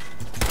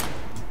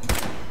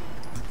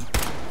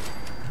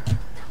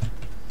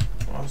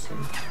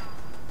 Awesome.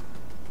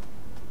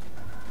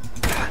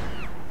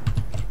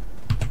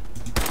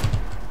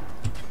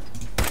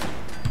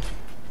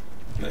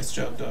 Nice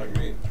job, dog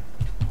meat.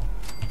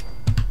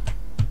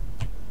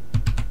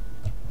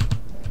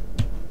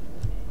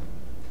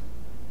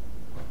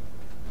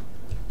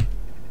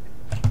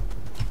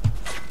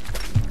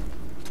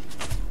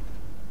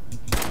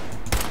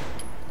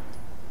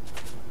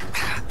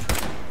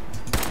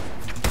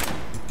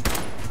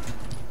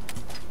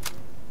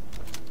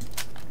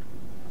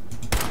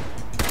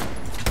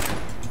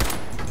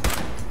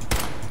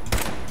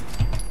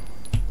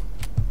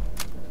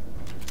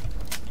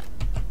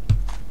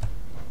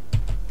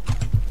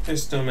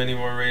 There's still many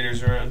more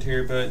raiders around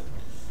here, but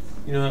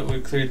you know what?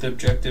 We cleared the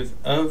objective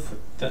of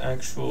the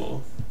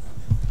actual.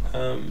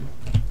 Oh,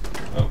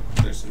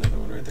 there's another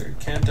one right there.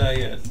 Can't die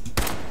yet.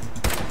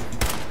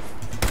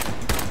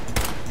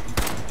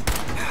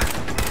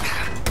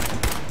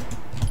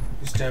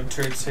 These damn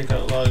turrets take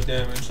out a lot of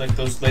damage, like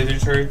those laser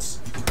turrets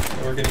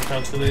that we're gonna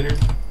counter later.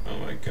 Oh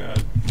my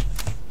god.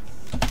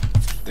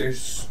 They're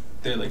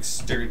like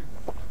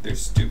they're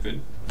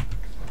stupid.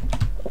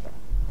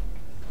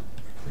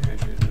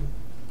 Rehydrated.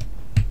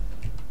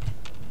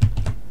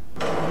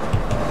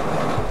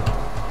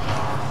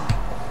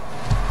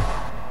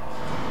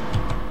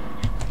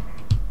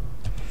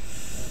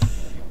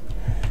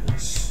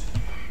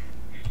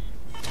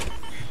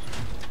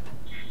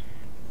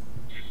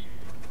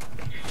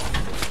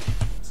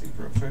 Sleep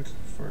real quick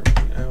for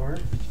an hour.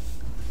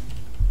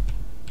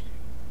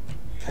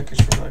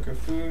 Peckish from lack of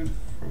food,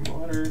 from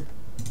water.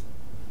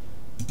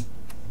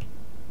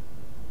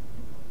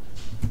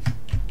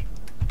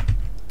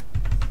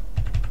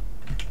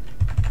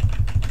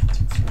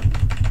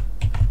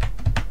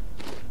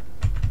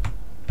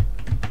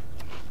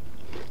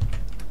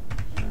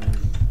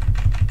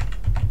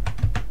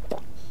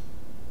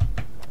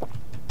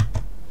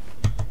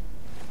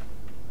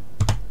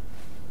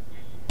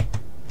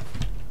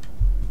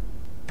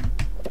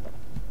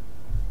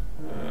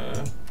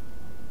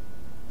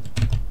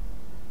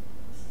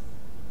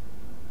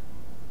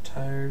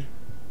 Tired.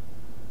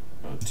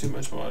 Oh, too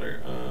much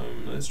water.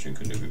 Let's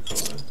drink a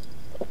Nuka-Cola.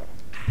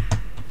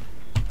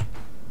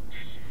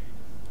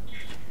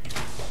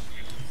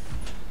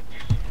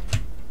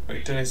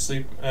 Wait, did I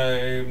sleep?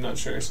 I'm not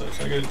sure I slept,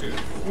 so I gotta do it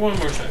one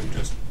more time,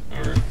 just,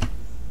 or...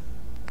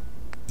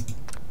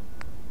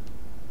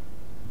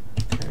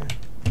 Okay.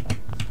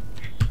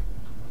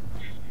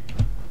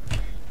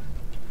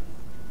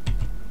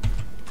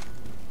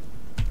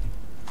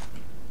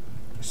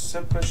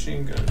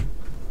 Submachine gun.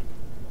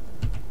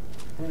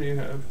 What do you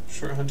have?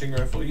 Short hunting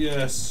rifle.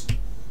 Yes.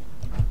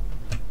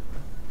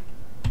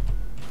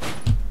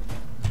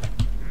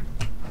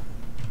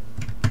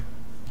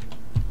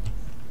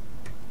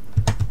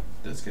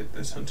 Let's get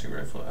this hunting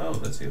rifle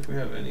out. Let's see if we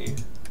have any.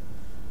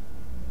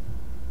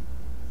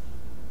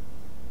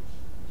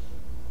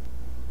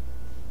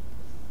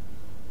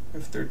 I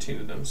have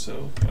 13 of them,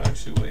 so I'll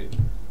actually wait.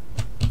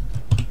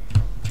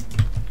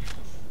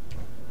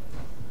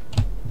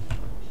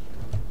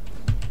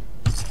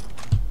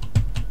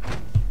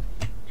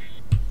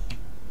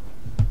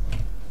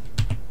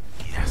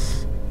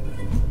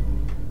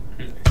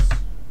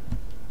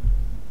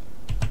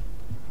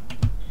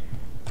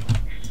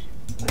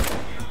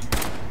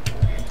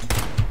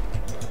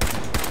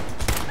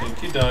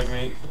 Dog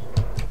meat.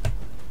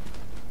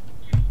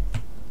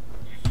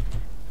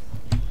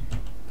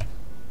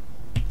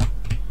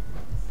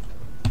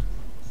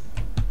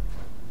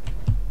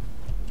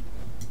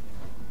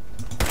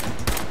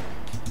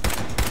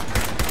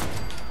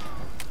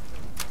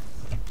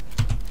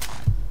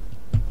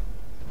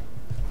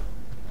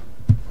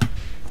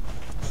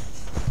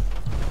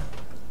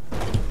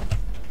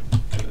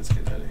 Okay, let's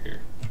get out of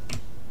here.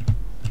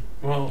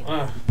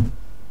 Well,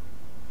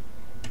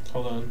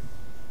 hold on.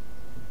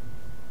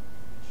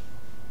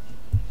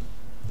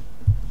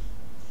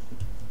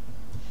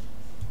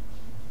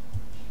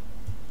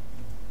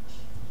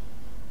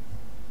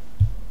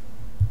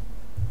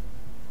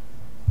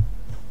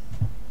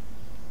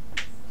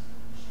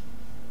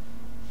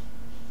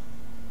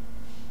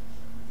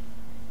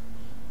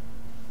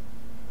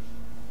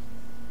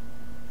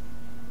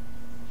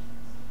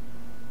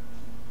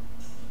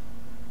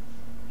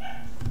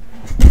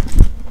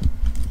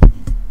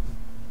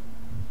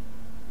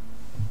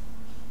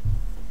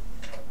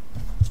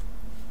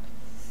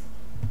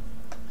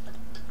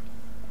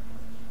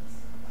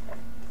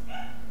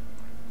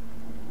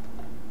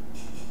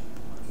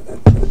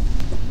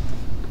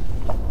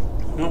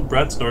 No,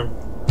 Brad Storm.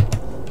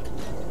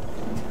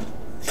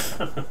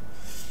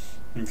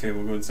 Okay,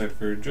 we'll go inside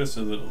for just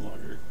a little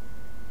longer.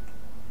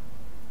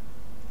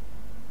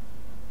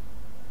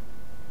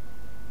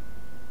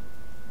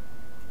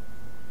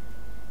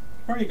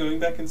 Why are you going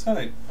back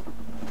inside?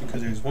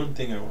 Because there's one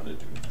thing I want to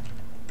do.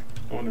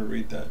 I want to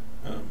read that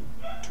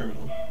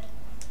terminal.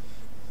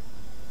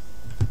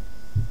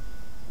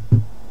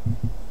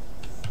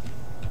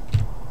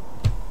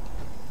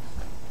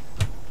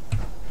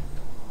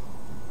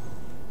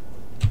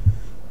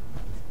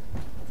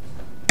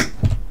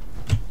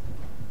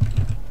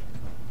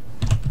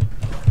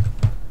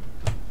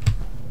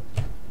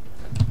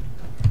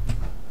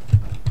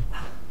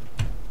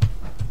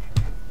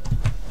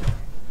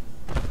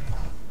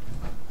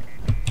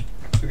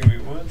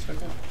 1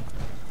 second.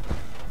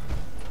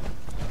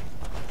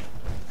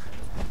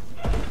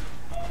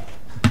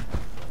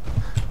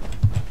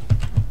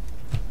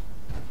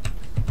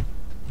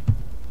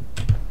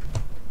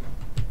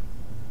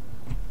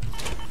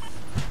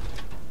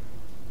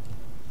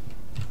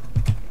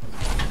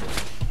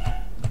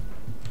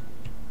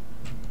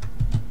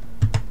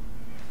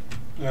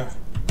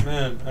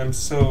 Man, I'm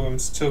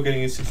still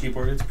getting used to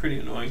keyboard. It's pretty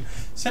annoying.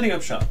 Setting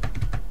up shop.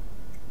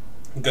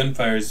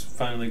 Gunfire's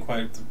finally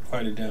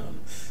quieted down.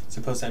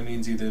 Suppose that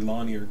means either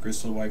Lonnie or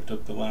Gristle wiped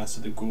up the last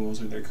of the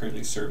ghouls, or they're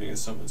currently serving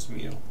as someone's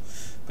meal.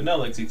 But now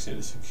Lexi's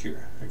is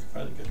secure. I can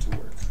finally get to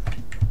work.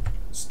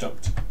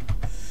 Stumped.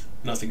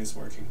 Nothing is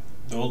working.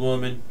 The old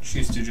woman, she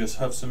used to just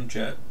huff some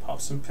jet,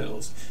 pop some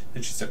pills,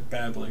 then she'd start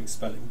babbling,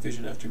 spouting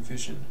vision after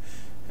vision.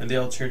 And they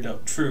all turned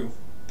out true.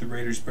 The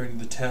raiders burning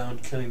the town,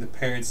 killing the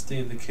parents,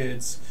 stealing the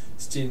kids,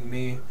 stealing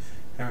me.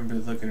 I remember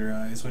the look in her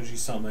eyes when she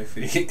saw my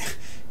fate.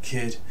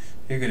 Kid,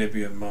 you're gonna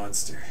be a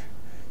monster.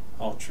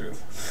 All true.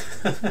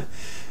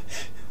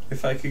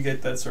 If I could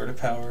get that sort of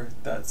power,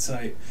 that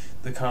sight,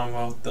 the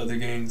Commonwealth, the other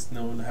gangs,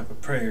 no one would have a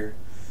prayer.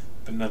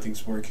 But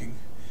nothing's working.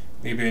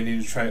 Maybe I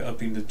need to try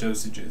upping the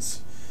dosages.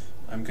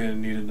 I'm gonna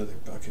need another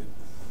bucket.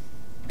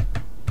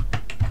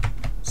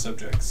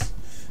 Subjects.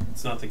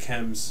 It's not the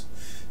chems.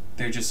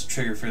 They're just a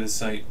trigger for the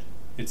sight.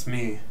 It's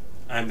me.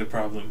 I'm the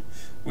problem.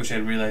 Wish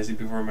I'd realized it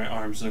before my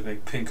arms look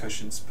like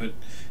pincushions, but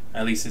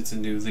at least it's a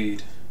new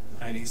lead.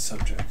 I need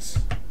subjects.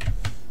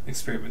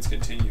 Experiments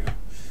continue.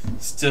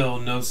 Still,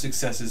 no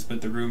successes,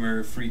 but the rumor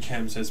of free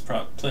chems has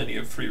brought plenty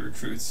of free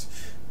recruits.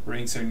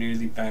 Ranks are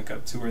nearly back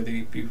up to where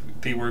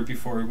they were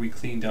before we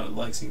cleaned out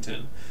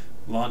Lexington.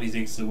 Lonnie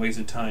thinks it's a waste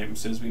of time,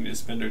 says we need to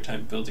spend our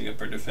time building up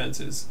our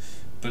defenses,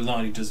 but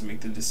Lonnie doesn't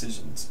make the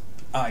decisions.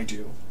 I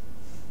do.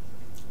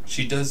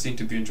 She does seem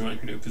to be enjoying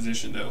her new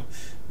position, though.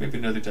 Maybe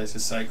another dose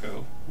of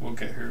psycho will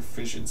get her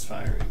visions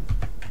firing.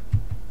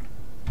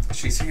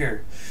 She's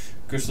here.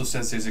 Gristle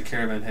says there's a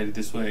caravan headed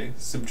this way.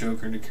 Some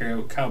joker in a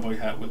cowboy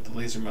hat with the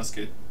laser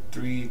musket.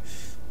 3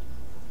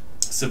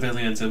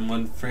 civilians and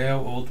 1 frail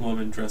old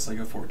woman dressed like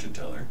a fortune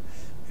teller.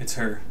 It's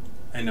her.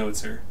 I know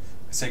it's her.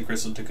 I sent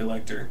Gristle to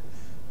collect her.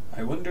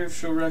 I wonder if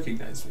she'll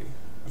recognize me.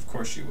 Of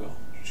course she will.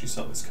 She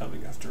saw this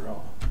coming after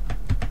all.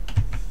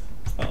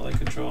 Spotlight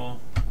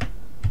control.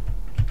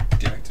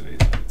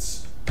 Deactivate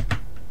lights.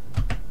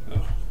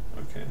 Oh,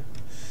 okay.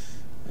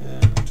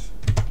 And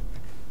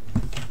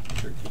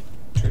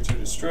turrets are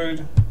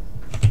destroyed.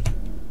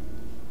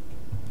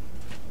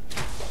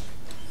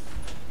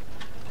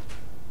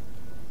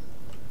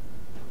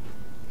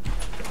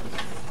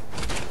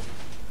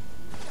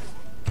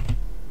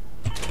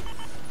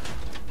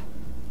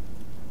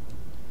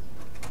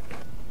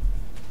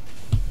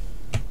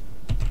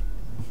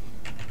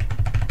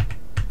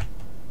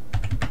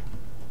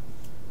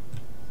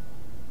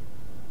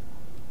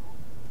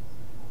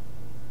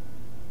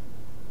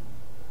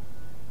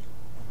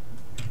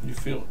 You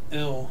feel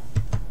ill.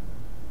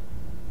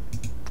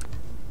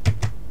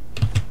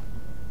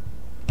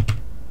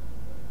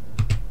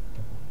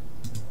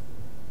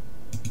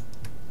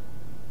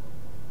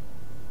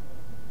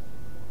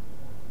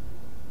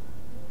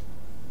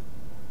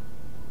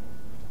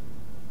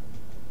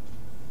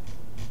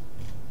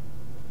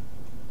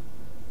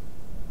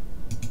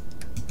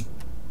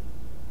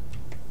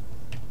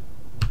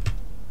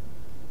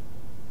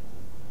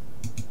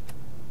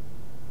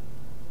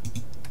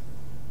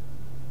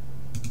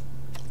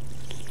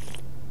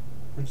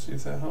 Let's see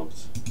if that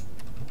helps.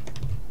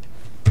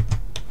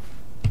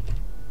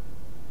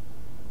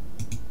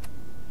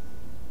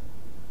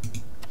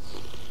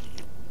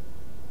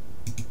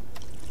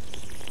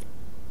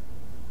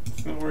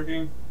 It's not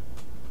working.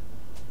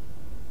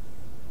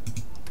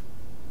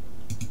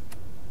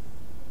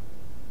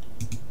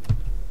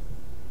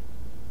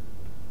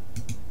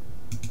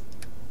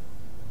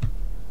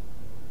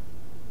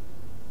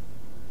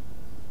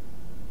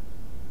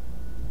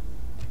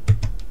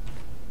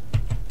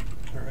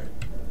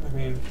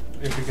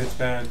 If it gets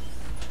bad.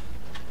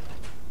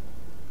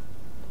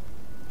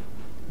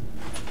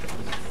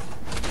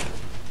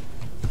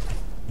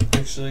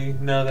 Actually,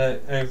 now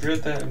that I've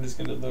read that, I'm just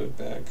going to load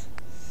back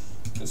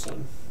this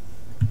one.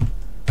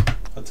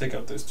 I'll take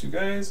out those 2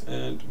 guys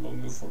and we'll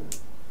move forward.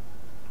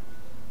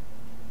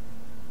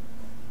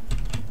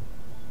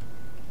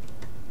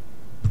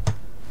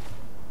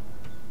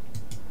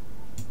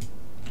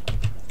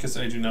 Because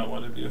I do not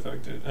want to be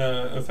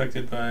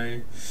affected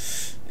by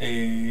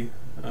a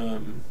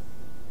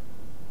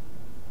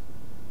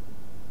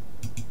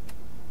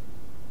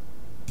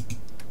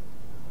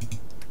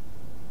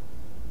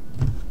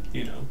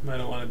you know, I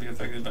don't want to be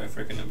affected by a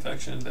freaking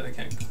infection that I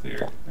can't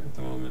clear at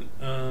the moment.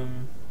 There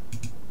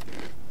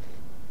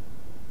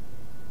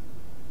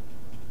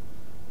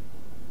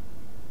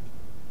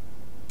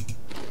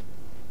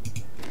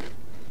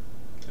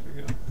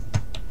we go.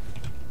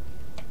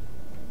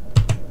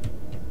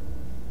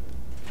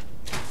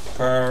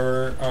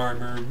 Power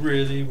armor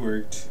really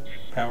worked.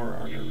 Power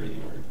armor really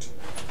worked.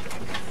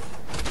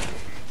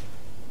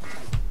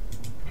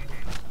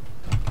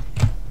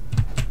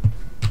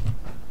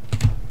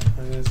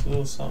 this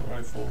little assault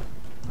rifle,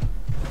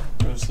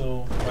 or this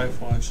little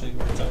rifle actually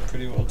works out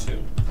pretty well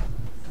too.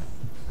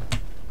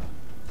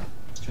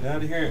 Get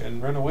out of here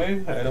and run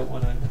away. I don't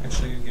want to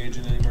actually engage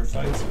in any more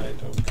fights, and I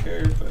don't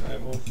care, but I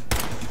will.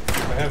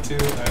 If I have to,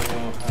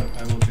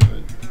 I will do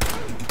it.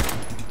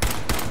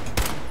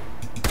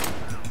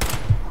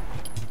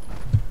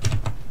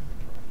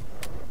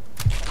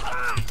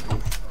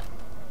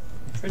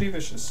 Pretty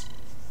vicious.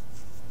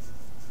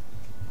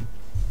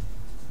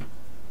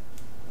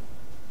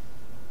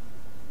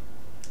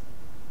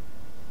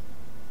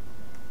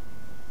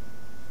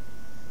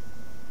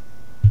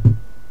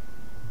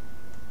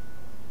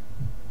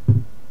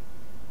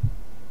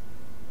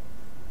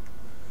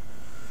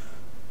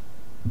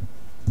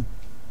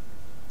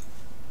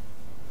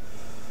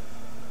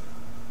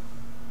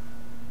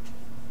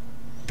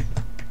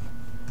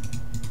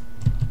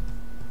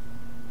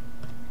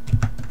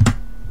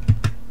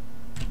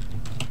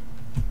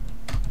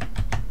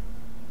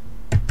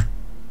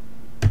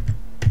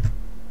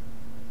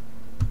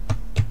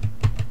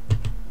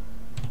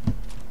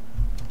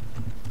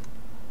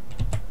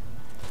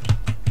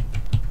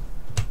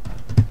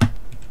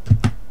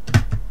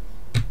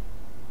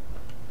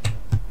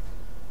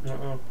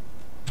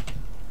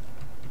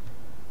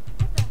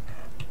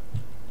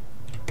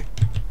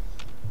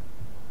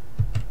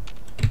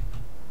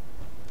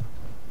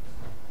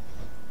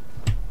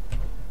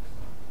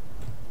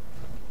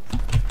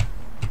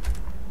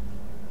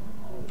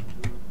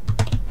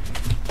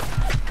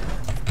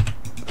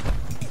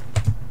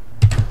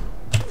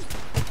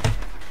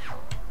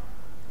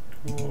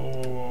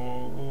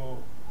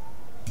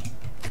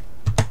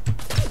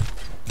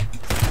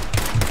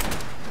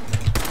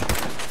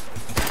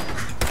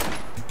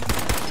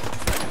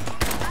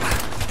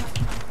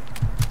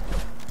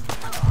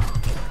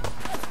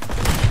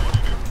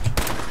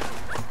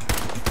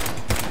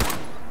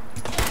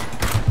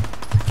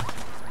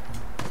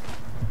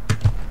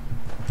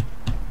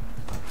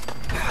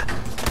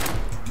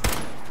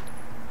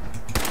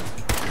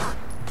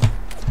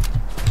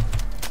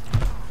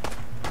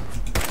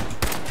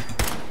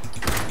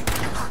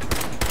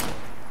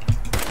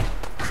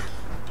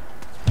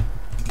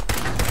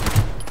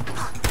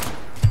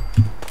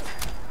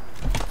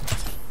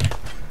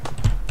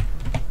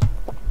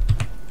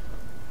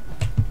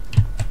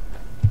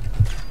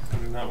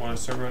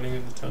 Start running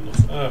in the tunnels.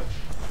 Ugh.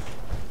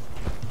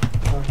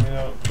 Knock me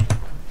out.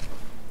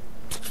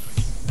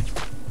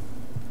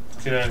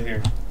 Get out of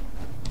here.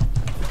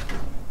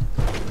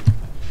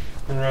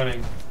 We're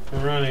running.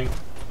 We're running.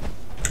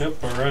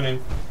 Yep, we're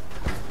running.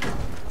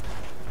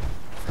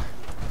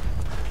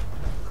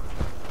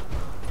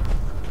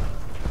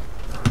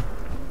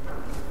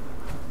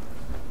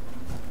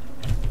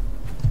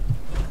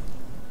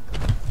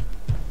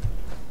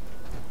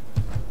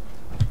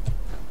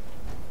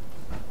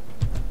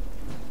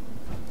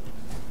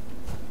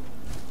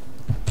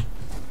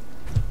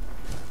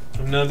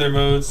 In other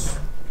modes,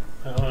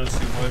 I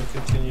honestly would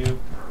continue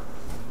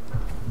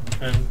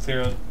and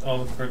clear out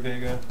all of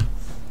Corvega.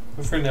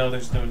 But for now,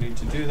 there's no need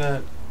to do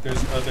that.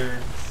 There's other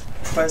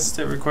quests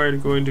that require to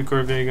go into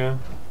Corvega,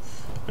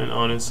 and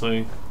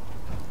honestly,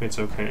 it's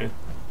okay.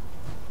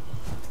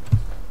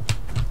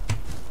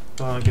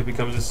 Not like it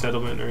becomes a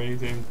settlement or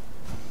anything.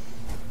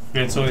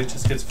 And so it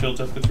just gets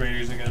filled up with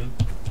raiders again.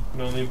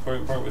 The only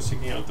important part was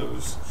taking out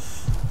those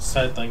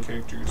sideline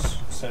characters,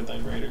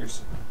 sideline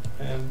raiders.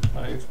 And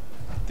my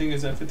thing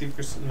is at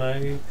 50%,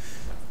 my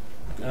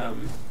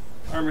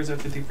armor's at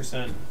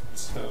 50%,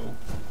 so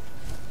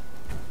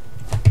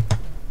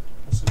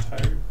I'm so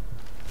tired.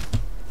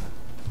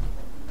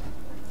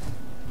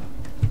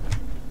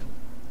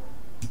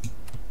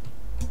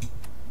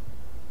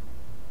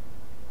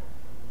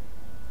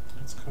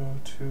 Let's go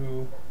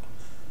to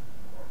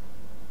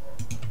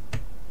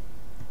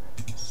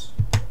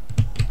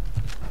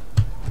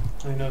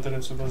I know that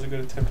I'm supposed to go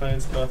to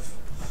Tempine's buff,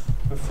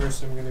 but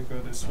first I'm gonna go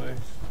this way.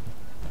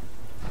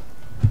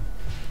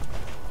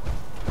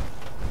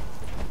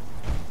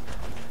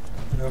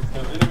 I hope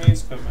no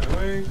enemies come my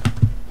way.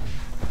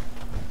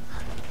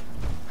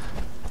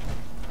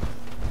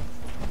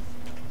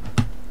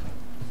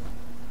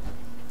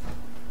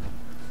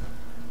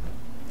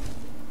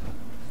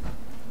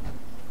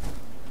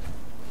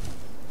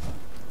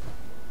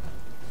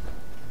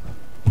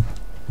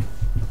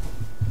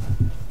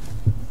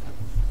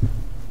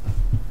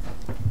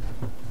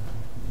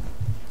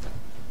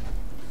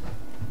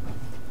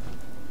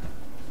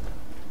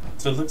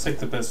 So it looks like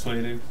the best way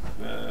to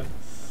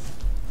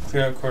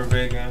clear out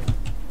Corvega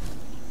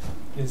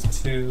is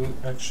to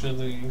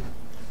actually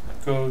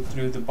go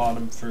through the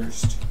bottom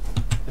first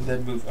and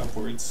then move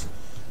upwards.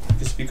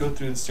 Because if you go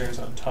through the stairs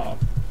on top,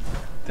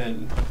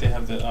 then they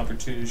have the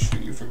opportunity to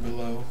shoot you from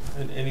below,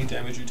 and any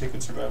damage you take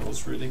in survival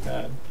is really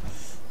bad.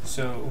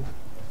 So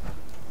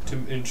to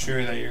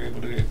ensure that you're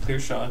able to get clear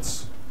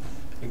shots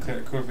and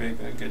clear Corvega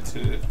and get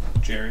to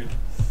Jared,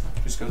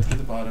 just go through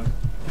the bottom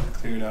and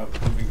clear it out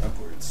moving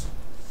upwards.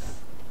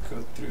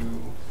 Go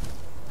through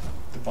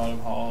the bottom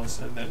halls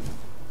and then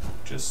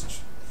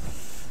just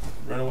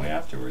run away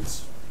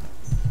afterwards.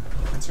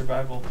 In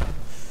survival,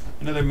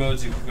 In other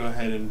modes, you can go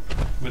ahead and,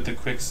 with the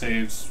quick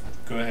saves,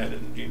 go ahead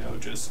and, you know,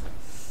 just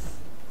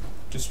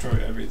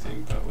destroy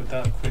everything. But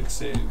without quick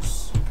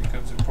saves, it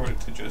becomes important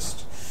to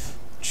just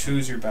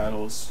choose your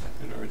battles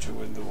in order to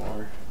win the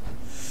war.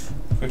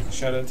 Quick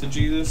shout out to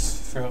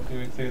Jesus for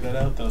helping me clear that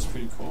out. That was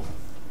pretty cool.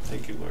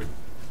 Thank you, Lord.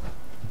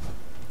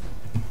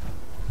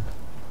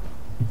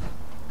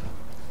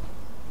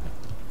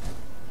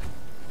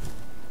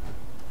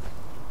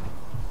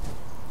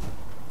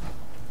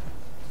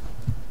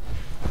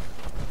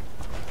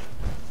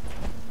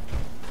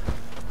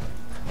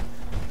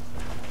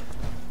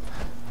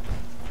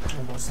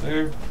 Almost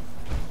there.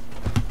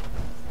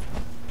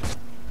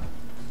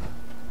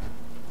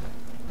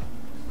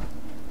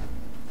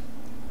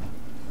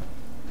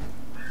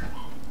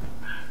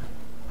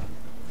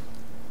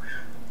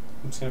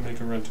 I'm just gonna make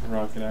a run to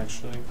Rocket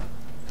actually.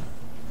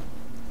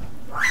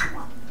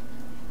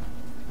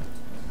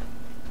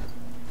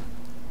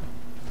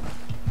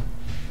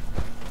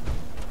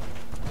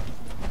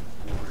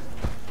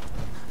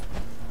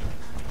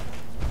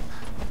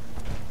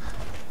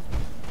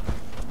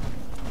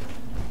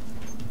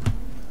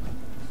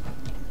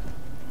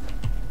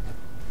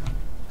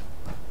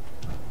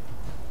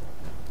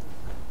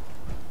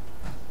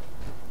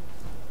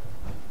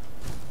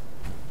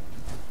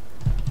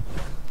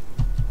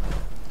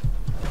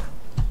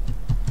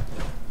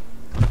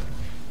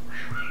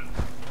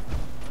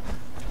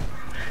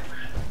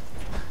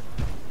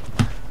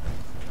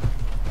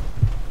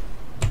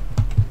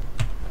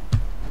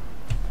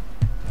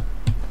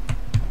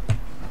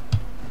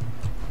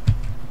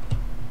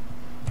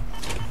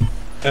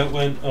 That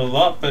went a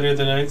lot better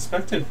than I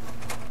expected.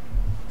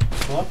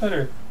 A lot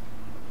better.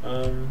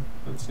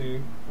 Let's see.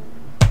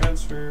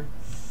 Transfer.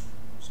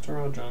 Store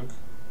all junk.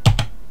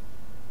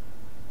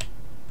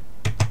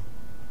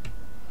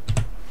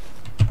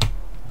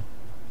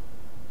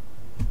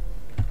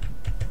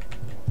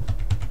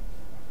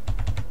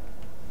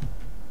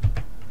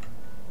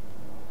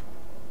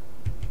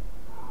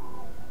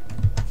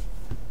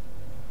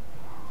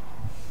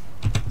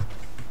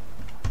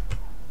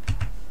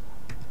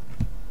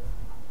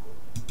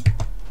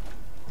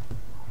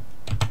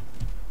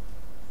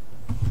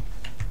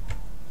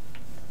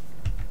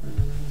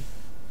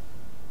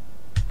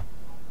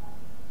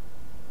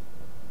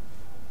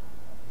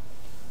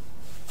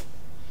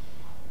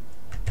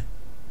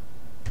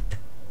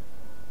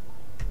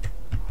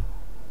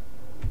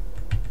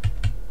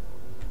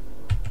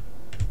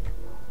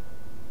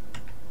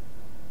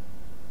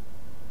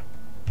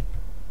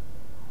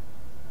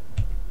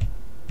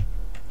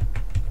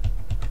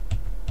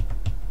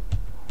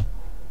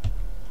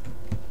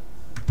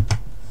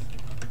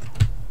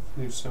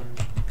 Leave some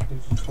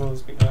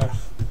Nuka-Colas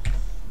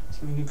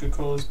some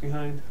Nuka-Colas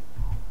behind.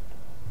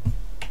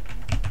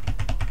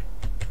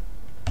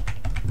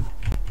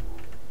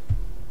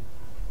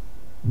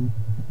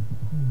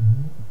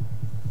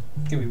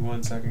 Give me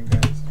 1 second,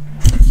 guys.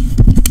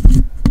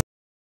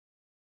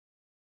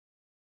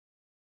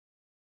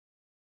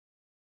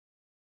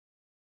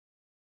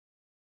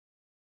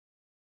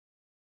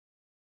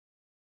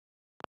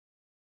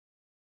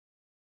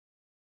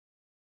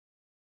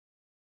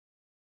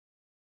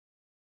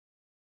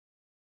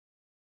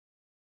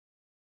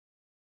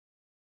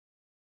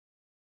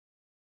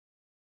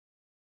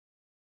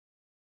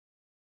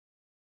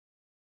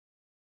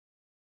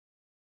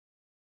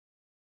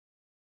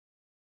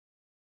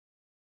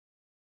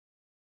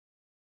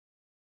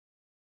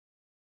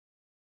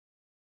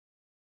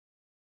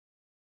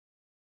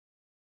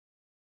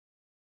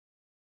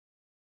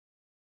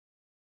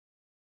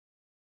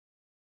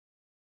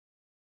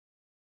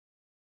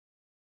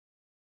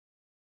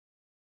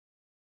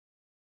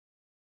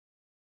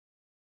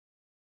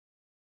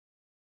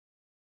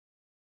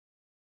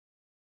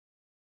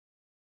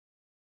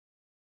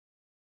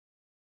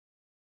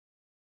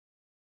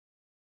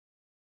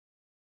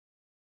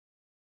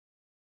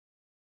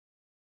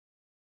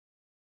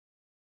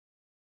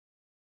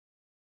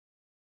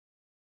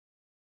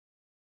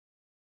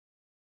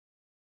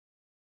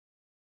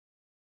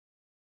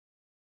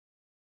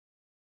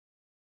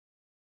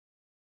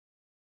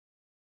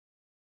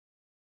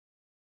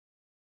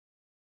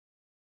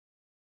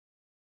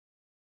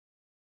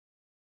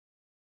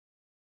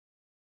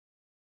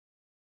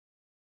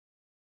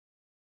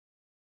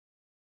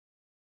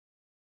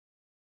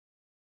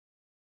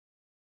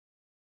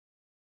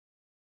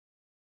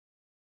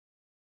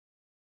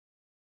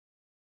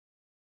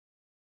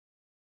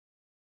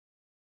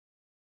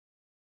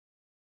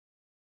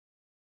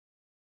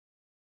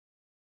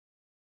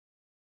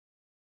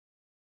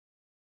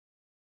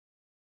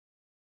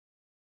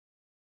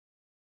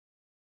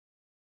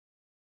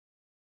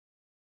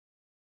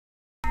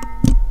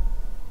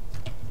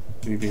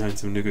 Leave behind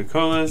some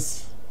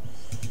Nuka-Colas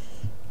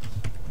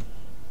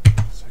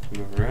so I can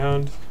move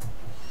around,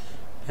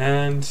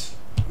 and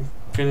I'm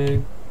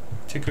gonna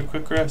take a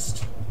quick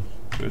rest.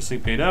 Go to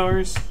sleep 8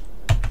 hours.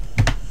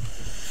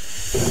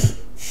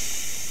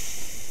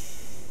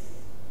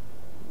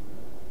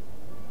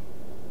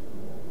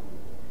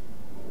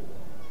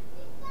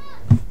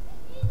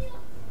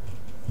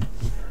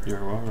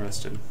 You're well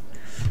rested.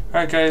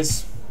 Alright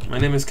guys, my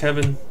name is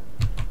Kevin.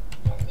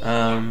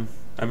 I've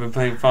been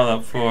playing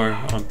Fallout 4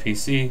 on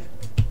PC.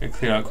 I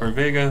cleared out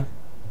Corvega.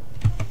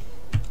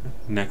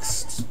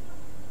 Next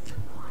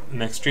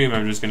stream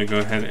I'm just going to go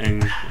ahead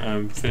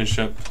and finish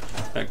up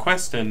that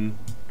quest and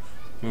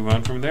move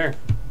on from there.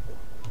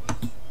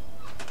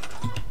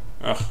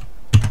 Ugh.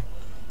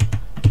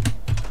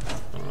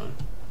 Hold on.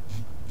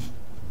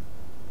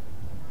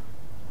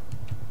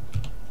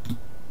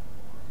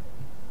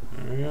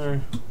 There we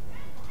are.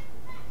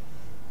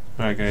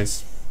 Alright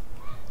guys.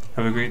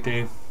 Have a great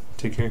day.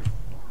 Take care.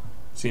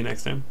 See you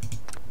next time.